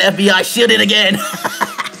rad. FBI, shoot it again.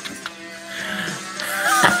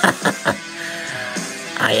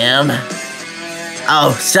 I am.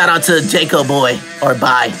 Oh, shout out to Jaco boy or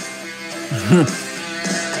bye.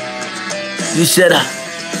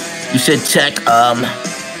 You should check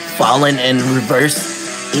Fallen in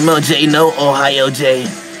reverse. Emo J, no Ohio J.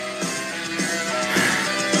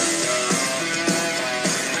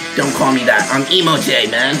 Don't call me that. I'm Emo J,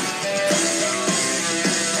 man.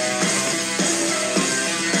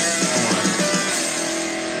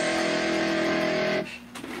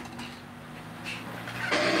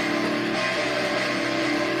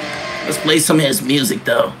 Let's play some of his music,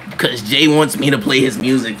 though, because Jay wants me to play his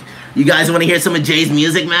music. You guys want to hear some of Jay's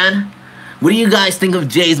music, man? What do you guys think of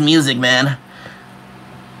Jay's music, man?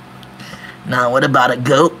 Nah, what about a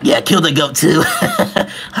goat? Yeah, kill the goat, too.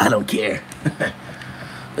 I don't care.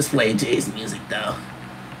 Let's play Jay's music, though,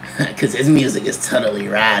 because his music is totally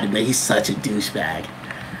rad, but he's such a douchebag.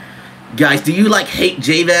 Guys, do you, like, hate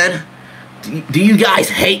Jay, man? Do you guys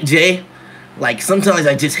hate Jay? Like, sometimes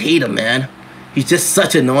I just hate him, man. He's just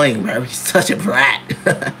such annoying, bro. He's such a brat.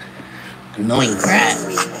 Annoying brat.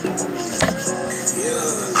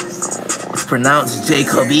 It's pronounced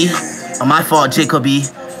Jacoby. Oh, my fault, Jacoby.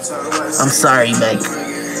 I'm sorry, Meg.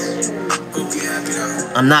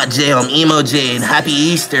 I'm not Jay, I'm Emo J, and Happy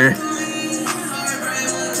Easter.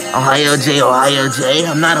 Ohio J, Ohio J.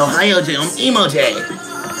 I'm not Ohio J, I'm Emo J.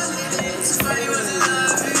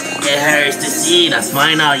 It hurts to see, to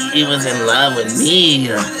find out you was in love with me.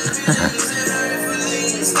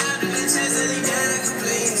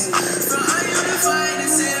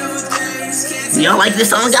 Y'all like this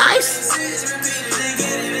song, guys?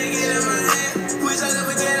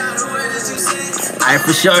 Alright,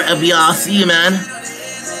 for sure, FBR, I'll see you, man.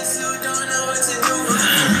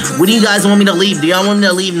 What do you guys want me to leave? Do y'all want me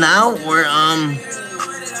to leave now? Or,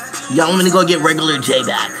 y'all want me to go get regular J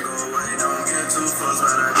back?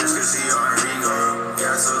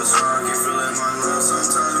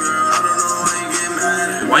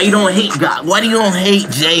 Why you don't hate God? Why do you don't hate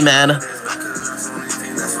Jay, man?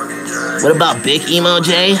 What about Big Emo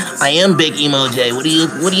J? I am Big Emo J. What do you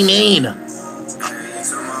mean?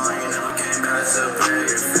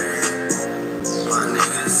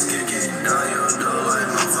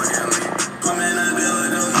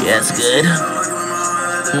 Yeah, it's good.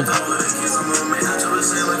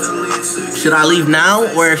 Should I leave now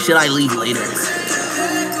or should I leave later?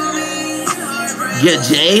 Get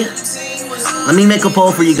Jay? Let me make a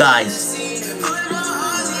poll for you guys.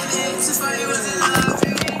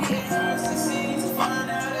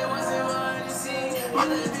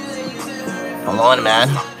 Hold on, man.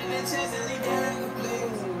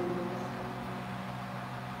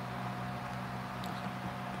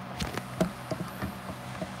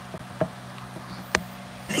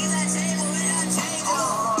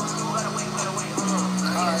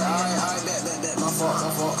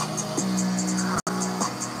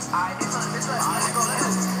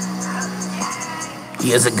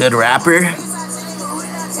 He is a good rapper.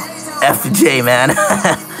 FJ, man.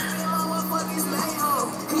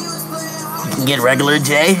 You can get regular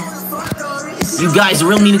J. You guys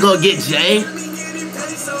really need to go get J.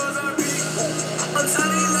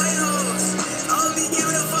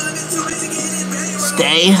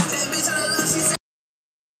 Stay.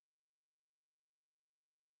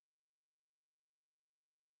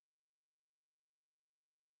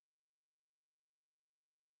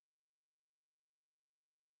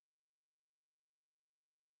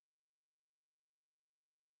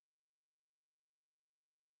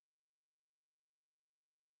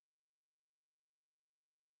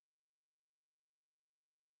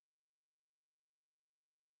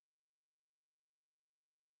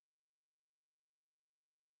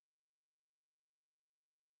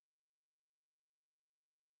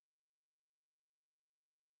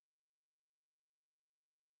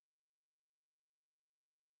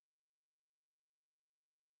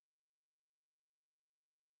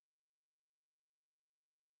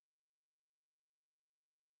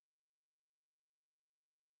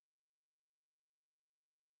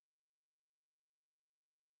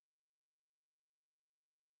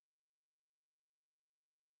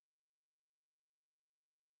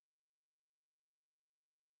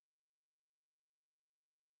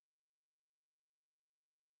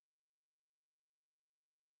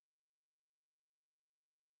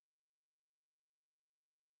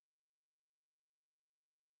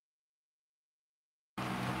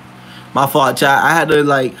 My fault, chat. I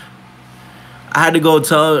had to go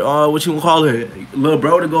tell what you call it, little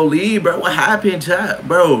bro, to go leave, bro. What happened, chat,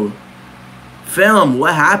 bro? Film,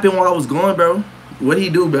 what happened while I was going, bro? What did he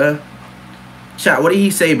do, bro? Chat, what did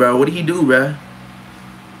he say, bro? What did he do, bro?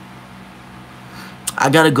 I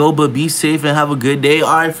gotta go, but be safe and have a good day.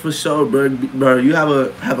 All right, for sure, bro. Bro, you have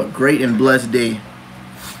a great and blessed day.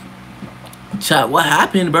 Chat, what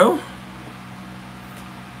happened, bro?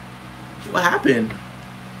 What happened?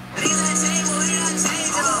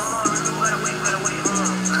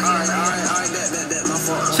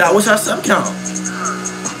 Chat, what's our sub count?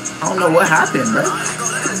 I don't know what happened, bro.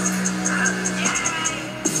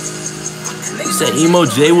 You said Emo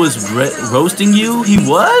J was roasting you? He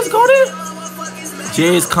was, Golden?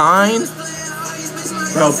 Jay is kind.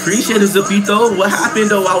 Bro, appreciate it, Zapito. What happened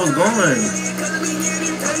though while I was gone?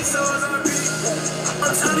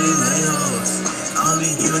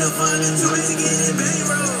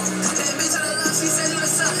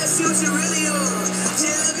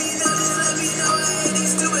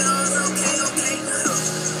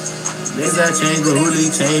 Things that change, but who really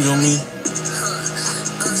changed on me?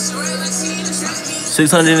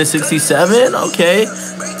 667? Okay.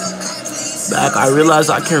 Back, I realized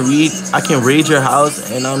I can raid your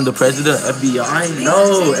house and I'm the president of FBI.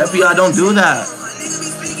 No, FBI don't do that.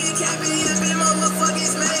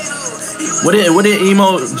 What did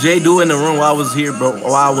Emo J do in the room while I was here, bro?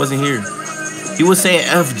 While I wasn't here? He was saying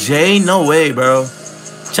FJ? No way, bro.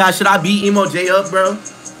 Chat, should I beat Emo J up, bro?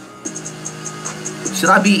 Should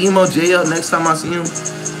I beat Emo J up next time I see him?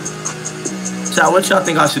 Chat, what y'all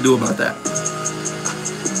think I should do about that?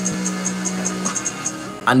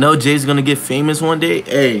 I know Jay's gonna get famous one day.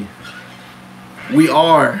 Hey, we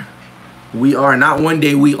are. We are. Not one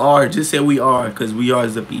day, we are. Just say we are, because we are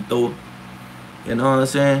Zapito. You know what I'm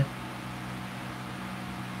saying?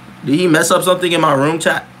 Did he mess up something in my room,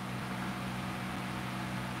 chat?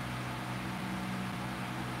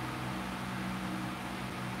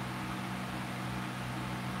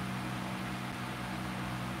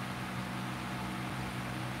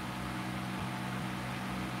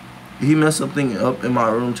 He messed something up in my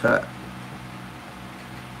room, chat.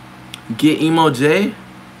 Get Emo J.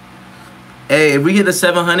 Hey, if we get to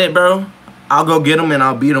 700, bro, I'll go get him and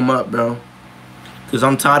I'll beat him up, bro. Because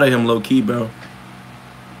I'm tired of him low-key, bro.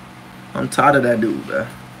 I'm tired of that dude, bro.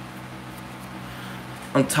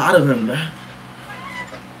 I'm tired of him, bro.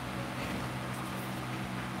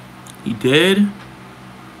 He did?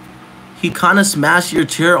 He kind of smashed your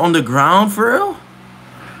chair on the ground, for real?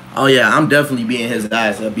 Oh, yeah, I'm definitely beating his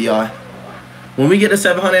ass at BR. When we get to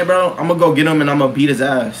 700, bro, I'm going to go get him and I'm going to beat his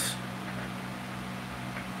ass.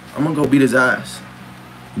 I'm going to go beat his ass.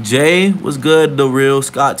 Jay, what's good? The real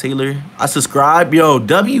Scott Taylor. I subscribe. Yo,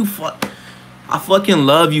 I fucking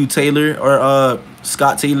love you, Taylor. Or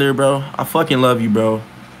Scott Taylor, bro. I fucking love you, bro.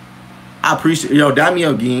 I appreciate. Yo, dab me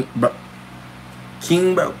up, bro.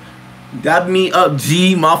 King, bro. Dab me up,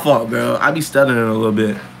 G. My fault, bro. I be stuttering a little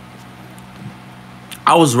bit.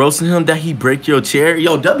 I was roasting him that he break your chair.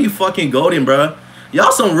 Yo, W fucking golden, bro.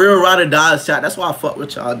 Y'all some real ride or die chat. That's why I fuck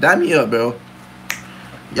with y'all. Dab me up, bro.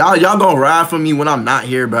 Y'all gonna ride for me when I'm not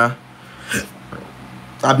here, bro.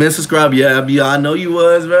 I've been subscribed, yeah, FBI. I know you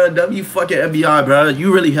was, bro. W fucking FBI, bro.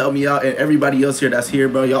 You really helped me out, and everybody else here that's here,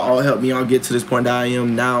 bro. Y'all all helped me out get to this point that I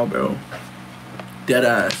am now, bro. Dead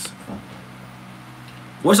ass.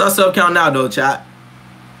 What's our sub count now, though, chat?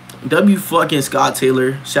 W fucking Scott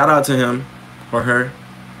Taylor. Shout out to him or her.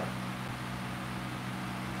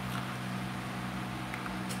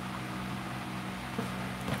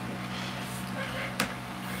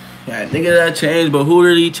 Yeah, nigga, that changed, but who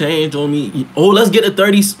really changed on me? Oh, let's get to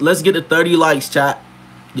 30. Let's get to 30 likes, chat.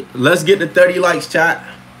 Let's get to 30 likes, chat.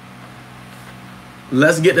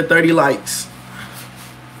 Let's get to 30 likes.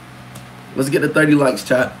 Let's get to 30 likes,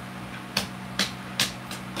 chat.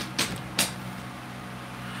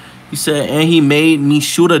 He said, and he made me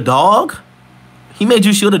shoot a dog? He made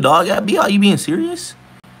you shoot a dog at B? Are you being serious?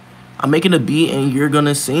 I'm making a beat and you're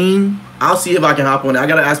gonna sing? I'll see if I can hop on it. I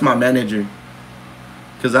gotta ask my manager.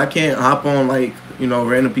 Because I can't hop on, like, you know,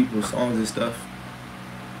 random people's songs and stuff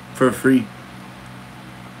for free.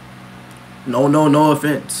 No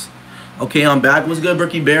offense. Okay, I'm back. What's good,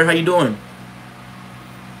 Brookie Bear? How you doing?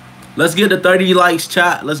 Let's get to 30 likes,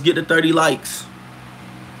 chat. Let's get to 30 likes.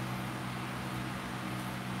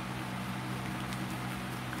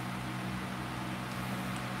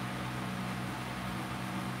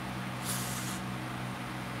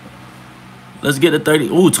 Let's get to 30.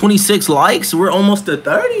 Ooh, 26 likes. We're almost to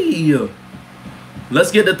 30.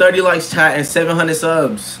 Let's get to 30 likes, chat, and 700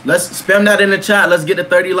 subs. Let's spam that in the chat. Let's get to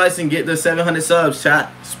 30 likes and get to 700 subs,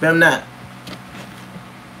 chat. Spam that.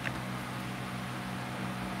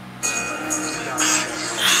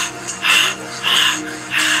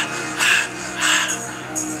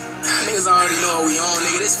 know we on,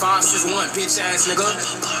 nigga. This 561 bitch ass nigga.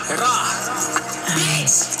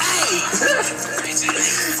 Bitch, hey.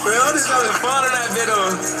 Bro, I'm just having fun in that video.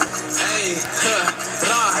 Hey,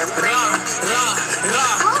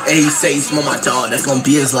 Hey, he say he smoke my dog, that's gonna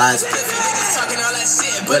be his last.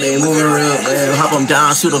 But they moving real, man. Hop him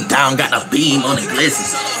down, shoot him down, got a beam on the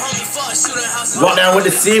glizzy. Walk down with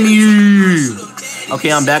the Simi.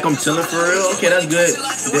 Okay, I'm back, I'm chilling for real. Okay, that's good.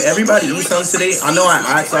 Did everybody eat something today? I know I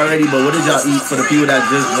asked already, but what did y'all eat for the people that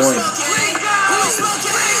just joined?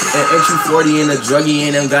 And entry 40 and a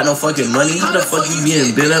druggie ain't got no fucking money. How the fuck you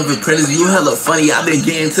getting been up apprentice? You hella funny. I've been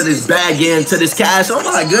getting to this bag, getting to this cash. Oh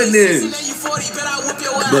my goodness.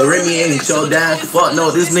 But Remy ain't so down. Fuck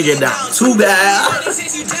no, this nigga down too bad.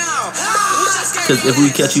 Cause if we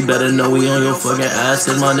catch you, better know we on your fucking ass.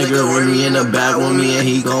 Cause my nigga Remy in the back with me and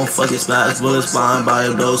he gon' fucking splash. Bullets flying by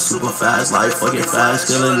a dose super fast, like fucking fast.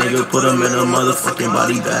 Kill a nigga, put him in a motherfucking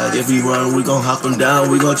body bag. If we run, we gon' hop him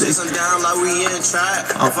down, we gon' chase him down like we in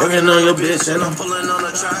track. I'm fucking on your bitch and I'm pulling on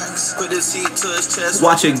the tracks. Put his heat to his chest.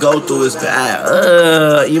 Watch it go through his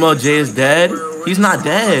bag. Emo J is dead. He's not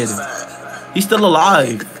dead. He's still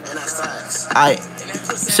alive. I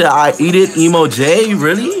said I eat it, Emo J,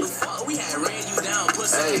 really?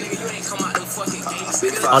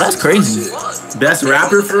 Oh, that's crazy. Best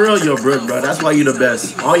rapper for real? Yo, bro, that's why you the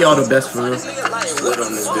best. All y'all the best for real.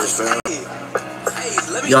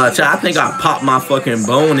 Yo, I think I popped my fucking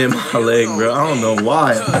bone in my leg, bro. I don't know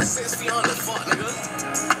why.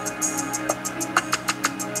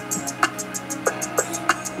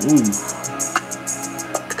 Ooh.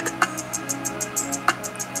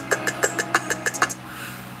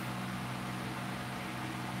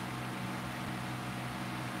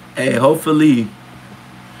 Hey, hopefully,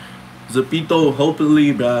 Zapito,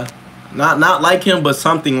 hopefully, bruh. Not like him, but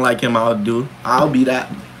something like him I'll do. I'll be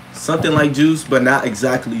that. Something like Juice, but not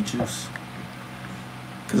exactly Juice.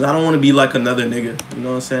 Cause I don't want to be like another nigga. You know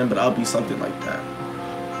what I'm saying? But I'll be something like that.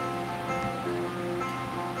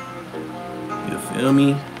 You feel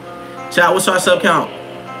me? Chat, what's our sub count?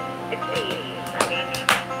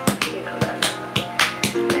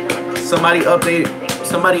 Somebody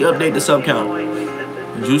update the sub count.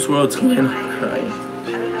 Juice WRLD 2 and I'm crying.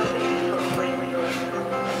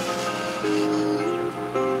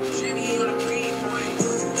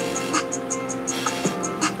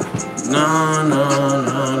 No.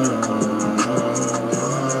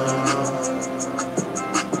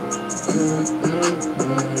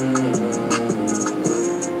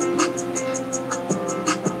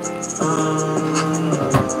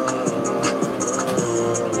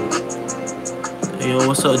 Yo,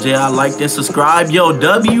 what's up, Jay? I like this. Subscribe. Yo,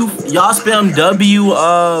 W, y'all spam W,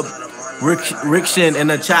 Rickshin in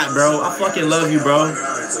the chat, bro. I fucking love you, bro.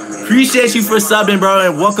 Appreciate you for subbing, bro,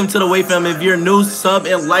 and welcome to the Way Fam. If you're new, sub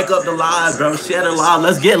and like up the live, bro. Share the live.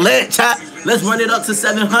 Let's get lit, chat. Let's run it up to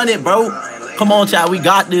 700, bro. Come on, chat. We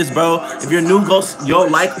got this, bro. If you're new, go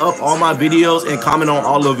like up all my videos and comment on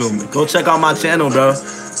all of them. Go check out my channel, bro.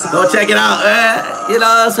 Go check it out. You know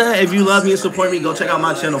what I'm saying? If you love me and support me, go check out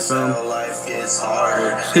my channel, fam.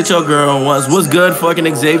 Hit your girl once. What's good,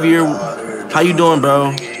 fucking Xavier? How you doing,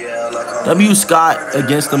 bro? W Scott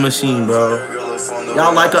against the machine, bro.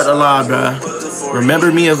 Y'all like up the live, bro.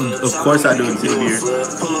 Remember me, of course I do, Xavier.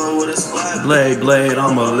 Blade,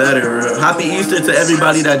 I'ma let it rip. Happy Easter to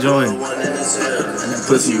everybody that joined.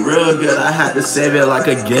 Pussy real good, I had to save it like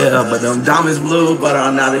a gift. But them diamonds blue, but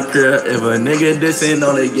I'm not a crib. If a nigga dissing,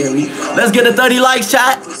 don't they get me? Let's get the 30 likes,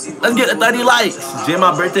 chat. Let's get the 30 likes. Jay,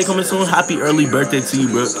 my birthday coming soon. Happy early birthday to you,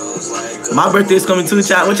 bro. My birthday's coming too,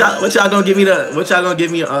 chat. What y'all gonna give me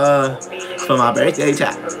for my birthday,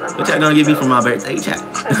 chat? What y'all gonna give me for my birthday, chat?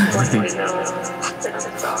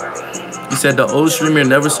 You said the old streamer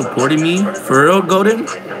never supported me? For real, Golden?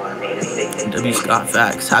 W Scott,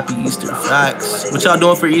 facts. Happy Easter, facts. What y'all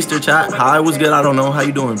doing for Easter, chat? Hi, what's good? I don't know. How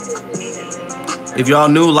you doing? If y'all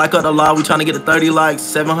new, like up the live. We trying to get to 30 likes,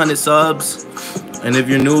 700 subs. And if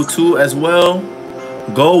you're new too as well,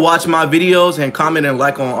 go watch my videos and comment and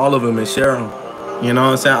like on all of them and share them. You know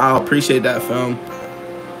what I'm saying? I appreciate that, fam.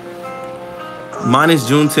 Mine is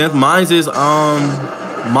June 10th. Mine's is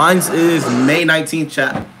May 19th,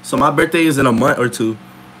 chat. So my birthday is in a month or two.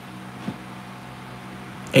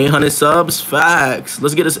 800 subs, facts.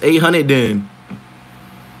 Let's get us 800 then.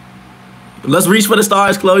 Let's reach for the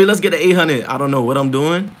stars, Chloe. Let's get to 800. I don't know what I'm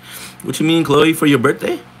doing. What you mean, Chloe, for your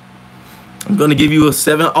birthday? I'm gonna give you a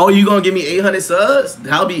 7. Oh, you gonna give me 800 subs?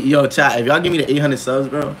 That'll be, yo, chat. If y'all give me the 800 subs,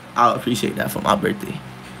 bro, I'll appreciate that for my birthday.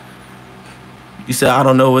 You said I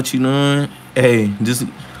don't know what you doing. Hey, just,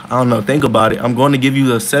 I don't know. Think about it. I'm going to give you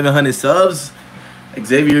the 700 subs.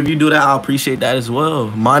 Xavier, if you do that, I'll appreciate that as well.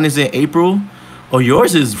 Mine is in April. Oh,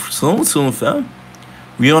 yours is soon, fam.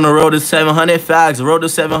 We on the road to 700 facts. Road to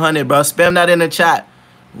 700, bro. Spam that in the chat.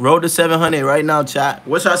 Road to 700 right now, chat.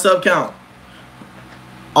 What's our sub count?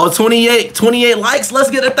 Oh, 28 likes. Let's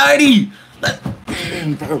get a 30.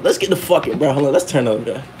 Bro, let's get the fucking, bro. Hold on, let's turn up,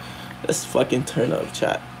 bro. Let's fucking turn up,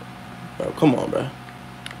 chat. Bro, come on, bro.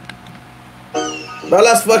 Bro,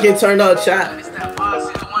 let's fucking turn up, chat.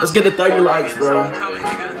 Let's get the 30 likes, bro.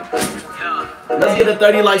 Let's get the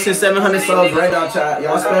 30 likes and 700 subs right now, chat.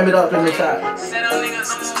 Y'all spam it up in the chat.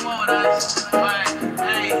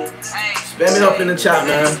 Spam it up in the chat,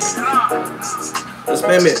 man. Let's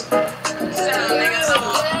spam it.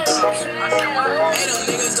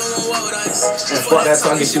 And fuck that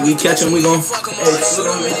talking shit. We catch him, we gon'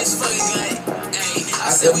 I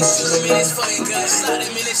said we shoot him in his fucking gut. Slide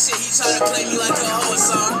him in his shit, he try to play me like a hoe or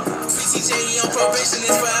something. PCJ, he on probation,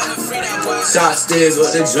 is forever free that boy. Shot stairs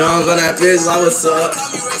with the drums on that bitch, like what's up? Call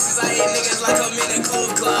me racist, I hit niggas like I'm in a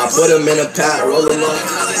cold club. I put him in a pack, roll him up.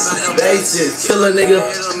 Bases, kill a nigga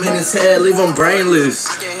in his head, leave him brainless.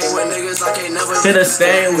 I can't hit with niggas, I can't never Hit a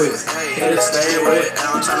stain with. Hit a stain with. And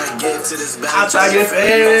I'm trying to get to this bag. I'm trying to get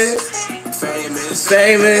famous.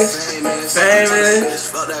 Famous.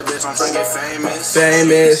 Fuck that bitch, I'm trying to get famous.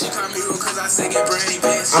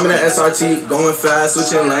 I'm in the SRT, going fast,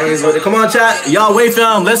 switching lanes with it. Come on, chat. Y'all wait,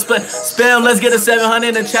 fam. Let's spam. Let's get a 700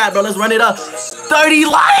 in the chat, bro. Let's run it up. 30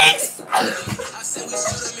 likes. 30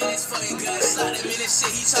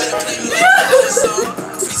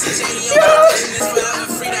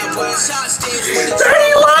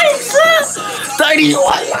 likes.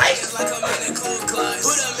 31 likes.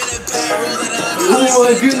 Oh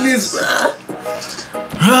my goodness, bro.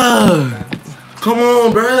 Come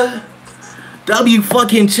on, bro. W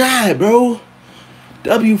fucking chat, bro.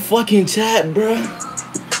 W fucking chat, bro.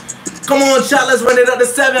 Come on, chat. Let's run it up to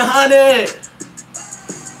 700.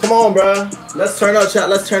 Come on, bro. Let's turn up, chat.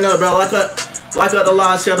 Let's turn up, bro. Like up the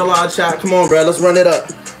live, share the live chat. Come on, bro. Let's run it up.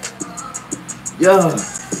 Yo.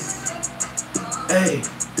 Hey.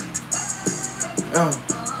 Yo.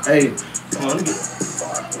 Hey. Come on, let me get.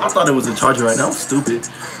 I thought it was a charger right now. I'm stupid.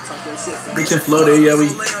 Bitch and floated, yeah,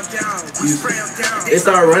 it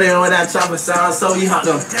started running on that chopper sound, so he hopped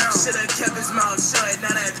up.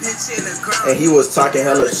 And he was talking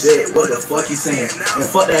hella shit. What the fuck he saying? And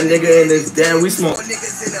fuck that nigga in this damn we smoke.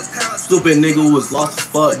 Stupid nigga was lost as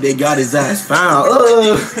fuck. They got his ass found.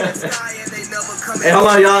 Hey, hold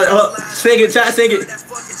on, y'all. Sing it, chat, sing it.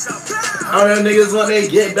 All them niggas when they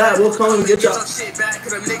get back, we'll come and get y'all.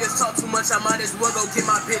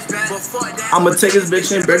 I'ma take his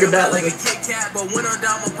bitch and bring it back like a Kit Kat. The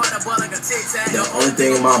only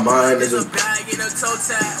thing in my mind is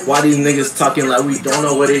why these niggas talking like we don't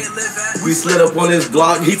know what it. We slid up on his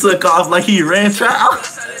block, he took off like he ran track.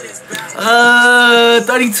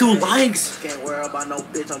 32 likes. Can't worry about no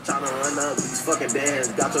bitch, I'm trying to run up these fucking bands.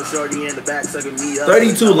 Got your shorty in the back sucking me up.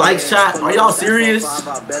 32 likes, chat. Are y'all serious?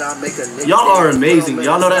 Y'all are amazing.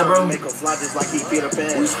 Y'all know that, bro?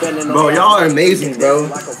 Bro, y'all are amazing, bro.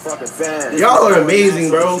 Y'all are amazing,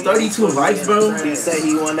 bro. 32 likes, bro.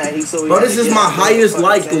 Bro, this is my highest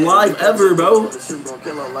like live ever, bro.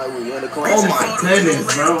 Oh my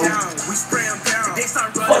goodness, bro.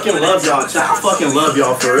 Fucking love y'all, chat. I fucking love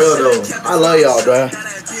y'all for real, though. I love y'all, bro.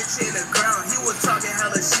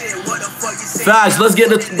 Facts, let's get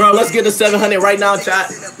the 700 right now,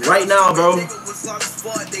 chat. Right now, bro.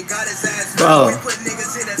 Bro.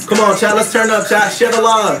 Come on, chat. Let's turn up, chat. Share the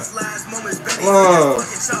live. Come on.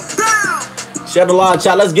 Share the live,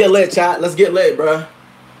 chat. Let's get lit, chat. Let's get lit, bro.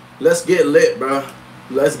 Let's get lit, bro.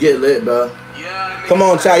 Let's get lit, bro. Come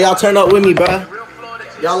on, chat. Y'all turn up with me, bro.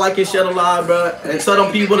 Y'all like it, share the live, bro. And tell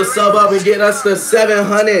them people to sub up and get us to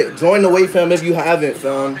 700. Join the wait, fam, if you haven't,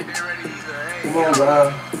 fam. Come on,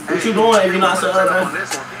 bro. What you doing if you're not subbing, man?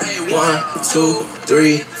 1, 2,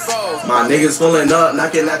 3, 4. My niggas pulling up,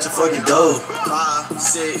 knocking at your fucking door. 5,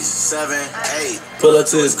 6, 7, 8. Pull up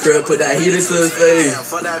to his crib, put that heater to his face.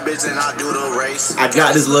 For that bitch and I do the race. I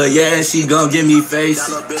got this little yeah, and she gon' give me face.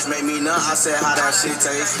 That little bitch made me nut, I said how that shit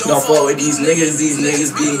taste. Don't fuck with these niggas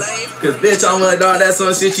be. Cause bitch, I'm a dog, that's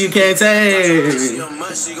some shit you can't take.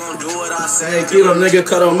 She gon' do what I say. Kill them nigga,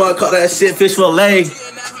 cut them up, call that shit fish fillet.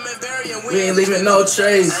 We ain't leaving no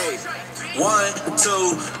trace. 1,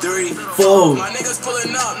 2, 3, 4. My niggas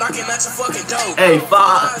pulling up, knocking at your fucking door. Hey,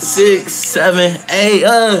 5, 6, 7, 8.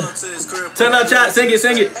 Turn up, chat. Sing it.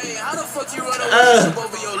 Hey, how the fuck you run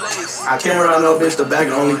over your lace? I can't run no bitch the back.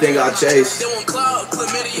 The only thing I chase. They want clout,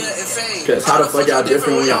 chlamydia, and fame. Cause how the fuck y'all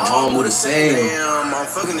different when y'all all move the same? Damn, I'm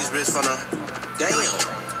fucking this bitch for the damn.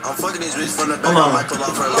 I'm fucking this bitch from the back. Hold on.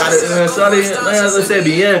 Got it, shorty. Let's say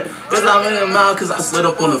bien. Cause I'm in the mouth, cause I slid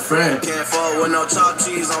up on a friend. Can't fall with no chopped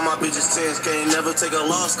cheese on my bitches' tins. Can't never take a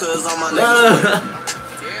loss, cause all my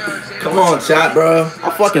niggas. Come on, chat, bro. I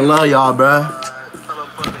fucking love y'all, bro.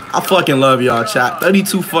 I fucking love y'all, chat.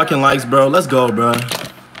 32 fucking likes, bro. Let's go, bro.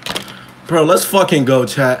 Bro, let's fucking go,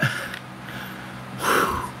 chat.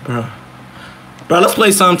 Bro. Bro, let's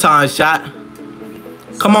play sometimes, chat.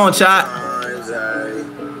 Come on, chat.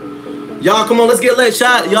 Y'all, come on, let's get lit,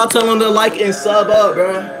 chat. Y'all tell them to like and sub up,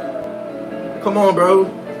 bro. Come on, bro.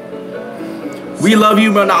 We love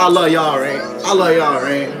you, bro. Nah, I love y'all, right? I love y'all,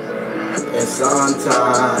 right? And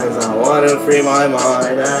sometimes I wanna free my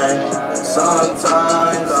mind, eh?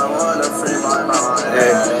 Sometimes I wanna free my mind,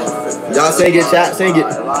 eh? Y'all sing it, chat, sing it.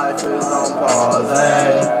 My life is on pause,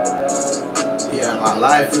 eh? Yeah, my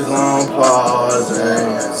life is on pause,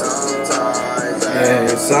 eh?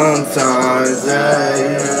 Sometimes,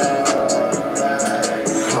 eh?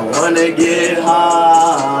 I wanna get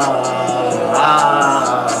high.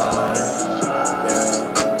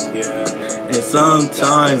 And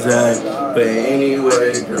sometimes, eh? But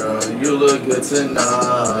anyway, girl, you look good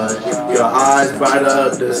tonight. Your eyes bright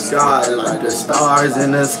up the sky like the stars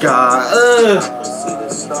in the sky.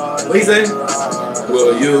 What he say?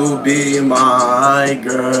 Will you be my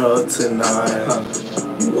girl tonight?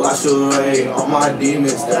 You wash away all my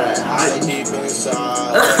demons that I deep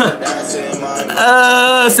inside. That's in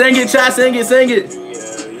my sing it, chat, sing it, sing it.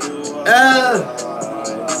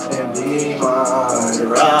 And be mine,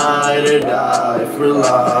 ride or die for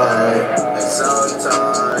life. And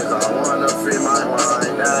sometimes I wanna free my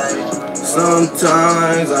mind, eh?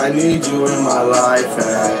 Sometimes I need you in my life,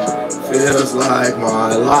 eh? Feels like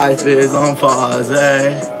my life is on pause,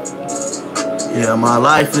 eh? Yeah, my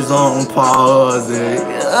life is on pause, eh?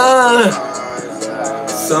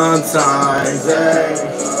 Sometimes, eh?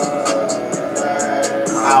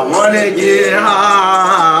 I wanna get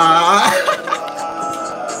high.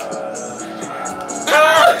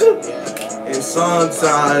 And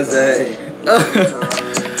sometimes, eh?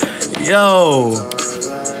 Yo.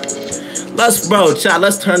 Bro, chat,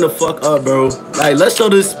 let's turn the fuck up, bro. Like, let's show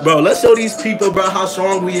this, bro. Let's show these people, bro, how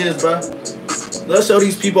strong we is, bro. Let's show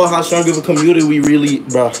these people how strong of a community we really,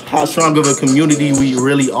 bro. How strong of a community we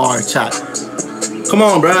really are, chat. Come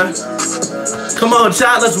on, bro. Come on,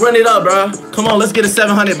 chat, let's run it up, bro. Come on, let's get a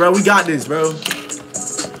 700, bro. We got this, bro.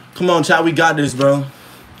 Come on, chat, we got this, bro.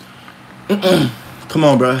 Come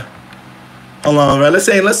on, bro. Hold on, bro. Let's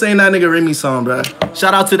sing that nigga Remy song, bro.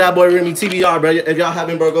 Shout out to that boy Remy TBR, bro. If y'all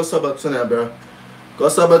haven't, bro, go sub up to that, bro. Go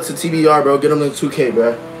sub up to TBR, bro. Get him to 2K,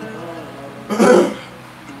 bro.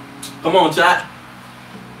 Come on, chat.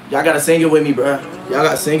 Y'all gotta sing it with me, bro. Y'all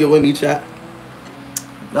gotta sing it with me, chat.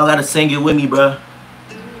 Y'all gotta sing it with me, bro.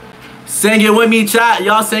 Sing it with me, chat.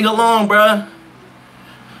 Y'all sing along, bro.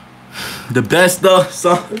 The best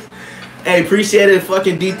song. Hey, appreciate it,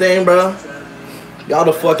 fucking D-Thing, bro. Y'all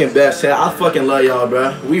the fucking best, chat. I fucking love y'all,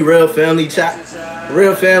 bro. We real family, chat.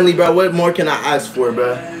 Real family, bro. What more can I ask for,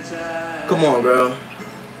 bro? Come on, bro.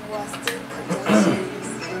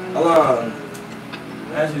 Hold on.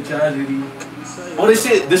 That's your tragedy. Oh, this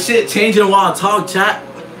shit changing while I talk, chat.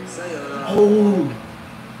 Oh.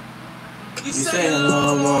 You saying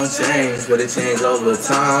love won't change, but it changed over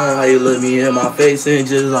time. How you look me in my face and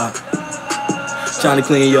just like trying to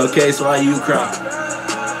clean your case while you cry.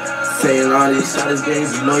 Saying all these shot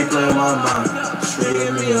games, you know you playing my mind.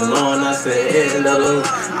 Stringing me along, I said end of the.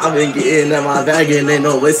 I've been getting at my bag and they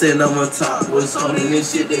know what's sitting on my top. What's holding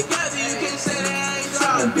this shit that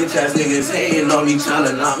bitch ass niggas hating on me, trying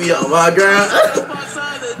to knock me off my ground.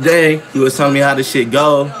 Dang, he was telling me how this shit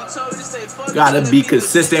go. Gotta be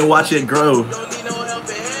consistent, watch it grow.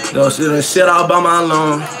 Don't shit all by my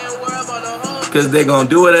loan. Cause they gon'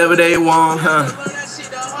 do whatever they want, huh?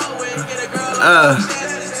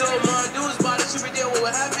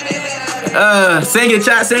 Sing it,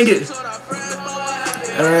 chat, sing it.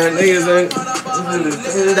 Niggas ain't.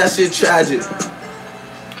 That shit tragic.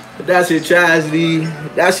 That's your tragedy.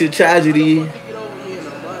 That's your tragedy.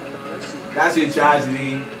 That's your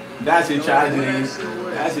tragedy. That's your tragedy.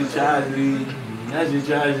 That's your tragedy. That's your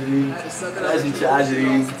tragedy. That's your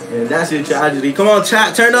tragedy. And that's your tragedy. Come on,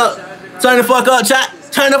 chat. Turn up. Turn the fuck up, chat.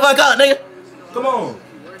 Turn the fuck up, nigga. Come on.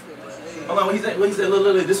 Hold on. What you say? What you say?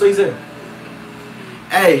 Look. This is what you say.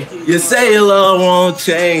 Hey, you say your love won't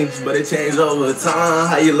change, but it changed over time.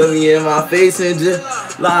 How you look me in my face and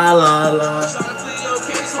just la la la.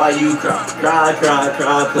 Why you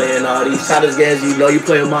cry, playing all these childish games, you know you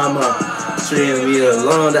play with my mom. treating me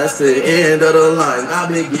alone, that's the end of the line. I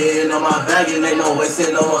been getting on my back and ain't no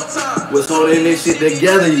wasting no more time. What's holding this shit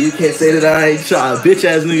together? You can't say that I ain't trying. Bitch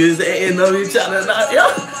ass niggas ain't no me trying to not. Yo,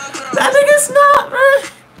 that nigga snot, bro.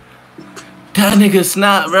 That nigga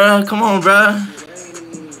snot, bro. Come on, bro.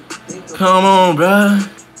 Come on, bro.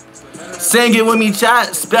 Sing it with me,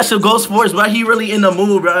 chat. Special Ghost Force, bro. He really in the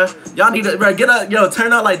mood, bro. Y'all need to, bro, get up. Yo,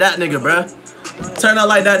 turn up like that nigga, bro. Turn up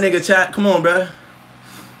like that nigga, chat. Come on, bro.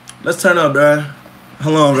 Let's turn up, bro.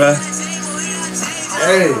 Hold on, bro.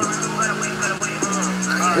 Hey.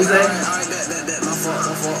 What's that?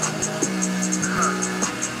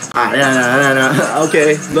 Nah.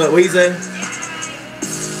 Okay, look, what you say?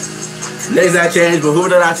 Niggas I changed, but who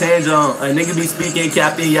did I change on? A nigga be speaking,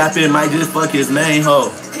 capping, yapping, might just fuck his main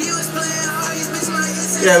hoe.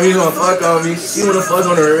 Yeah, we gonna fuck on me. She wanna fuck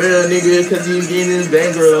on a real nigga cause he getting his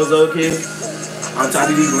bang girls, okay? On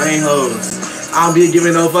top of these lame hoes. I don't be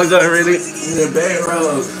giving no fucks up really in the bang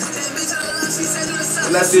rolls.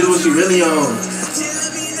 And let's see what she really on.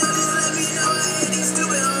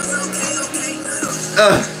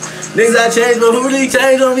 Niggas I changed, but who did he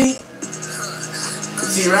change on me?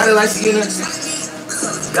 She riding like she in a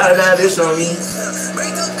got a bad bitch on me.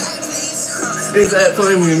 Niggas that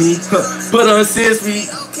playing with me. Put on 6 feet.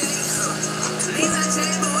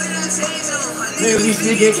 Niggas be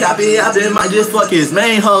speaking copy, I been might just fuck his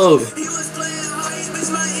main hoe.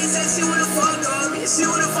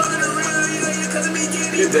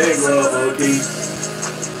 Get that girl, okay.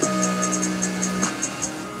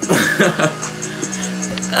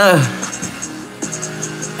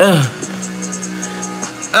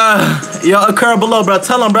 Yo, occur below, bro.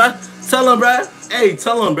 Tell him, bro. Tell him, bro. Hey,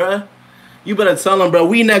 tell him, bro. You better tell him, bro.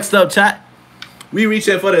 We next up, chat. We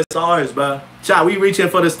reaching for the stars, bro. Chat, we reaching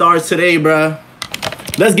for the stars today, bro.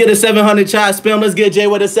 Let's get a 700, chat. Spam. Let's get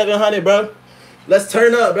Jaywae2x 700, bro. Let's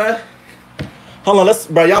turn up, bro. Hold on,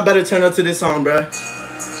 bro. Y'all better turn up to this song, bro.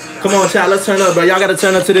 Come on, chat. Let's turn up, bro. Y'all gotta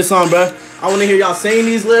turn up to this song, bro. I want to hear y'all sing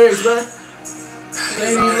these lyrics, bro.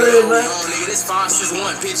 Sing these lyrics, bro.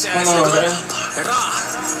 Come on, bro.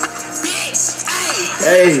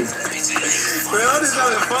 Hey. Bro, I'm just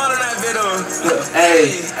having fun on that video.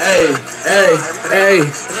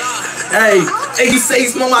 Hey, he say he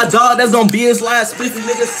smoke my dog, that's gonna be his last split. These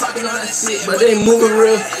niggas talking on that shit, but they ain't moving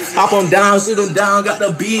real. Hop him down, shoot him down, got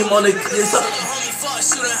the beam on the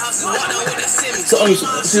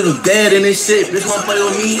shit was dead in this shit. Bitch wanna play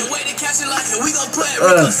with me?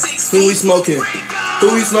 Who we smoking?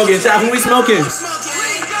 Who we smoking? Chat, who we smoking?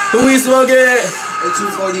 Who we smoking?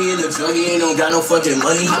 240 in the drug, you ain't got no fucking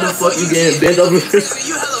money. How the fuck you getting bent over here?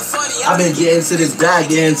 I been getting to this bag,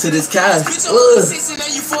 getting to this cash. The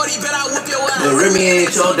Remy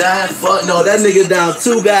ain't your dad. Fuck no, that nigga down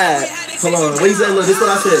too bad. Hold on, what you say? Look, this is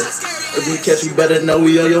what I said. If you catch me, better know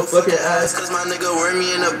we on your fucking ass. Cause my nigga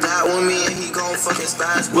Remy in the back with me and he gon' fucking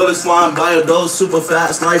smash. Bullets flying by a dose super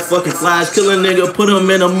fast, like fucking flash. Kill a nigga, put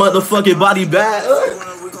him in a motherfucking body bag.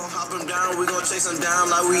 We gon' chase him down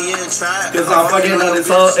like we in trap. Cause I'm fucking on his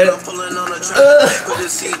whole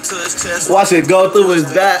watch it go through his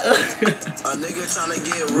back. A nigga tryna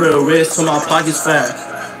get real rich till my pockets fat.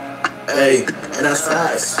 Hey, and that's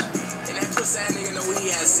facts.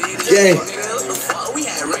 Yeah.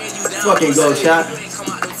 Fucking go, chat.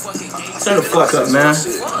 Turn the fuck up, man.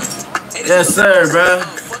 Yes, sir, bro.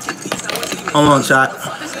 Hold on, chat.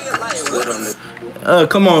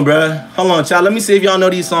 Come on, bro. Hold on, chat. Let me see if y'all know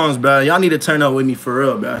these songs, bro. Y'all need to turn up with me for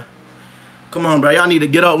real, bro. Come on, bro. Y'all need to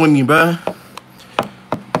get up with me, bro.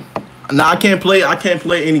 Nah, I can't play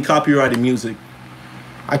any copyrighted music.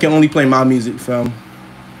 I can only play my music, fam.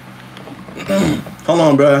 Hold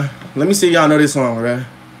on, bro. Let me see if y'all know this song, bro.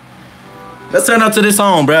 Let's turn up to this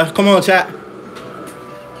song, bro. Come on, chat.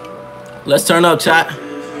 Let's turn up, chat.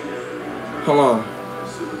 Hold on.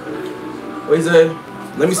 What you say?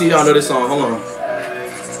 Let me see if y'all know this song. Hold on.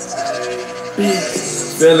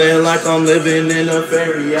 Feeling like I'm living in a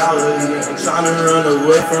fairy reality. I'm trying to run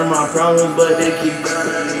away from my problems, but they keep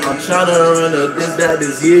burning. I'm trying to run up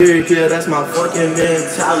this year, yeah, that's my fucking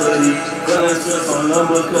mentality. Feeling stress on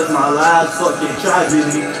number cause my life's fucking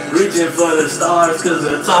tragedy. Reaching for the stars cause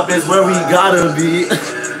the top is where we gotta be.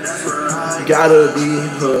 Gotta be,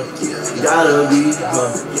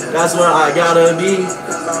 that's where I gotta be.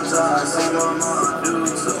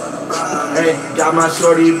 Hey, got my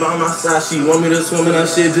shorty by my side. She want me to swim in her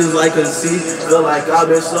shit just like a sea. Feel like I've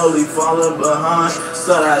been slowly falling behind.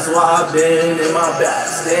 So that's why I've been in my bag,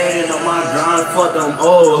 staying on my grind. Fuck them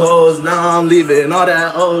old hoes, now I'm leaving all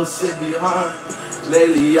that old shit behind.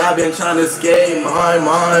 Lately I've been trying to escape my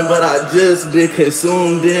mind, but I just been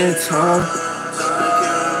consumed in time.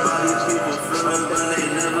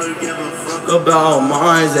 about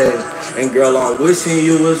mine, and girl, I'm wishing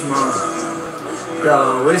you was mine. Girl,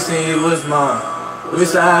 I'm wishing you was mine.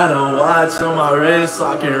 Wish I had a watch on my wrist so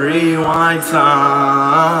I can rewind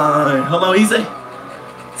time. Hello, easy.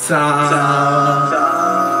 Time.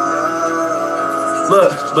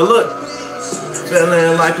 Look, but look.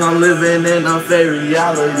 Feeling like I'm living in a fake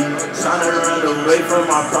reality. Trying to run away from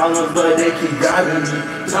my problems, but they keep grabbing me.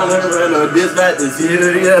 Trying to run on this back this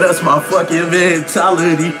year, yeah, that's my fucking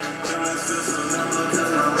mentality.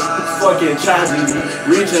 Fucking tragedy.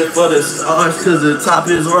 Reaching for the stars, cause the top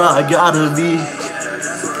is where I gotta be.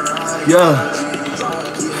 Yeah,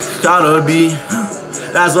 gotta be.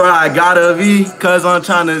 That's where I gotta be, cause I'm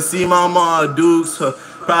trying to see my mom Dukes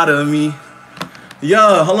proud of me.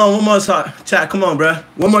 Yo, hold on, one more song. Chat, come on, bruh.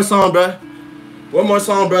 One more song, bruh. One more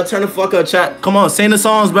song, bruh. Turn the fuck up, chat. Come on, sing the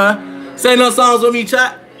songs, bruh. Sing those songs with me,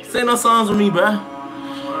 chat. Sing those songs with me, bruh.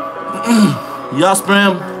 Y'all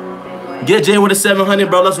spam. Get Jay with a 700,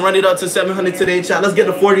 bro. Let's run it up to 700 today, chat. Let's get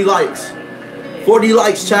to 40 likes. 40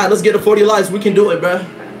 likes, chat. Let's get to 40 likes. We can do it, bruh.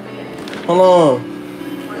 Hold on.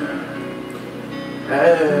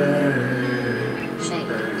 Hey.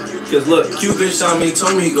 Cause look, Cupid shot me,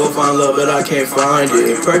 told me go find love, but I can't find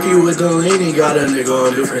it. Perky with the lean, got a nigga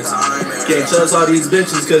on different time. Can't trust all these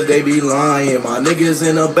bitches cause they be lying. My niggas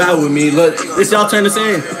in a bad with me. Look, this y'all turn this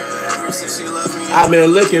in. I've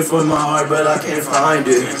been looking for my heart, but I can't find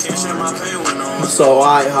it. So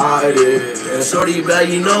I hide it. And shorty bad,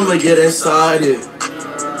 you know I'ma get inside it.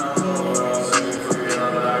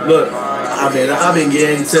 Look. I've been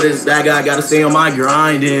getting to this bag, I gotta stay on my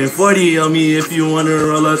grind. And 40 on me if you wanna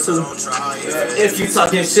roll up to. If you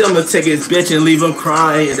talking shit, I'ma take his bitch and leave him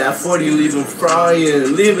crying. That 40 leave him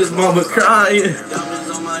crying, leave his mama crying.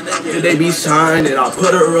 And they be shining, I'll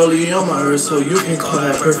put a rollie on my wrist so you can call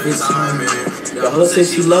that perfect timing. The hoe say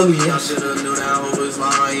she love me, I shoulda knew that hoe was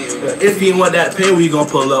lying. If you want that pain, we gon'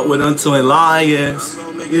 pull up with until and lions.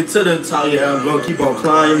 Get to the top, yeah, I'm gonna keep on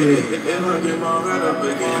climbing.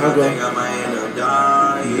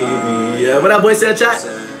 Yeah, what that boy said, chat?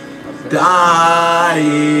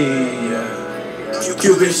 Dying.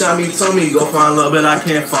 Cupid shot me, told me go find love, but I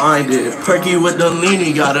can't find it. Perky with the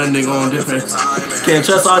lean, got a nigga on different. Can't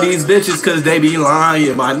trust all these bitches cause they be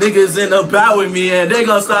lying. My niggas in the back with me and they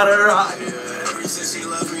gon' start a riot.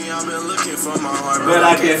 But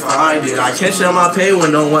I can't find it. I can't share my pain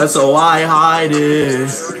with no one, so I hide it.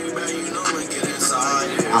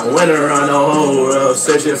 I went around the whole world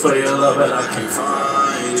searching for your love, but I can't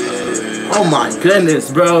find it. Oh my goodness,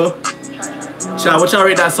 bro. Chat, what y'all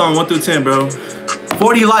rate that song 1 through 10, bro?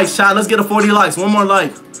 40 likes, chat. Let's get a 40 likes. One more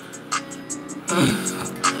like.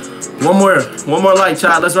 One more like,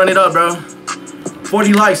 chat. Let's run it up, bro.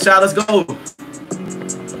 40 likes, chat. Let's go.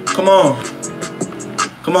 Come on.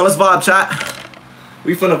 Come on, let's vibe, chat.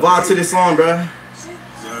 We finna vibe to this song, bro.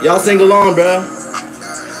 Y'all sing along, bro.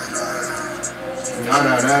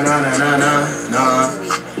 Nah.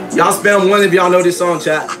 Y'all spam one if y'all know this song,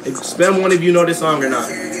 chat. Spam one if you know this song or not.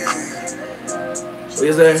 What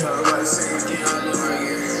you say?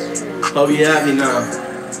 Hope you happy now.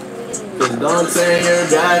 Cause don't turn your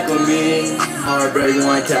back on me. Heartbreak,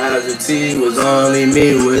 one casualty was only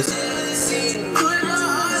me with.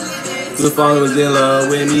 The phone was in love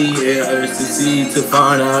with me, it hurts to see, to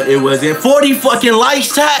find out it wasn't 40 fucking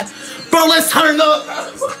likes, chat. Bro, let's turn up.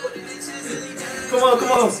 Come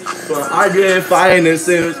on. Arguing, fighting, and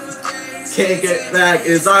soon can't get back.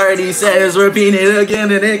 It's already said, it's repeating it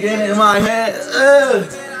again and again in my head.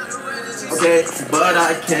 Okay, but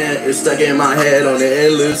I can't. It's stuck in my head on the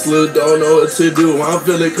endless loop. Don't know what to do. I'm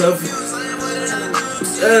feeling confused.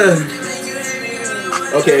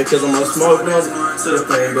 Okay, cause I'm gonna smoke no to the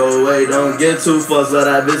pain go away. Don't get too fussed by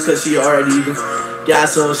that bitch cause she already got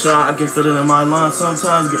so strong. I can feel it in my lungs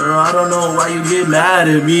sometimes, girl. I don't know why you get mad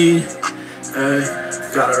at me.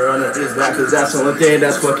 Gotta run at this back cause that's the only thing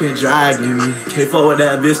that's fucking dragging me. Can't fuck with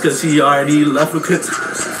that bitch cause she already left with good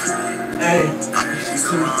hey,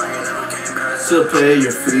 to pay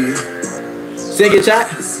your fee. Sing it,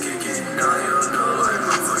 chat.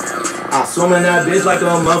 I swim in that bitch like a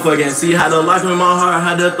motherfucker and see how to lock in my heart,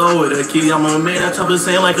 had to throw it a key. I'm a man, I chop the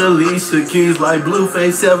same like Alicia Keys. Like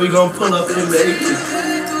Blueface said, we gon' pull up and make it.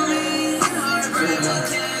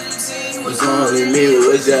 It's only me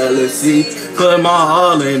with jealousy. Put my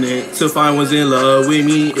all in it to find what's in love with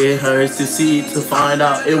me. It hurts to see, to find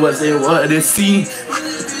out it wasn't what it seemed.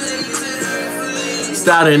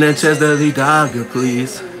 Start in the chest of the dogger,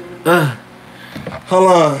 please.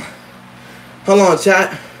 Hold on,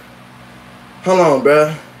 chat. Hold on,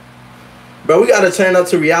 bruh. Bro, we gotta turn up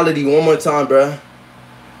to reality one more time, bruh.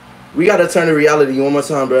 We gotta turn to reality one more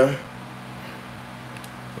time, bruh.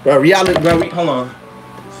 Bro, reality, bro, hold on.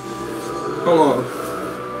 Hold on.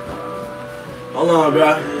 Hold on, bro.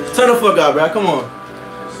 Turn the fuck up, bro. Come on.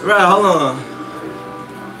 Bro, hold on.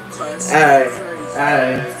 Hey.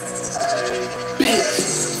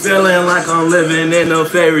 Feeling like I'm living in a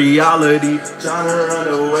fairy reality. Trying to run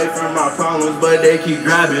away from my problems, but they keep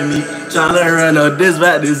grabbing me. Trying to run a diss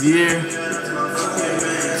back this year.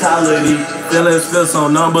 Mentality. Feelings feel so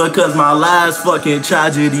numb because my last fucking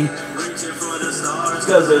tragedy.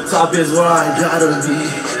 Cause the top is where I gotta be.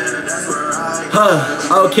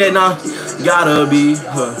 Okay, now gotta be.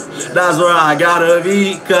 That's where I gotta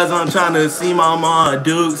be. Cause I'm trying to see my mom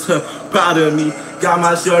Dukes proud of me. Got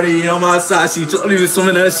my shorty on my side. She told me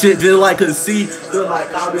swimming that shit just like a sea. Feel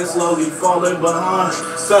like I've been slowly falling behind.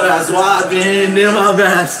 So that's why I've been in my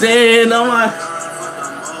bed. Staying on my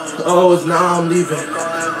O's, now I'm leaving.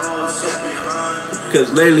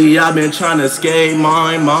 Cause lately I've been trying to escape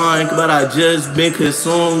my mind, but I just been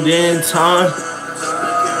consumed in time.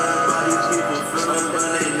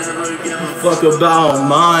 Fuck about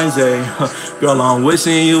minds, eh? Girl, I'm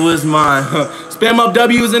wishing you was mine. Spam up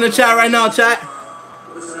W's in the chat right now, chat.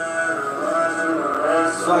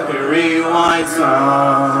 Fucking rewind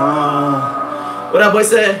time. What that boy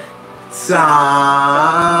said?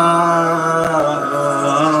 Time.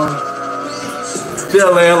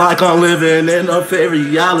 Feeling like I'm living in a fairy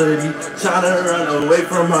reality. Trying to run away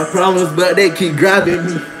from my problems, but they keep grabbing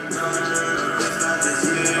me.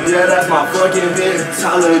 Yeah, that's my fucking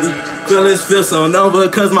mentality. Feelings feel so numb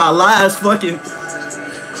because my life's fucking.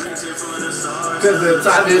 Cause the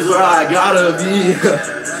time is where I gotta be.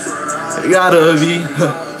 Gotta be.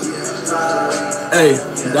 Hey,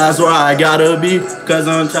 that's where I gotta be. Cause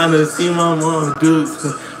I'm trying to see my mom Dukes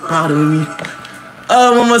proud of me.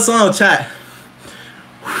 One more song, chat.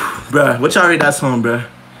 Bruh, what y'all rate that song, bruh?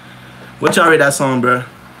 What y'all rate that song, bruh?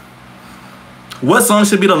 What song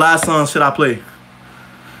should be the last song should I play?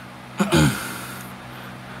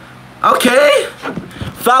 Okay.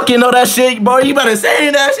 Falcon know that shit, boy. You better say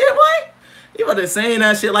that shit, boy. You better say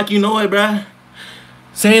that shit like you know it, bruh.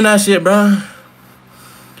 Saying that shit, bruh.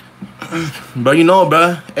 Bro, you know,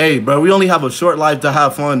 bruh. Hey, bro, we only have a short life to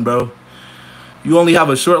have fun, bro. You only have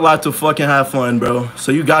a short life to fucking have fun, bro.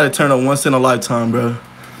 So you gotta turn up once in a lifetime, bro.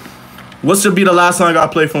 What should be the last song I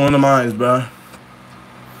play from one of mine, bro?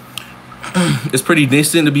 It's pretty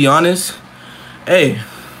decent, to be honest. Hey,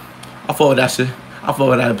 I fuck with that shit. I fuck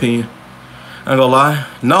with that opinion. I ain't gonna lie.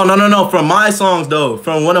 No. From my songs, though.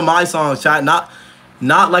 From one of my songs, chat. Not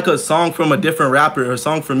like a song from a different rapper or a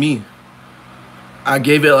song from me. I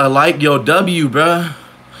gave it a like. Yo, W, bruh.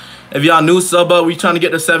 If y'all new, sub up. We trying to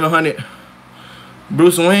get to 700.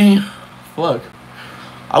 Bruce Wayne. Fuck.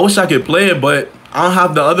 I wish I could play it, but I don't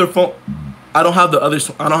have the other phone. I don't have the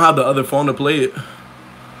other phone to play it.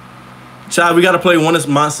 Chad, we gotta play one of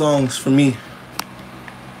my songs for me.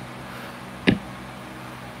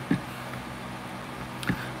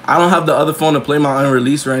 I don't have the other phone to play my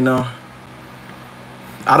unreleased right now.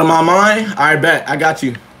 Out of my mind? Alright, bet. I got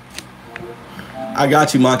you. I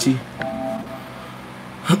got you, Machi.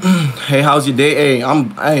 Hey, how's your day? Hey,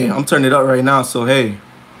 I'm turning it up right now, so hey.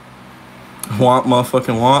 Womp,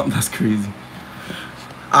 motherfucking womp. That's crazy.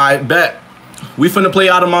 Alright, bet. We finna play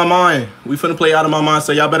Out of My Mind. We finna play Out of My Mind,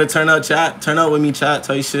 so y'all better turn up, chat. Turn up with me, chat.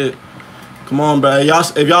 Tell you shit. Come on, bro.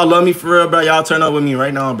 If y'all love me for real, bro, y'all turn up with me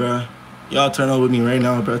right now, bro. Y'all turn up with me right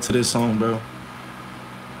now, bro, to this song, bro.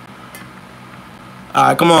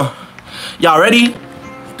 Alright, come on. Y'all ready?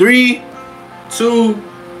 3, 2,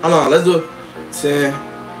 hold on, let's do it. 10,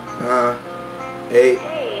 9,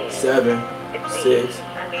 8, 7, 6,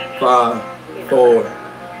 5, 4.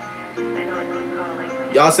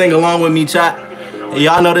 Y'all sing along with me, chat. Hey,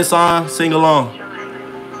 y'all know this song? Sing along.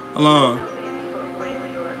 Hold on.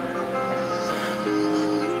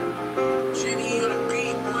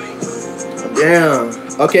 Damn.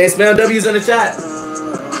 Okay, spam W's in the chat.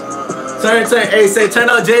 Turn. Hey, say turn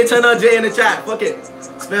up J in the chat. Fuck it.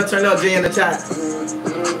 Spam turn up J in the chat.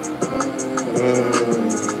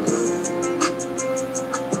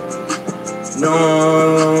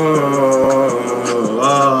 No.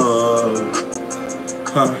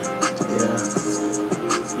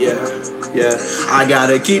 Yeah. I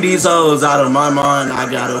gotta keep these hoes out of my mind. I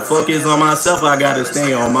gotta focus on myself. I gotta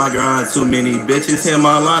stay on my grind. Too many bitches in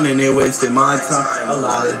my line and it wasted my time. A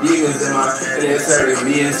lot of demons in my head, it's hurting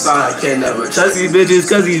me inside. Can't never trust these bitches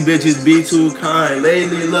cause these bitches be too kind.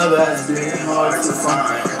 Lately love has been hard to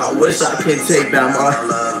find. I wish I could take back my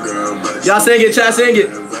love, girl. Y'all sing it, chat, sing it.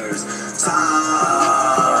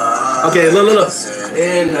 Okay, look.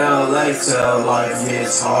 Inhale, exhale, life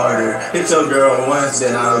gets harder. Hit your girl once,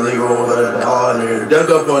 then I'll leave her with a daughter. Dunk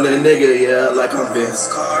up on the nigga, yeah, like I'm Vince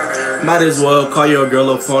Carter. Might as well call your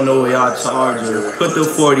girl a phone the way I charge her. Put the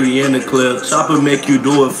 40 in the clip, chopper make you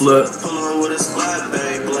do a flip.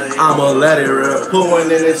 I'ma let it rip. Put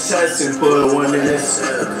one in his chest and put one in his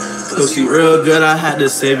hip. Cause she real good, I had to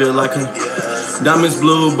save it like a diamonds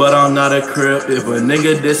blue, but I'm not a crip. If a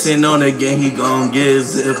nigga dissing on the game, he gon' get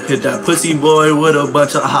zip. Hit that pussy boy with a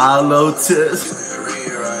bunch of hollow tips.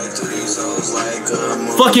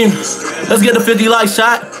 Fucking, let's get the 50 likes,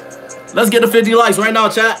 chat. Let's get the 50 likes right now,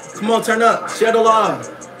 chat. Come on, turn up, share the live.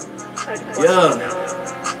 Yeah.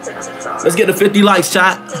 Let's get the 50 likes,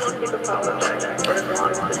 chat.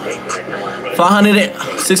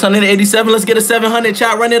 500, 687. Let's get a 700,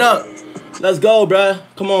 chat. Run it up. Let's go, bruh.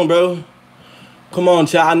 Come on, bro. Come on,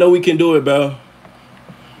 chat. I know we can do it, bro.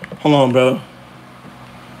 Hold on, bro.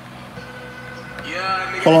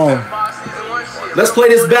 Hold on. Let's play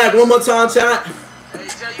this back one more time, chat. Hey,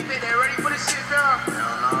 Jay, you think they ready for this shit, bro?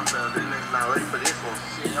 No, this nigga's not ready for this one.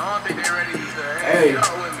 Shit, I don't think they ready either. Hey,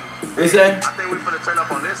 they say? I think we finna turn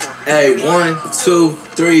up on this one. Hey, 1, 2,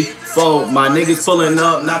 3, 4. My niggas pulling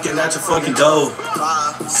up, knocking at your fucking door.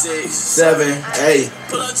 5, 6, 7, 8.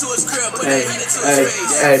 Pull up to his crib, put Hey, that hand into hey, his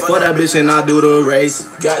face. hey, for that bitch and I do the race.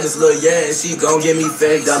 Got this little yeah, and she gon' give me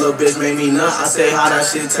fake. That little bitch made me nut. I say how that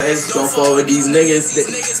shit tastes. Don't fall with these niggas.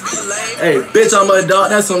 Niggas be lame. Hey, bitch, I'm a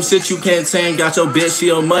dog. That's some shit you can't tame. Got your bitch, she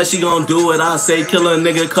a mutt. She gon' do what I say. Kill a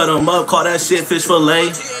nigga, cut him up. Call that shit fish fillet.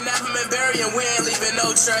 Kidnap him and bury him, we ain't leaving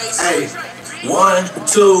no trace. Hey, 1,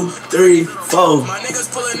 2, 3, 4. My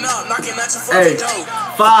niggas pulling up, knocking at your Hey, fucking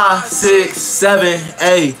door. 5, 6, 7,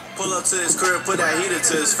 8. Pull up to his crib, put that heater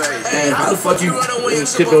to his face. Hey, how the fuck you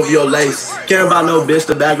tip over your lace? Care about no bitch,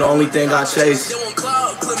 the bag the only thing I chase. They want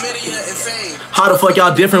clout, chlamydia, and fame. How the fuck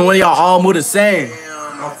y'all different when y'all all move the same?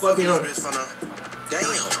 Damn, I'm fucking up.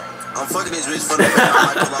 I'm fucking this bitch for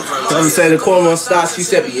the I'm saying the corner won't stop, she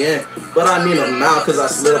said bien. But I mean them now cause I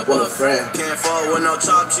slid up on a friend. Can't fall with no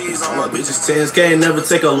chopped cheese on My my bitch. bitches 10s can't never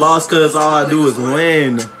take a loss cause all I do is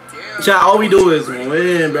win. Chat, all we do is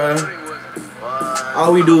win, bro.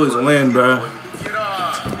 All we do is win, bro.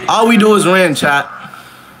 All we do is win, chat.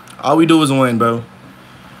 All we do is win, bro.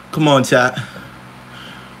 Come on, chat.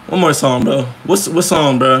 One more song, bro. What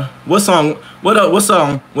song, bro? What song? What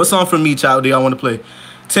song? What song from me, chat, do y'all want to play?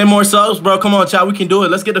 10 more subs, bro. Come on, chat. We can do it.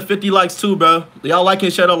 Let's get the 50 likes too, bro. Y'all like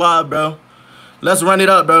and share the live, bro. Let's run it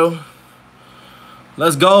up, bro.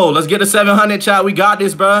 Let's go. Let's get the 700, chat. We got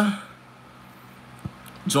this, bro.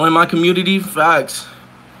 Join my community. Facts.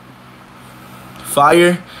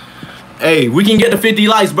 Fire. Hey, we can get the 50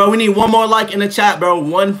 likes, bro. We need one more like in the chat, bro.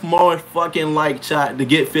 One more fucking like, chat, to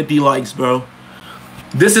get 50 likes, bro.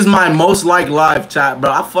 This is my most liked live, chat, bro.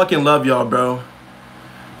 I fucking love y'all, bro.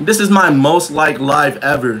 This is my most liked live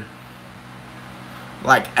ever.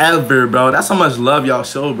 Like, ever, bro. That's how much love y'all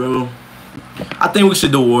show, bro. I think we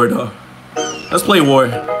should do war, though. Let's play war.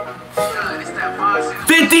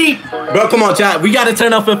 50! Bro, come on, chat. We gotta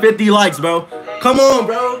turn up for 50 likes, bro. Come on,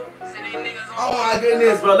 bro. Oh, my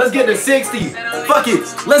goodness, bro. Let's get to 60. Fuck it.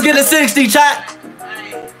 Let's get to 60, chat.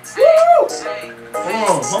 Woo!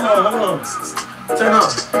 Hold on. Turn up.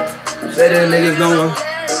 Say that niggas don't want.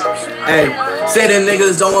 Hey, say that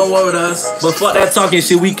niggas don't want war with us. But fuck that talking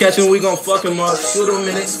shit. We catch him, we gon' fuck him up. Shoot him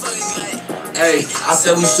in his fucking gut. Hey, I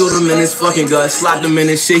said we shoot him in his fucking gut. Slap him in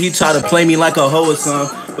his shit. He try to play me like a hoe or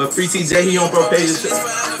something. But free TJ, he on probation shit.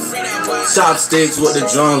 Chopsticks with the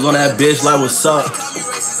drums on that bitch like what's up.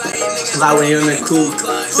 Like we in the coupe.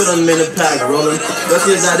 Put him in the pack, rollin'. Let's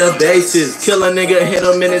get out the bases. Kill a nigga, hit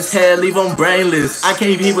him in his head, leave him brainless. I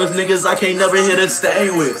can't be with niggas I can't never hit a stay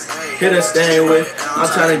with. Hit a stay with. I'm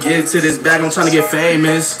trying to get to this bag, I'm trying to get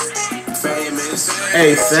famous.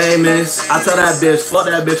 Hey, famous. I tell that bitch, fuck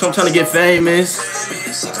that bitch, I'm trying to get famous.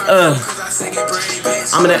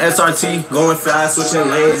 I'm in the SRT, going fast, switching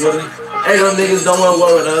lanes with it. Hey, them niggas don't want to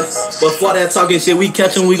war with us. But for that talking shit, we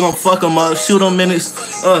catch him, we gon' fuck him up. Shoot him in his,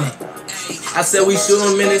 I said we shoot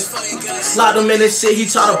him in his, slot him in his shit. He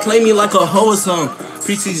try to play me like a hoe or something.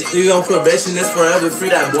 PTG, you on probation, this forever. Free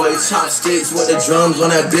that boy. Chopsticks with the drums on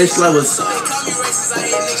that bitch like what's up.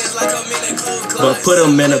 But put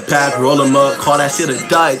him in a pack, roll him up, call that shit a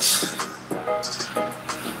Dutch.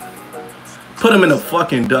 Put him in a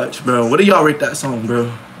fucking Dutch, bro. What do y'all rate that song, bro?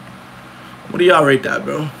 What do y'all rate that,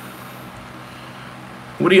 bro?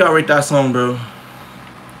 What do y'all rate that song, bro?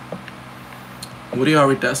 What do y'all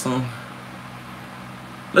rate that song?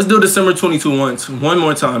 Let's do December 22 once. One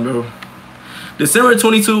more time, bro. December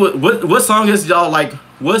 22, what song is y'all like?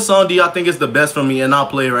 What song do y'all think is the best for me? And I'll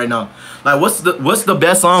play it right now. Like, what's the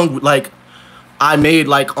best song? Like, I made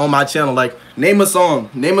like on my channel. Like name a song.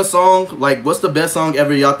 Name a song. Like what's the best song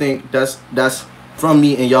ever y'all think that's from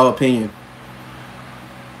me in y'all opinion?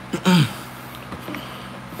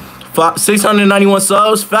 691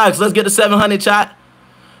 subs. Facts. Let's get to 700 chat.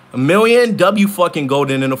 A million. W fucking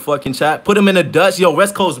golden in the fucking chat. Put them in the Dutch. Yo,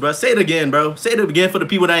 West Coast, bro. Say it again, bro. Say it again for the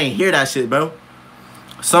people that ain't hear that shit, bro.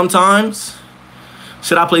 Sometimes.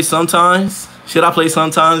 Should I play sometimes? Should I play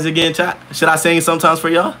sometimes again, chat? Should I sing sometimes for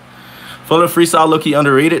y'all? Florida freestyle low-key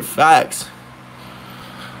underrated. Facts.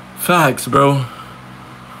 Facts, bro.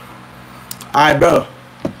 Alright, bro.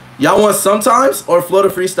 Y'all want sometimes or Florida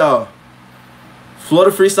freestyle?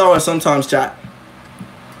 Florida freestyle or sometimes, chat?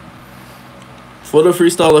 Florida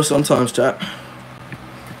freestyle or sometimes, chat?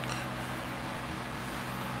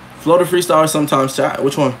 Florida freestyle or sometimes, chat?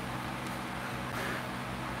 Which one?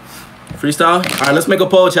 Freestyle? Alright, let's make a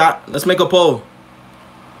poll, chat. Let's make a poll.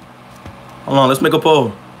 Hold on, let's make a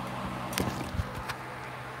poll.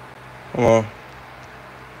 Hold on.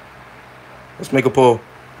 Let's make a poll.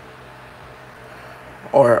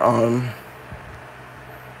 Or,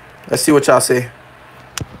 let's see what y'all say.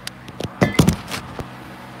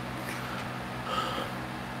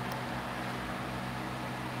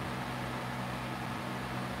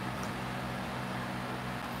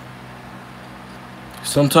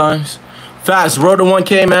 Sometimes. Fast, roll to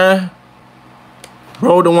 1K, man.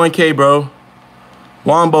 Roll to 1K, bro.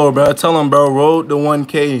 Wombo, bro. Tell him, bro. Roll to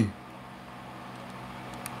 1K.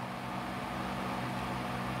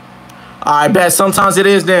 I bet sometimes it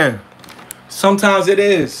is then. Sometimes it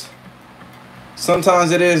is.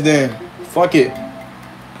 Sometimes it is then. Fuck it.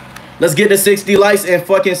 Let's get to 60 likes and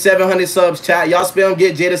fucking 700 subs, chat. Y'all spam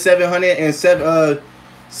get Jay to 700 and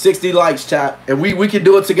 60 likes, chat. And we can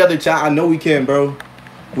do it together, chat. I know we can, bro.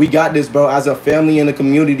 We got this, bro. As a family in the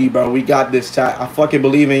community, bro. We got this, chat. I fucking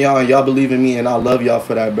believe in y'all and y'all believe in me, and I love y'all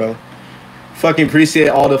for that, bro. Fucking appreciate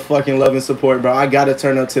all the fucking love and support, bro. I gotta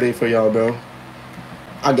turn up today for y'all, bro.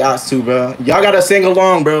 I got to, bro. Y'all gotta sing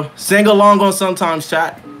along, bro. Sing along on sometimes,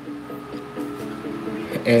 chat.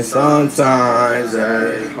 And sometimes,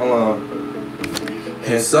 hey, hold on.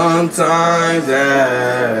 And sometimes,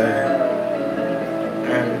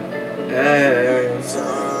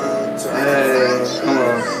 come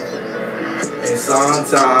on. And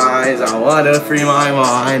sometimes I wanna free my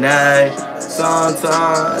mind, ay.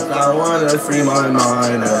 Sometimes I wanna free my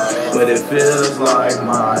mind, ay. But it feels like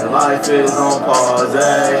my life is on pause,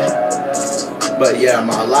 ay. But yeah,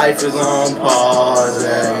 my life is on pause,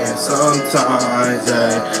 ay. And sometimes,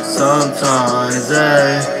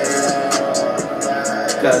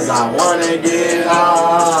 cause I wanna get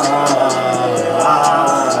high.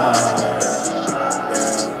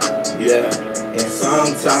 Yeah, and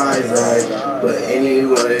sometimes, but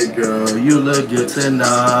anyway, girl, you look good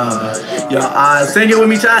tonight. Your eyes, sing it with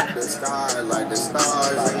me, chat.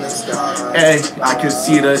 Hey, I can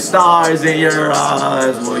see the stars in your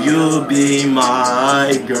eyes. Will you be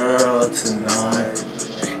my girl tonight?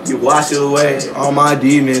 You wash away all my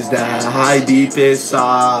demons that hide deep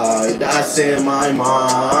inside. That's in my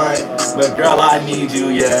mind. But girl, I need you,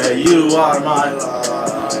 yeah, you are my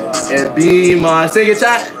life. And be my, sing it,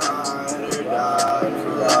 chat.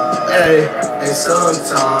 Hey, and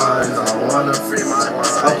sometimes I wanna free my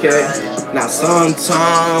mind. Okay, now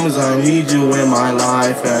sometimes I need you in my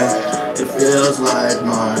life, and it feels like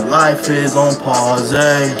my life is on pause,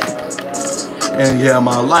 and yeah,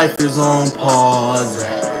 my life is on pause.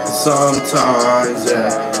 Sometimes,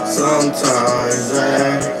 sometimes,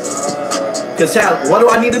 cause chat, what do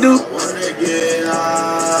I need to do?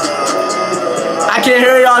 I can't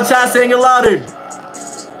hear y'all, chat, sing it louder.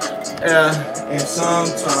 Yeah. And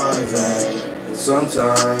sometimes,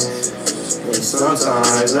 sometimes, and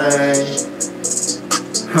sometimes,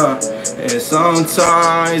 and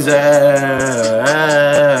sometimes,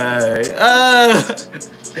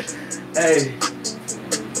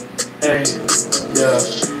 yeah,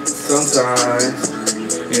 sometimes,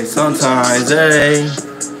 and sometimes,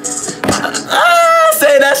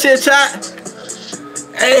 say that shit, chat.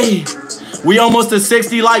 Hey, we almost to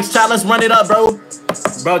 60 likes, chat. Let's run it up, bro.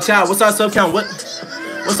 Bro, chat, what's our sub count?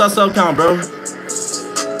 What's our sub count, bro?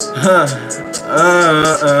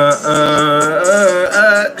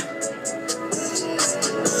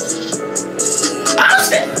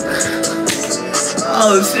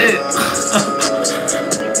 Oh shit.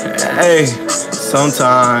 Hey,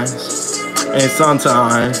 sometimes, and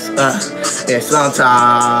sometimes, and sometimes.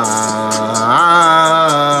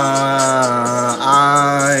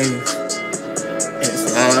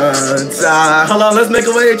 Hold on, let's make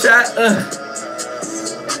a way, chat.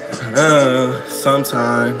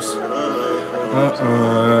 Sometimes.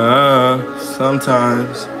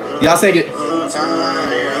 Sometimes. Y'all sing it.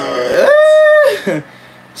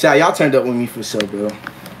 Chat, y'all turned up with me for sure, bro.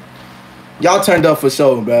 Y'all turned up for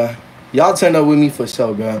sure, bro. Y'all turned up with me for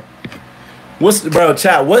sure, bro. Bro,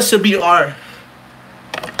 chat, what should be our...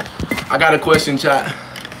 I got a question, chat.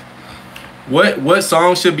 What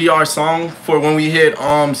song should be our song for when we hit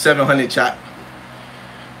 700, chat?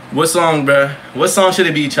 What song, bro? What song should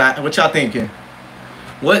it be, chat? What y'all thinking?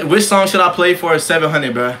 Which song should I play for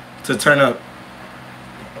 700, bro? To turn up?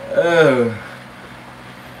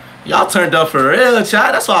 Y'all turned up for real,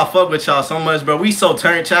 chat. That's why I fuck with y'all so much, bro. We so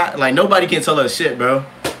turned, chat. Like, nobody can tell us shit, bro.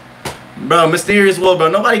 Bro, Mysterious Wolf,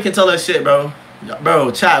 bro. Nobody can tell us shit, bro.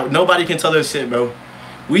 Bro, chat. Nobody can tell us shit, bro.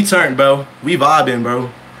 We turned, bro. We vibing,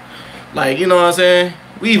 bro. Like, you know what I'm saying?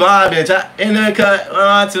 We vibing, chat. In the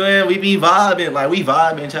cut, we be vibing. Like, we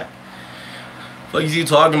vibing, chat. What is you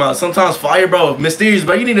talking about? Sometimes fire, bro. Mysterious,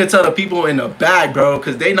 bro. You need to tell the people in the back, bro.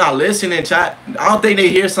 Because they not listening, chat. I don't think they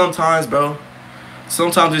hear sometimes, bro.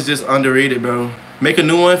 Sometimes it's just underrated, bro. Make a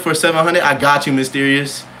new one for 700. I got you,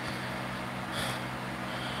 Mysterious.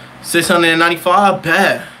 695,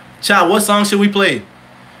 bad. Chat, what song should we play?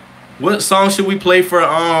 What song should we play for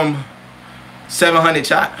 700,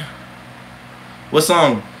 chat? What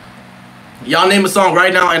song? Y'all name a song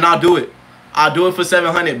right now and I'll do it. I'll do it for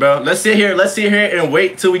 700, bro. Let's sit here and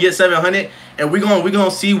wait till we get 700, and we're gonna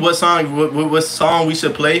see what song we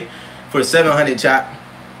should play for 700, chat.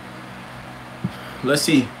 Let's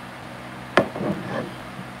see.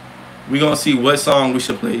 We're gonna see what song we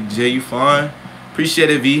should play. Jay, you fine?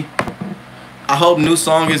 Appreciate it, V. I hope new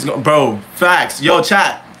song is bro. Facts. Yo,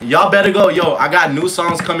 chat. Y'all better go. Yo, I got new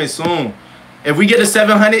songs coming soon. If we get to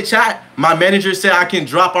 700, chat, my manager said I can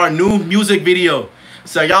drop our new music video.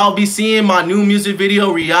 So y'all be seeing my new music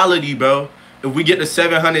video reality, bro. If we get to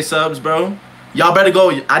 700 subs, bro, y'all better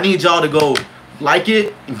go. I need y'all to go like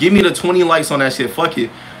it. Give me the 20 likes on that shit. Fuck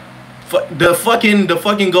it. The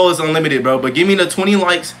fucking goal is unlimited, bro. But give me the 20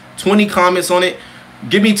 likes, 20 comments on it.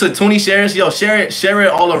 Give me to 20 shares. Yo, share it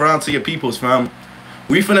all around to your peoples, fam.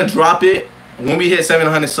 We finna drop it when we hit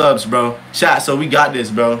 700 subs, bro. Chat, so we got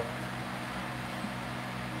this, bro.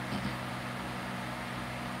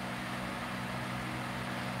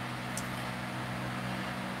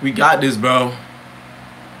 We got this, bro.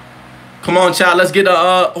 Come on, chat. Let's get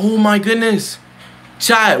a, oh my goodness.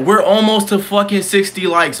 Chat, we're almost to fucking 60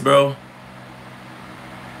 likes, bro.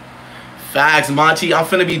 Facts, Monty. I'm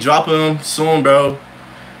finna be dropping them soon, bro.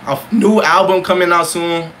 A new album coming out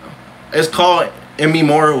soon. It's called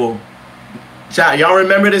Immemorial. Chat, y'all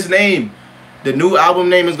remember this name? The new album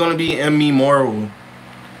name is gonna be Immemorial.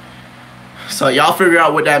 So y'all figure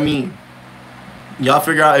out what that mean. Y'all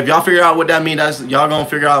figure out, if y'all figure out what that mean, that's y'all gonna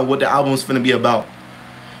figure out what the album's finna be about.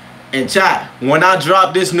 And chat, when I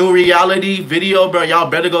drop this new reality video, bro, y'all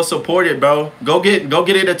better go support it, bro. Go get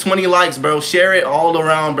it at 20 likes, bro. Share it all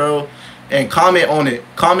around, bro, and comment on it.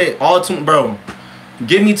 Comment all to, bro.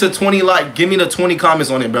 Give me to 20 like, give me the 20 comments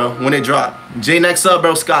on it, bro, when it drop. J next up,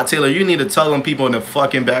 bro, Scott Taylor. You need to tell them people in the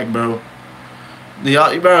fucking back, bro.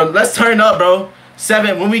 Y'all, bro, let's turn up, bro.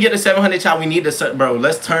 When we get to 700, chat, we need to, bro,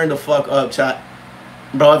 let's turn the fuck up, chat.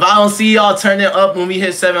 Bro, if I don't see y'all turning up when we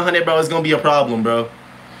hit 700, bro, it's gonna be a problem, bro.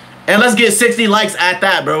 And let's get 60 likes at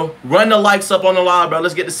that, bro. Run the likes up on the line, bro.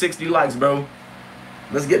 Let's get to 60 likes, bro.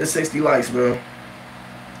 Let's get to 60 likes, bro.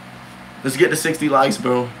 Let's get to 60 likes,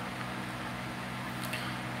 bro.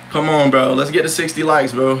 Come on, bro. Let's get to 60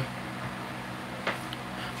 likes, bro.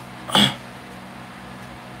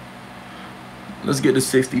 Let's get to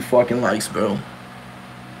 60 fucking likes, bro.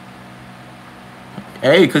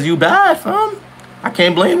 Hey, cause you bad, fam. I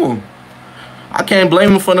can't blame him. I can't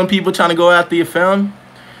blame him for them people trying to go after your fam.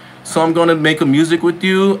 So I'm gonna make a music with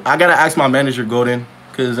you. I gotta ask my manager, Golden,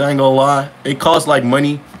 cause I ain't gonna lie, it costs like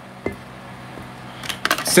money.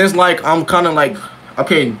 Since like I'm kind of like,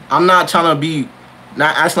 okay, I'm not trying to be,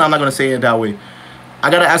 actually I'm not gonna say it that way.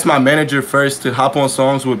 I gotta ask my manager first to hop on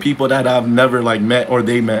songs with people that I've never like met or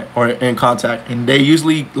they met or in contact, and they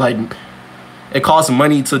usually like, it costs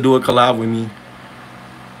money to do a collab with me.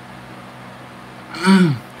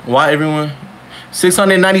 Why everyone?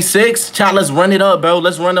 696, chat, let's run it up, bro.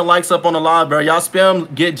 Let's run the likes up on the live, bro. Y'all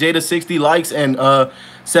spam, get Jay to 60 likes and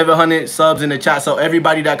 700 subs in the chat, so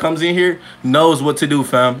everybody that comes in here knows what to do,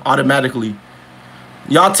 fam, automatically.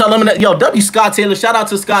 Y'all tell them that, yo, W Scott Taylor, shout out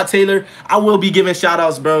to Scott Taylor. I will be giving shout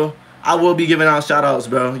outs, bro. I will be giving out shout outs,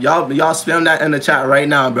 bro. Y'all spam that in the chat right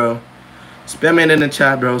now, bro. Spam it in the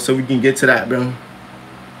chat, bro, so we can get to that, bro.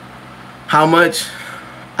 How much?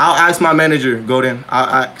 I'll ask my manager, Golden.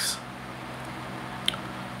 I'll ask.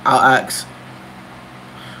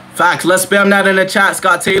 Facts. Let's spam that in the chat,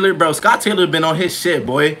 Scott Taylor. Bro, Scott Taylor been on his shit,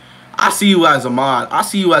 boy. I see you as a mod. I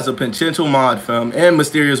see you as a potential mod, fam. And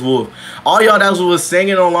Mysterious Wolf. All y'all that was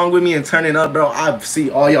singing along with me and turning up, bro. I see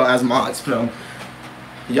all y'all as mods, fam.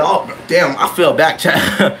 Y'all, damn, I fell back,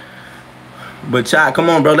 chat. But chat, come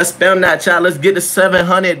on, bro. Let's spam that, chat. Let's get to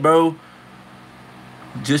 700, bro.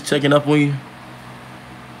 Just checking up on you.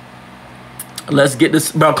 Let's get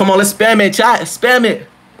this, bro. Come on, let's spam it, chat. Spam it.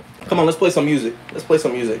 Come on, let's play some music. Let's play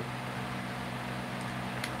some music.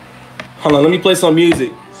 Hold on, let me play some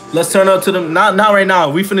music. Let's turn up to them. Not right now.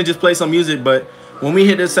 We finna just play some music, but when we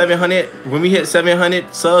hit the 700, when we hit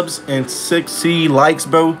 700 subs and 60 likes,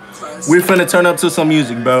 bro, we're finna turn up to some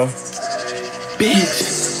music, bro.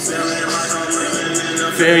 Bitch.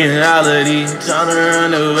 Reality, trying to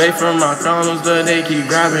run away from my problems, but they keep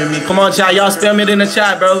grabbing me. Come on, chat, y'all spam it in the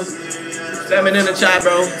chat, bro. Spam it in the chat,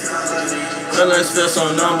 bro. Feelings feel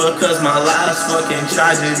so numb because my life's fucking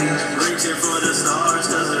tragedy. Reaching for the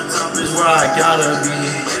stars cause the top is where I gotta be.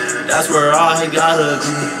 That's where I gotta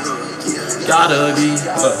be. Gotta be.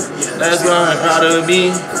 That's where I gotta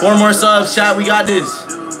be. 4 more subs, chat, we got this.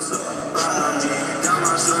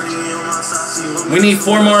 We need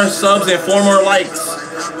 4 more subs and 4 more likes.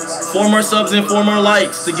 4 more subs and 4 more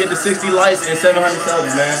likes to get to 60 likes and 700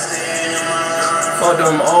 subs, man. Fuck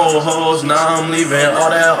them old hoes, now I'm leaving all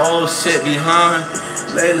that old shit behind.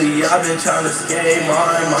 Lately, I've been trying to skate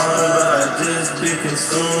my mind, but I just been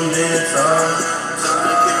consumed in time.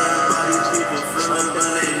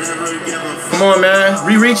 Come on, man.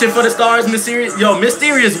 Re-reaching for the stars, Mysterious. Yo,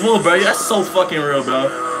 Mysterious Wolf, bro. That's so fucking real, bro.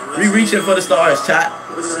 Re-reaching for the stars, chat.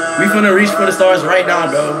 We finna reach for the stars right now,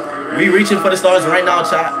 bro. We reaching for the stars right now,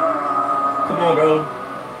 chat. Come on, bro.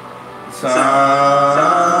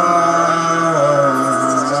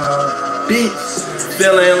 Bitch.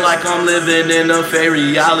 Feeling like I'm living in a fake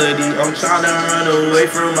reality. I'm trying to run away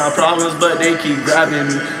from my problems, but they keep grabbing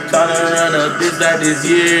me. Trying to run up this, that, this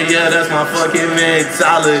year. Yeah, that's my fucking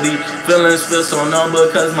mentality. Feelings feel so numb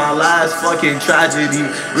because my last fucking tragedy.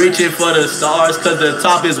 Reaching for the stars because the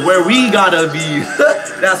top is where we gotta be.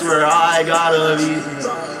 That's where I gotta be.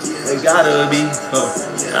 It gotta be.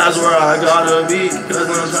 That's where I gotta be. Cause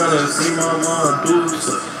I'm trying to see my mom do.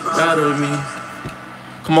 So gotta be.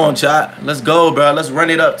 Come on, chat. Let's go, bro. Let's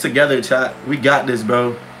run it up together, chat. We got this,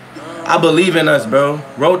 bro. I believe in us, bro.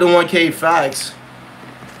 Road to 1K, facts.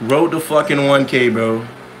 Road to fucking 1K, bro.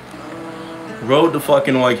 Road to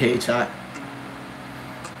fucking 1K, chat.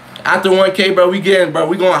 After 1K, bro, we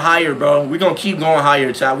going higher, bro. We gonna keep going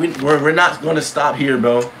higher, chat. We're not gonna stop here,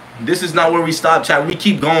 bro. This is not where we stop, chat. We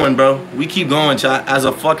keep going, bro. We keep going, chat. As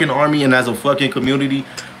a fucking army and as a fucking community,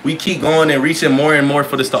 we keep going and reaching more and more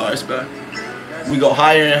for the stars, bro. We go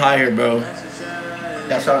higher and higher, bro.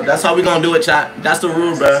 That's how we gonna do it, chat. That's the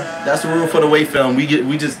rule, bro. That's the rule for the weight film. We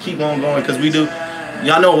just keep on going because we do.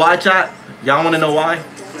 Y'all know why, chat? Y'all wanna know why?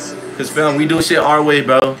 Cause fam, we do shit our way,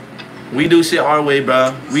 bro. We do shit our way,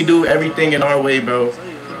 bro. We do everything in our way, bro.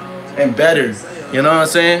 And better. You know what I'm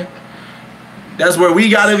saying? That's where we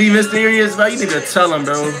gotta be mysterious, bro. You need to tell them,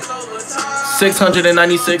 bro.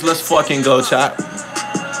 696. Let's fucking go, chat.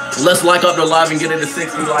 Let's like up the live and get it to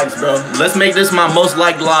 60 likes, bro. Let's make this my most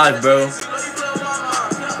liked live, bro.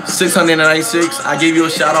 696. I gave you a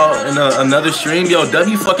shout out in another stream. Yo,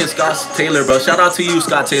 W fucking Scott Taylor, bro. Shout out to you,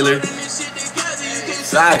 Scott Taylor.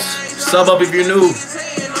 Facts. Sub up if you're new.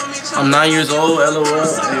 I'm 9 years old, LOL.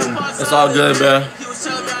 And it's all good, bro.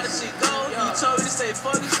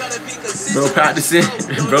 Bro, practicing.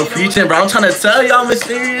 Bro, preaching, bro. I'm trying to tell y'all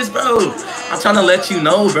mysterious, bro. I'm trying to let you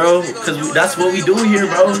know, bro. Because that's what we do here,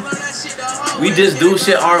 bro. We just do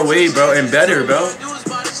shit our way, bro. And better, bro.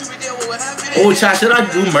 Oh, chat, should I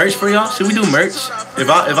do merch for y'all? Should we do merch? If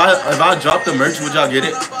I drop the merch, would y'all get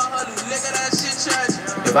it?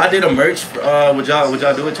 If I did a merch, would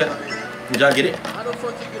y'all do it, chat? Would y'all get it?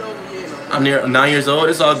 I'm 9 years old.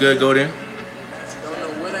 It's all good, Golden.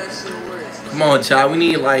 Come on, chat. We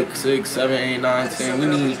need like 6, 7, 8, 9, 10.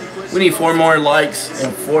 We need 4 more likes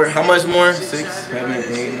and 4. How much more? 6, 7,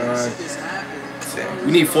 8, 9, 10.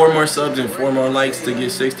 We need 4 more subs and 4 more likes to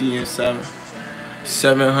get 60 and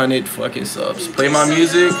 700 fucking subs. Play my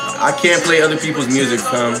music. I can't play other people's music,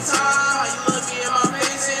 fam.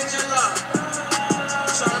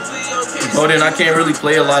 Golden, I can't really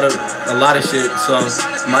play a lot of shit. So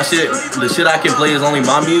my shit, the shit I can play is only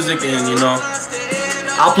my music, and you know.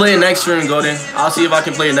 I'll play it next stream, Golden. I'll see if I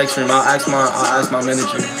can play it next stream. I'll ask my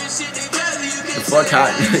manager. The fuck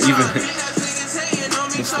how even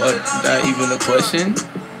the fuck that even a question?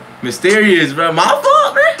 Mysterious, bro. My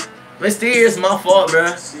fault, man. Mysterious, my fault,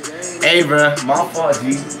 bro. Hey, bro, my fault,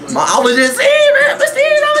 G. I was just saying, man.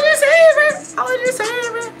 Mysterious, I was just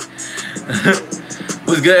saying, man.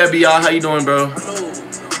 What's good, y'all? How you doing, bro?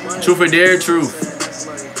 Truth or dare? Truth.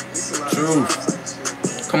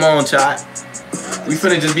 Truth. Come on, chat. We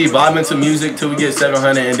finna just be vibing to music till we get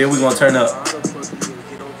 700 and then we gonna turn up.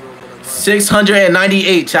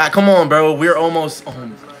 698, chat. Come on, bro. We're almost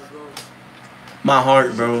on. My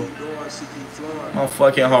heart, bro. My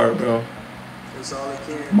fucking heart, bro.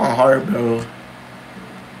 My heart, bro.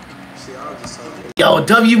 Yo,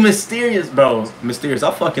 W Mysterious, bro. Mysterious,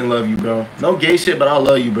 I fucking love you, bro. No gay shit, but I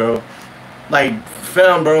love you, bro. Like,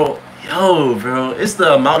 fam, bro. Yo, bro. It's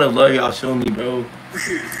the amount of love y'all show me, bro.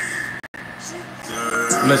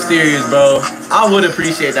 Mysterious, bro. I would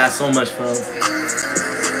appreciate that so much, bro.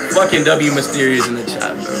 Fucking W Mysterious in the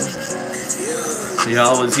chat, bro.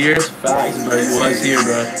 Y'all was here? Facts, bro. You was here,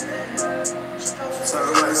 bro.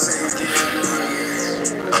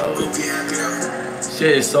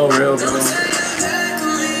 Shit is so real, bro.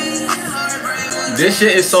 This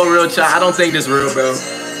shit is so real, chat. I don't think this real, bro.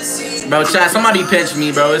 Bro, chat, somebody pinch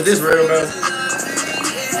me, bro. Is this real, bro?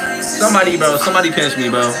 Somebody pinch me,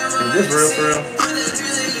 bro. Is this real for real?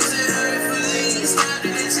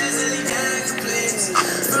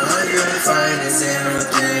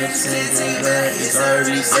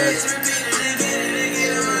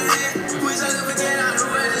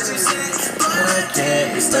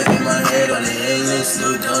 It's stuck in my head on the endless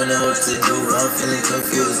loop. Don't know what to do. I'm feeling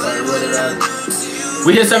confused. Like, what did I do?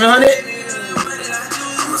 We hit 700?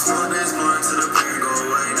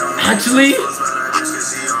 Actually,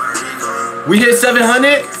 we hit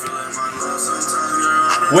 700?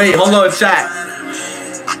 Wait, hold on, chat.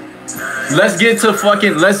 Let's get to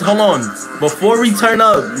fucking. Hold on. Before we turn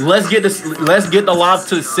up, let's get the live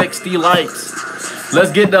to 60 likes.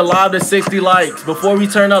 Let's get the live to 60 likes. Before we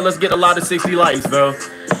turn up, let's get the live to 60 likes, bro.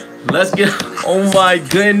 Let's get. Oh my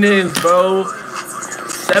goodness, bro.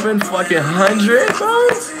 700, bro.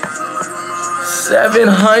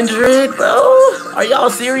 700, bro. Are y'all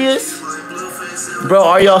serious? Bro,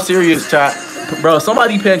 are y'all serious, chat? Bro,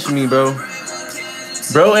 somebody pinch me, bro.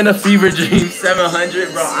 Bro, in a fever dream,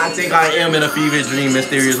 700, bro. I think I am in a fever dream,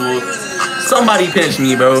 Mysterious Wolf. Somebody pinch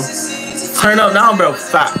me, bro. Turn up now, bro.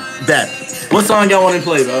 Stop. Bet. What song y'all want to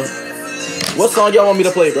play, bro? What song y'all want me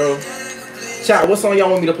to play, bro? Chat, what song y'all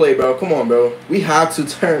want me to play, bro? Come on, bro. We have to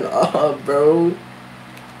turn up, bro.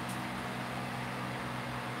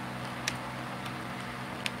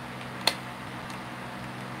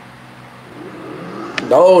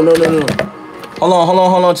 No.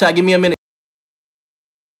 Hold on, chat. Give me a minute.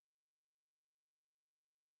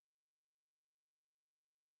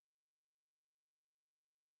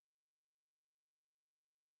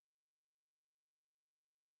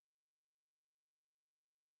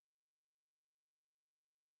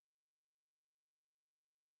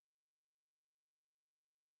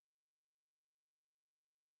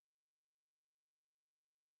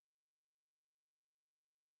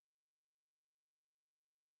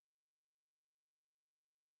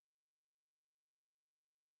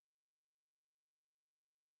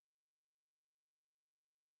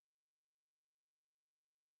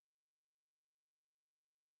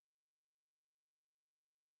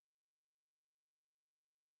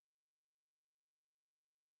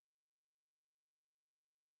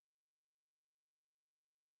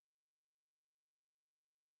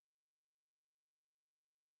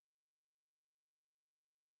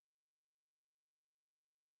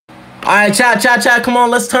 Alright, chat. Come on,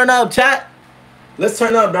 let's turn up, chat. Let's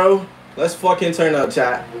turn up, bro. Let's fucking turn up,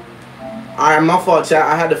 chat. Alright, my fault, chat.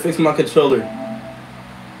 I had to fix my controller.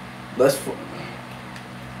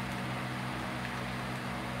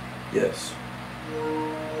 Yes.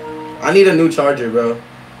 I need a new charger, bro.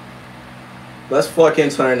 Let's fucking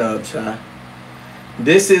turn up, chat.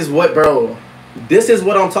 This is what, bro. This is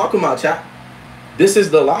what I'm talking about, chat. This is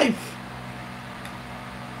the life.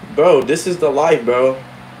 Bro, this is the life, bro.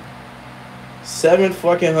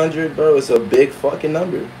 700, bro. It's a big fucking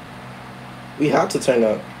number. We have to turn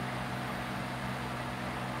up.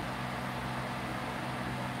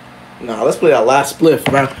 Nah, let's play that last spliff,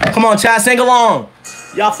 bro. Come on, chat, sing along.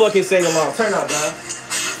 Y'all fucking sing along. Turn up, bro.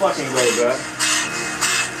 Fucking go, bro.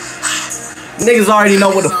 Niggas already know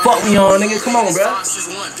what the fuck we on, nigga. Come on, bro.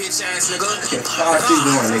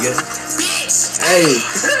 Nigga. Hey.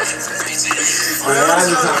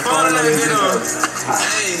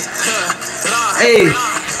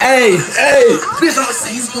 Hey. Bitch, I'ma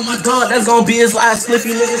say you for my dog. That's gonna be his last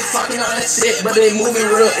spliffy. Niggas fucking on that shit, but they moving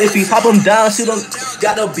real iffy. Pop him down, shoot him.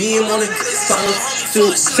 Got no beam on it.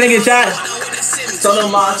 Shoot. Sing it, chat. Tell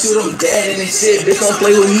them I'll shoot him dead and shit. Bitch, don't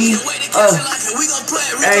play with me.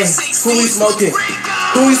 Hey, who we smoking?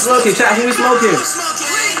 Chat, who we smoking?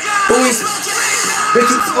 Bitch,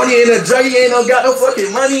 you 20 in a drug, you ain't no got no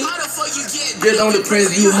fucking money. Get on the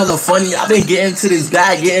prince, you hella funny. I been getting to this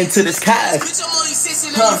bag, getting to this cash.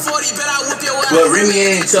 But Remy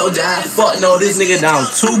ain't your dad. Fuck no, this nigga down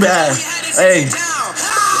too bad. Hey.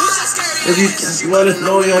 If you wanna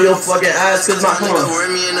throw me on your fucking ass, cause my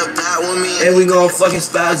and we gon' fucking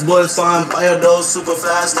spaz, boys find fire those super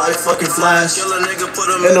fast like fucking Flash.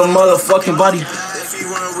 In the motherfucking body.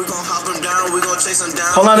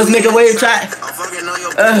 Hold on, this nigga wave track.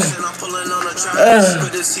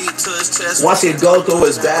 Watch it go through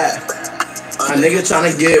his back. A nigga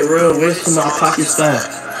tryna get real rich from my pockets fat.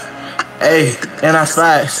 Hey, and I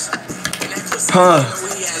fast.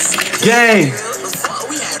 Gang.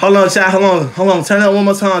 Hold on, chat. Hold on. Turn up one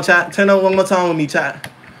more time, chat. Turn up one more time with me, chat.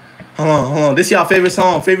 Hold on. This y'all favorite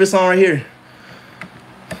song. Favorite song right here.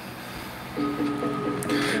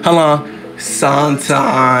 Hold on.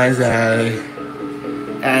 Sometimes,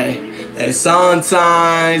 and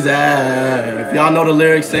sometimes, if y'all know the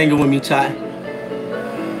lyrics, sing it with me, chat.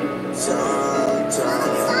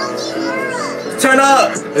 Turn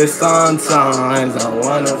up. It's sometimes I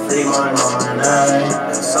wanna free my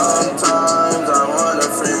mind. Sometimes I wanna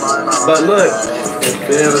free my mind. But look, it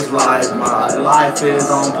feels like my life is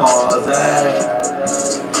on pause.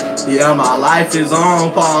 Yeah, my life is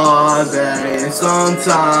on pause. And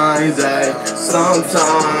sometimes,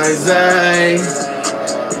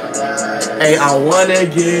 hey, I wanna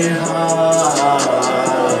get high.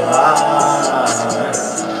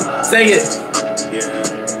 Sing it.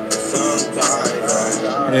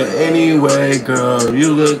 And anyway, girl,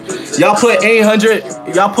 you look. Y'all put 800.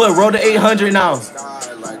 Y'all put roll to 800 now.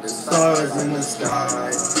 Stars in the sky.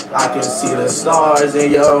 I can see the stars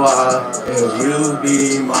in your eye. If you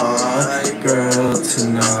be my girl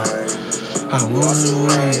tonight, I wanna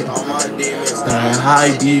wait. That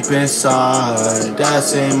high deep inside,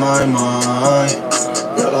 that's in my mind.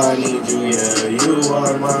 Girl, I need you, yeah, you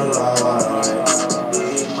are my life.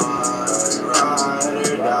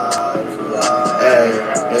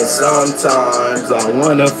 And sometimes I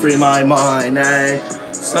wanna free my mind,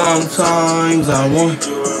 Sometimes I want.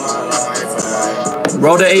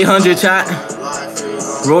 Roll the 800, chat.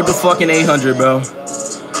 Roll the fucking 800, bro.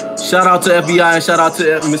 Shout out to FBI and shout out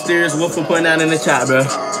to Mysterious Wolf for putting that in the chat, bro.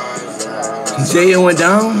 Jay went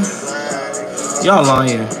down. Y'all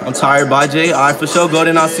lying. I'm tired. Bye, Jay. Alright, for sure. Go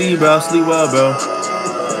then. I'll see you, bro. Sleep well, bro.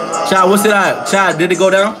 Chat, what's it at? Chat, did it go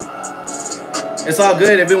down? It's all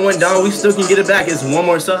good. If it went down, we still can get it back. It's one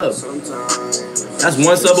more sub. That's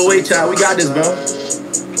one sub away, chat. We got this, bro.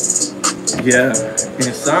 Yeah.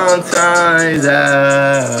 And sometimes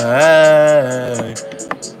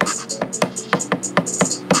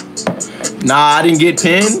nah, I didn't get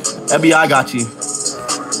pinned. FBI got you.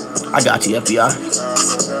 I got you, FBI.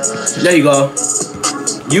 There you go.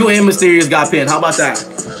 You and Mysterious got pinned. How about that?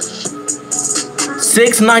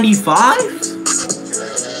 695?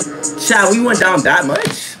 Chat, we went down that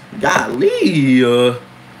much? Golly.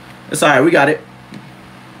 It's alright, we got it.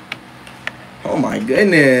 Oh my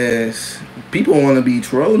goodness. People want to be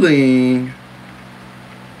trolling.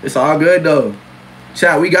 It's all good though.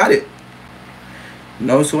 Chat, we got it.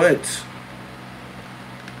 No sweats.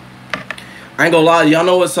 I ain't gonna lie. Y'all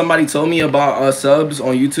know what somebody told me about subs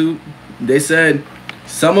on YouTube? They said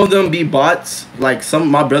some of them be bots. Like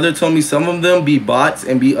my brother told me some of them be bots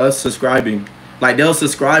and be us subscribing. Like they'll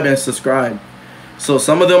subscribe and subscribe. So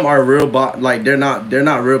some of them are real bot. Like they're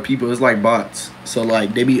not real people. It's like bots. So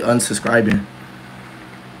like they be unsubscribing.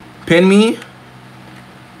 Pin me.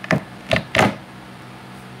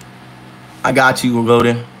 I got you,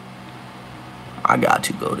 Golden. I got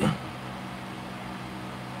you, Golden.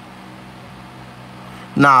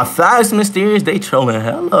 Nah, Fast Mysterious, they trolling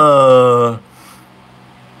hella.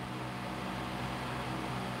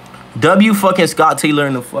 W fucking Scott Taylor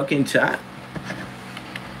in the fucking chat.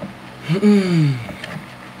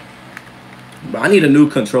 Bro, I need a new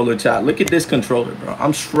controller, chat. Look at this controller, bro.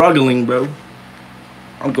 I'm struggling, bro.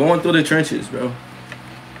 I'm going through the trenches, bro.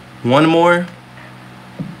 One more.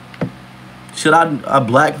 Should I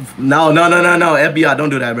black? No. FBI, don't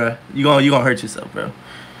do that, bro. You gonna hurt yourself, bro.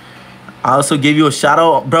 I also give you a shout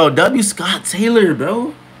out, bro. W Scott Taylor,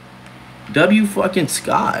 bro. W fucking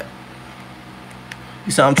Scott.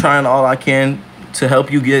 You said I'm trying all I can to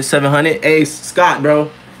help you get 700. Hey, Scott,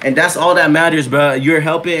 bro. And that's all that matters, bro. You're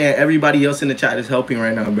helping and everybody else in the chat is helping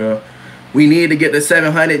right now, bro. We need to get the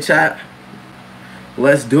 700, chat.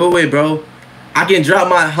 Let's do it, bro. I can drop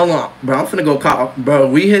my, hold on, bro. I'm finna go call, bro.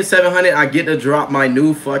 We hit 700. I get to drop my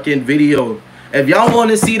new fucking video. If y'all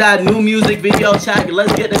want to see that new music video, chat,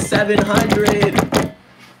 let's get to 700.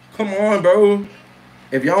 Come on, bro.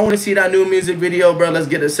 If y'all want to see that new music video, bro, let's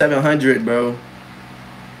get to 700, bro.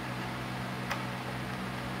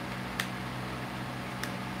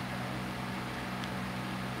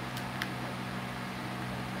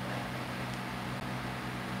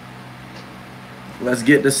 Let's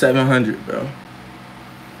get to 700, bro.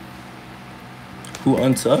 Who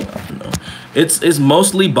unsub? I don't know. It's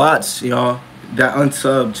mostly bots, y'all, that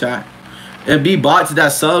unsub, chat. It be bots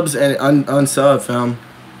that subs and unsub, fam.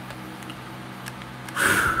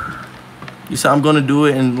 You said I'm gonna do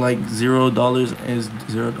it in like $0 and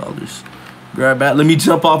 $0. Grab that. Let me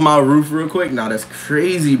jump off my roof real quick. Nah, that's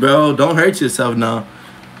crazy, bro. Don't hurt yourself now.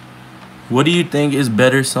 What do you think is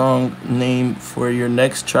better song name for your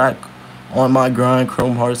next track? On My Grind,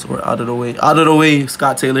 Chrome Hearts, or Out of the Way? Out of the Way,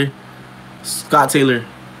 Scott Taylor. Scott Taylor.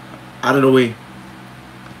 Out of the Way.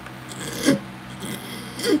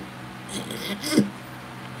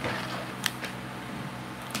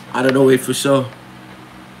 Out of the Way for sure.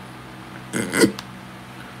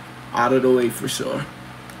 Out of the Way for sure.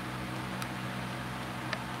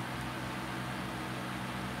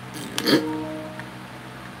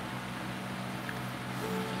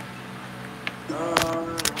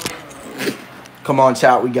 Come on,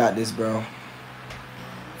 chat. We got this, bro.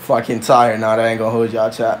 Fucking tired now. That ain't gonna hold y'all,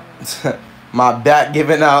 chat. My back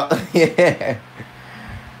giving out. Yeah.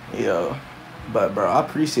 Yo. But, bro, I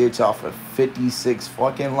appreciate y'all for 56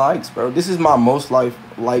 fucking likes, bro. This is my most live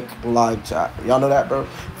chat. Y'all know that, bro?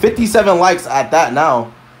 57 likes at that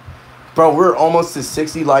now. Bro, we're almost to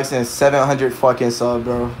 60 likes and 700 fucking subs,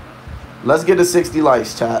 bro. Let's get to 60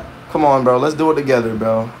 likes, chat. Come on, bro. Let's do it together,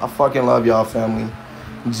 bro. I fucking love y'all, family.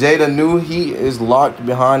 Jay, the new heat is locked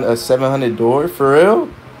behind a 700 door. For real?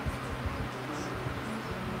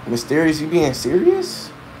 Mysterious, you being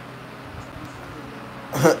serious?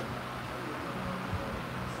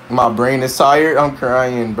 My brain is tired. I'm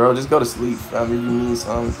crying, bro. Just go to sleep. I mean, you need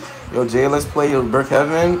some. Yo, Jay, let's play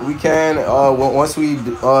Brookhaven. We can once we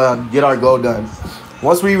get our goal done.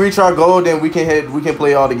 Once we reach our goal, then we can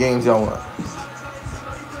play all the games y'all want.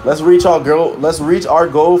 Let's reach our goal. Let's reach our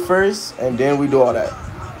goal first, and then we do all that.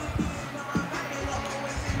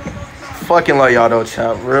 Fucking love y'all though,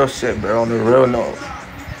 chat. Real shit, bro. On the real note.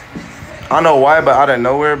 I don't know why, but out of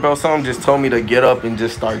nowhere, bro, someone just told me to get up and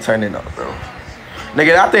just start turning up, bro.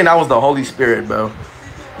 Nigga, I think that was the Holy Spirit, bro.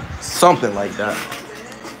 Something like that.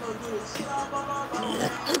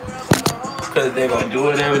 Cause they gonna do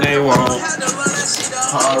whatever they want.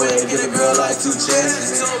 Already get a girl like 2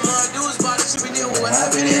 chances. What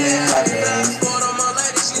happened, it happened.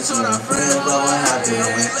 It's my friend, but what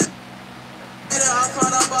happened?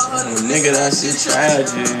 Nigga, that shit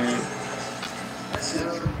tragic.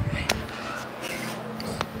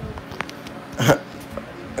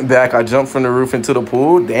 Back, I jumped from the roof into the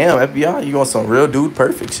pool. Damn, FBI, you on some real dude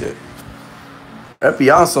perfect shit.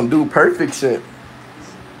 FBI on some dude perfect shit.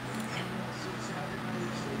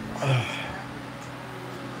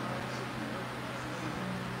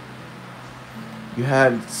 You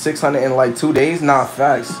had 600 in like 2 days? Nah,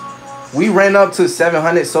 facts. We ran up to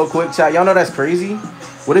 700 so quick, chat. Y'all know that's crazy?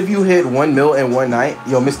 What if you hit 1 mil in one night?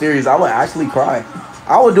 Yo, Mysterious, I would actually cry.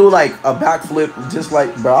 I would do like a backflip just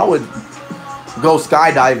like, bro, I would go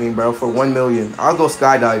skydiving, bro, for 1 million. I'll go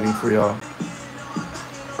skydiving for y'all.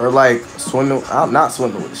 Or like swimming. I'm not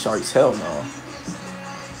swimming with the sharks. Hell no.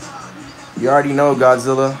 You already know,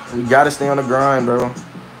 Godzilla. We gotta stay on the grind, bro.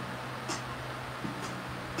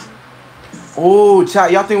 Oh,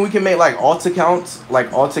 chat, y'all think we can make like alt accounts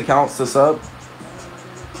to sub?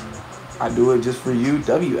 I do it just for you.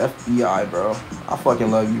 WFBI, bro. I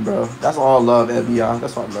fucking love you, bro. That's all love, FBI.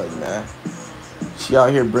 That's why I love you, man. She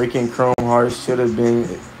out here breaking Chrome Hearts. Should have been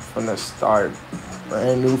from the start.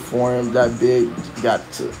 Brand new form. That big got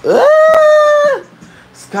to.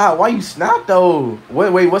 Scott, why you snap though?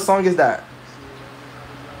 Wait, what song is that?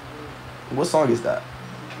 What song is that?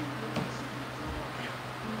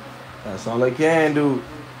 That's all I can do.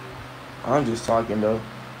 I'm just talking though.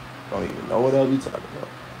 Don't even know what I'll be talking about.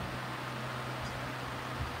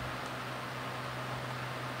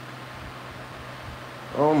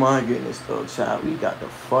 Oh my goodness though, chat. We got the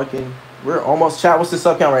fucking. We're almost, chat. What's the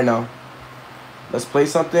sub count right now? Let's play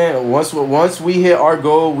something. Once we hit our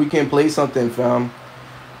goal, we can play something, fam.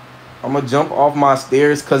 I'm gonna jump off my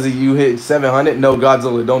stairs because you hit 700. No,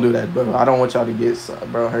 Godzilla, don't do that, bro. I don't want y'all to get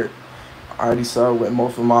bro hurt. I already subbed with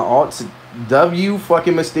most of my alts. W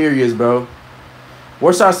fucking Mysterious, bro.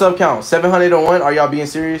 What's our sub count? 701? Are y'all being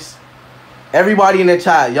serious? Everybody in the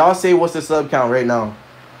chat, y'all say what's the sub count right now?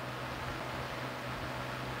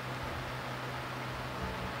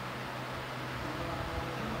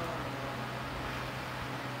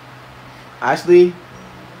 Actually,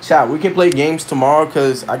 chat, we can play games tomorrow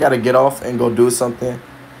because I got to get off and go do something.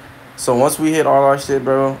 So once we hit all our shit,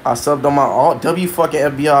 bro, I subbed on my alt. W fucking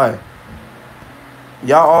FBI.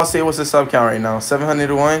 Y'all all say what's the sub count right now?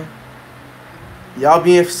 701? Y'all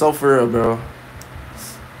being so for real, bro.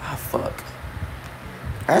 Ah, fuck.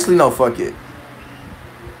 Actually, no, fuck it.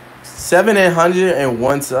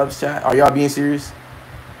 701 subs, chat. Are y'all being serious?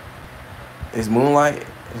 It's Moonlight.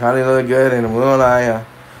 How they look good in the moonlight.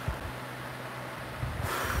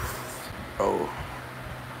 Oh.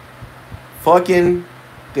 Fucking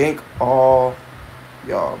thank all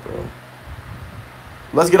y'all, bro.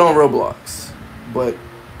 Let's get on Roblox. But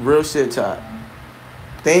real shit, chat.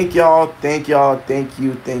 Thank y'all, thank y'all, thank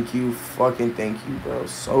you, fucking thank you, bro.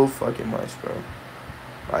 So fucking much, bro.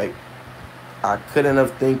 Like, I couldn't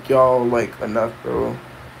have thanked y'all, like, enough, bro.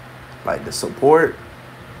 Like, the support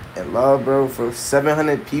and love, bro, for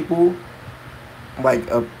 700 people. Like,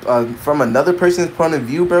 from another person's point of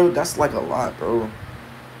view, bro, that's, like, a lot, bro.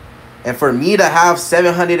 And for me to have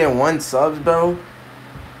 701 subs, bro,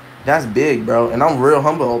 that's big, bro. And I'm real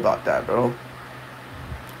humble about that, bro.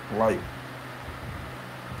 Like,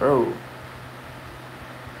 bro.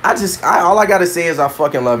 All I gotta say is I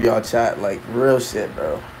fucking love y'all, chat. Like, real shit,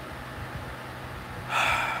 bro.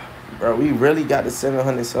 Bro, we really got the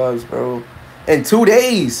 700 subs, bro. In 2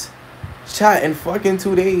 days. Chat, in fucking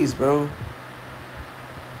 2 days, bro.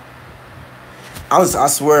 I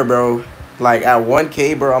swear, bro. Like, at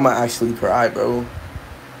 1K, bro, I'ma actually cry, bro.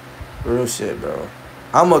 Real shit, bro.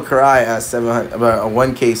 I'ma cry at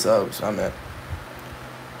 1K subs, I mean.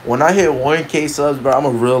 When I hit 1K subs, bro, I'm a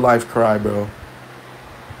real life cry, bro.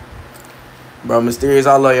 Bro, Mysterious,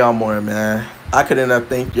 I love y'all more, man. I couldn't have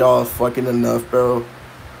thanked y'all fucking enough, bro.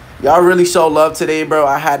 Y'all really show love today, bro.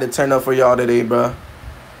 I had to turn up for y'all today, bro.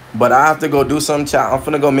 But I have to go do some chat. I'm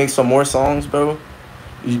finna go make some more songs, bro.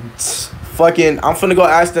 I'm finna go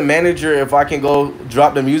ask the manager if I can go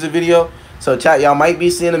drop the music video. So, chat, y'all might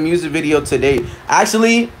be seeing a music video today.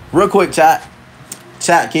 Actually, real quick, chat.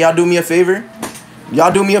 Chat, can y'all do me a favor?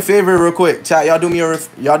 Y'all do me a favor real quick. Chat, y'all do me a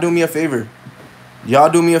favor. Y'all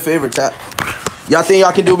do me a favor, chat. Y'all think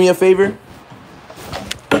y'all can do me a favor?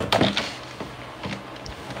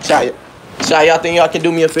 Chat, y'all think y'all can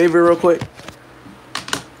do me a favor real quick?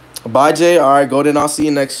 Bye, Jay. All right, Golden. I'll see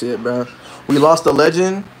you next shit, bro. We lost a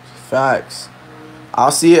legend. Facts.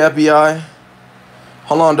 I'll see you, FBI.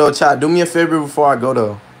 Hold on, though, chat. Do me a favor before I go,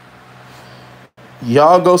 though.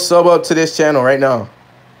 Y'all go sub up to this channel right now.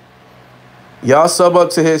 Y'all sub up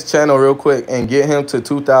to his channel real quick and get him to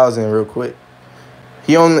 2,000 real quick.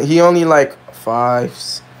 He only like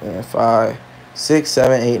 5, 6,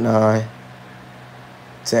 7, 8, 9,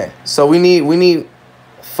 10. So we need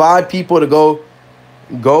 5 people to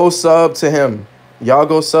go sub to him. Y'all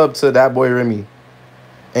go sub to that boy Remy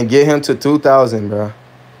and get him to 2,000, bro.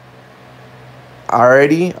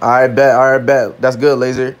 Alrighty? I bet. That's good,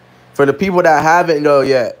 Laser. For the people that haven't though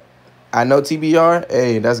yet, I know TBR.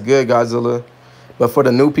 Hey, that's good, Godzilla. But for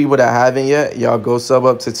the new people that haven't yet, y'all go sub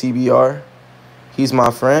up to TBR. He's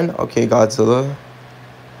my friend. Okay, Godzilla.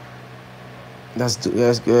 That's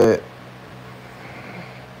good.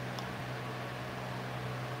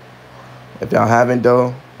 If y'all haven't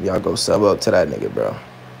though, y'all go sub up to that nigga, bro.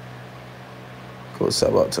 Go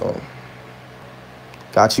sub up to him.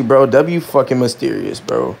 Got you, bro. W fucking Mysterious,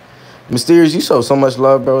 bro. Mysterious, you show so much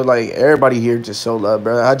love, bro. Like, everybody here just show love,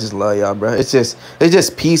 bro. I just love y'all, bro. It's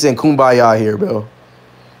just peace and kumbaya here, bro.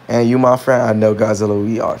 And you, my friend, I know, Godzilla,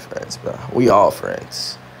 we are friends, bro. We all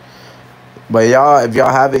friends. But y'all, if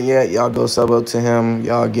y'all haven't yet, y'all go sub up to him.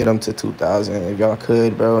 Y'all get him to 2,000 if y'all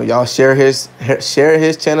could, bro. Y'all share his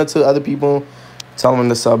channel to other people. Tell them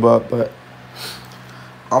to sub up, but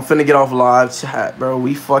I'm finna get off live chat, bro.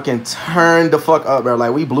 We fucking turned the fuck up, bro.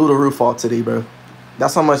 Like, we blew the roof off today, bro.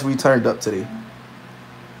 That's how much we turned up today.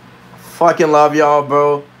 Fucking love y'all,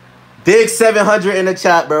 bro. Dig 700 in the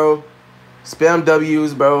chat, bro. Spam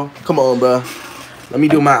W's, bro. Come on, bro. Let me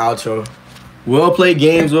do my outro. We'll play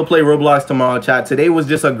games. We'll play Roblox tomorrow, chat. Today was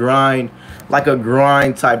just a grind. Like a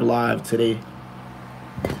grind type live today.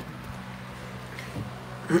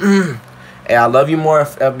 Hey, I love you more,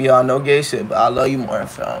 FBI. No gay shit, but I love you more,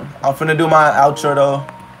 fam. I'm finna do my outro, though.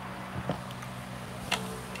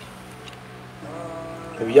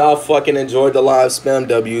 If y'all fucking enjoyed the live, spam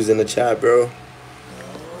W's in the chat, bro.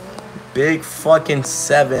 Big fucking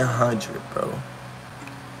 700, bro.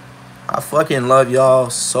 I fucking love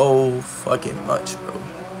y'all so fucking much, bro.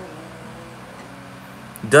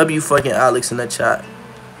 W fucking Alex in the chat.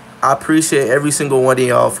 I appreciate every single one of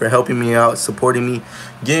y'all for helping me out, supporting me,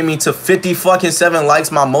 getting me to 50 fucking 7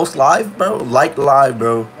 likes, my most live, bro. Like live,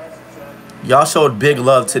 bro. Y'all showed big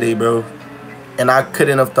love today, bro. And I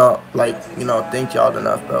couldn't have thought, like, you know, thank y'all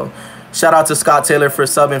enough, bro. Shout out to Scott Taylor for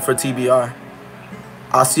subbing for TBR.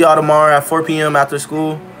 I'll see y'all tomorrow at 4 p.m. after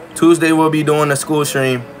school. Tuesday, we'll be doing the school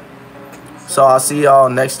stream. So I'll see y'all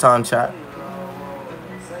next time, chat.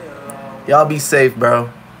 Y'all be safe, bro.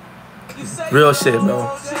 Real shit,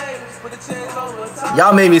 bro.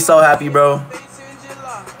 Y'all made me so happy, bro.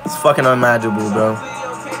 It's fucking unimaginable, bro.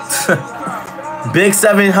 Big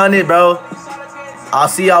 700, bro. I'll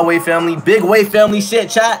see y'all, Way family. Big Way family shit,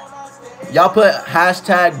 chat. Y'all put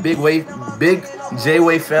hashtag Big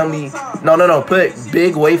Jaywae family. No. Put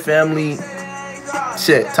Big Way family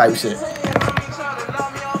shit type shit.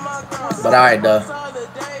 But alright, though.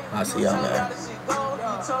 I'll see y'all, man.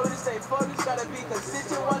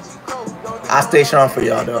 I stay strong for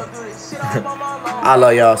y'all, though. I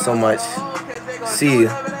love y'all so much. See you.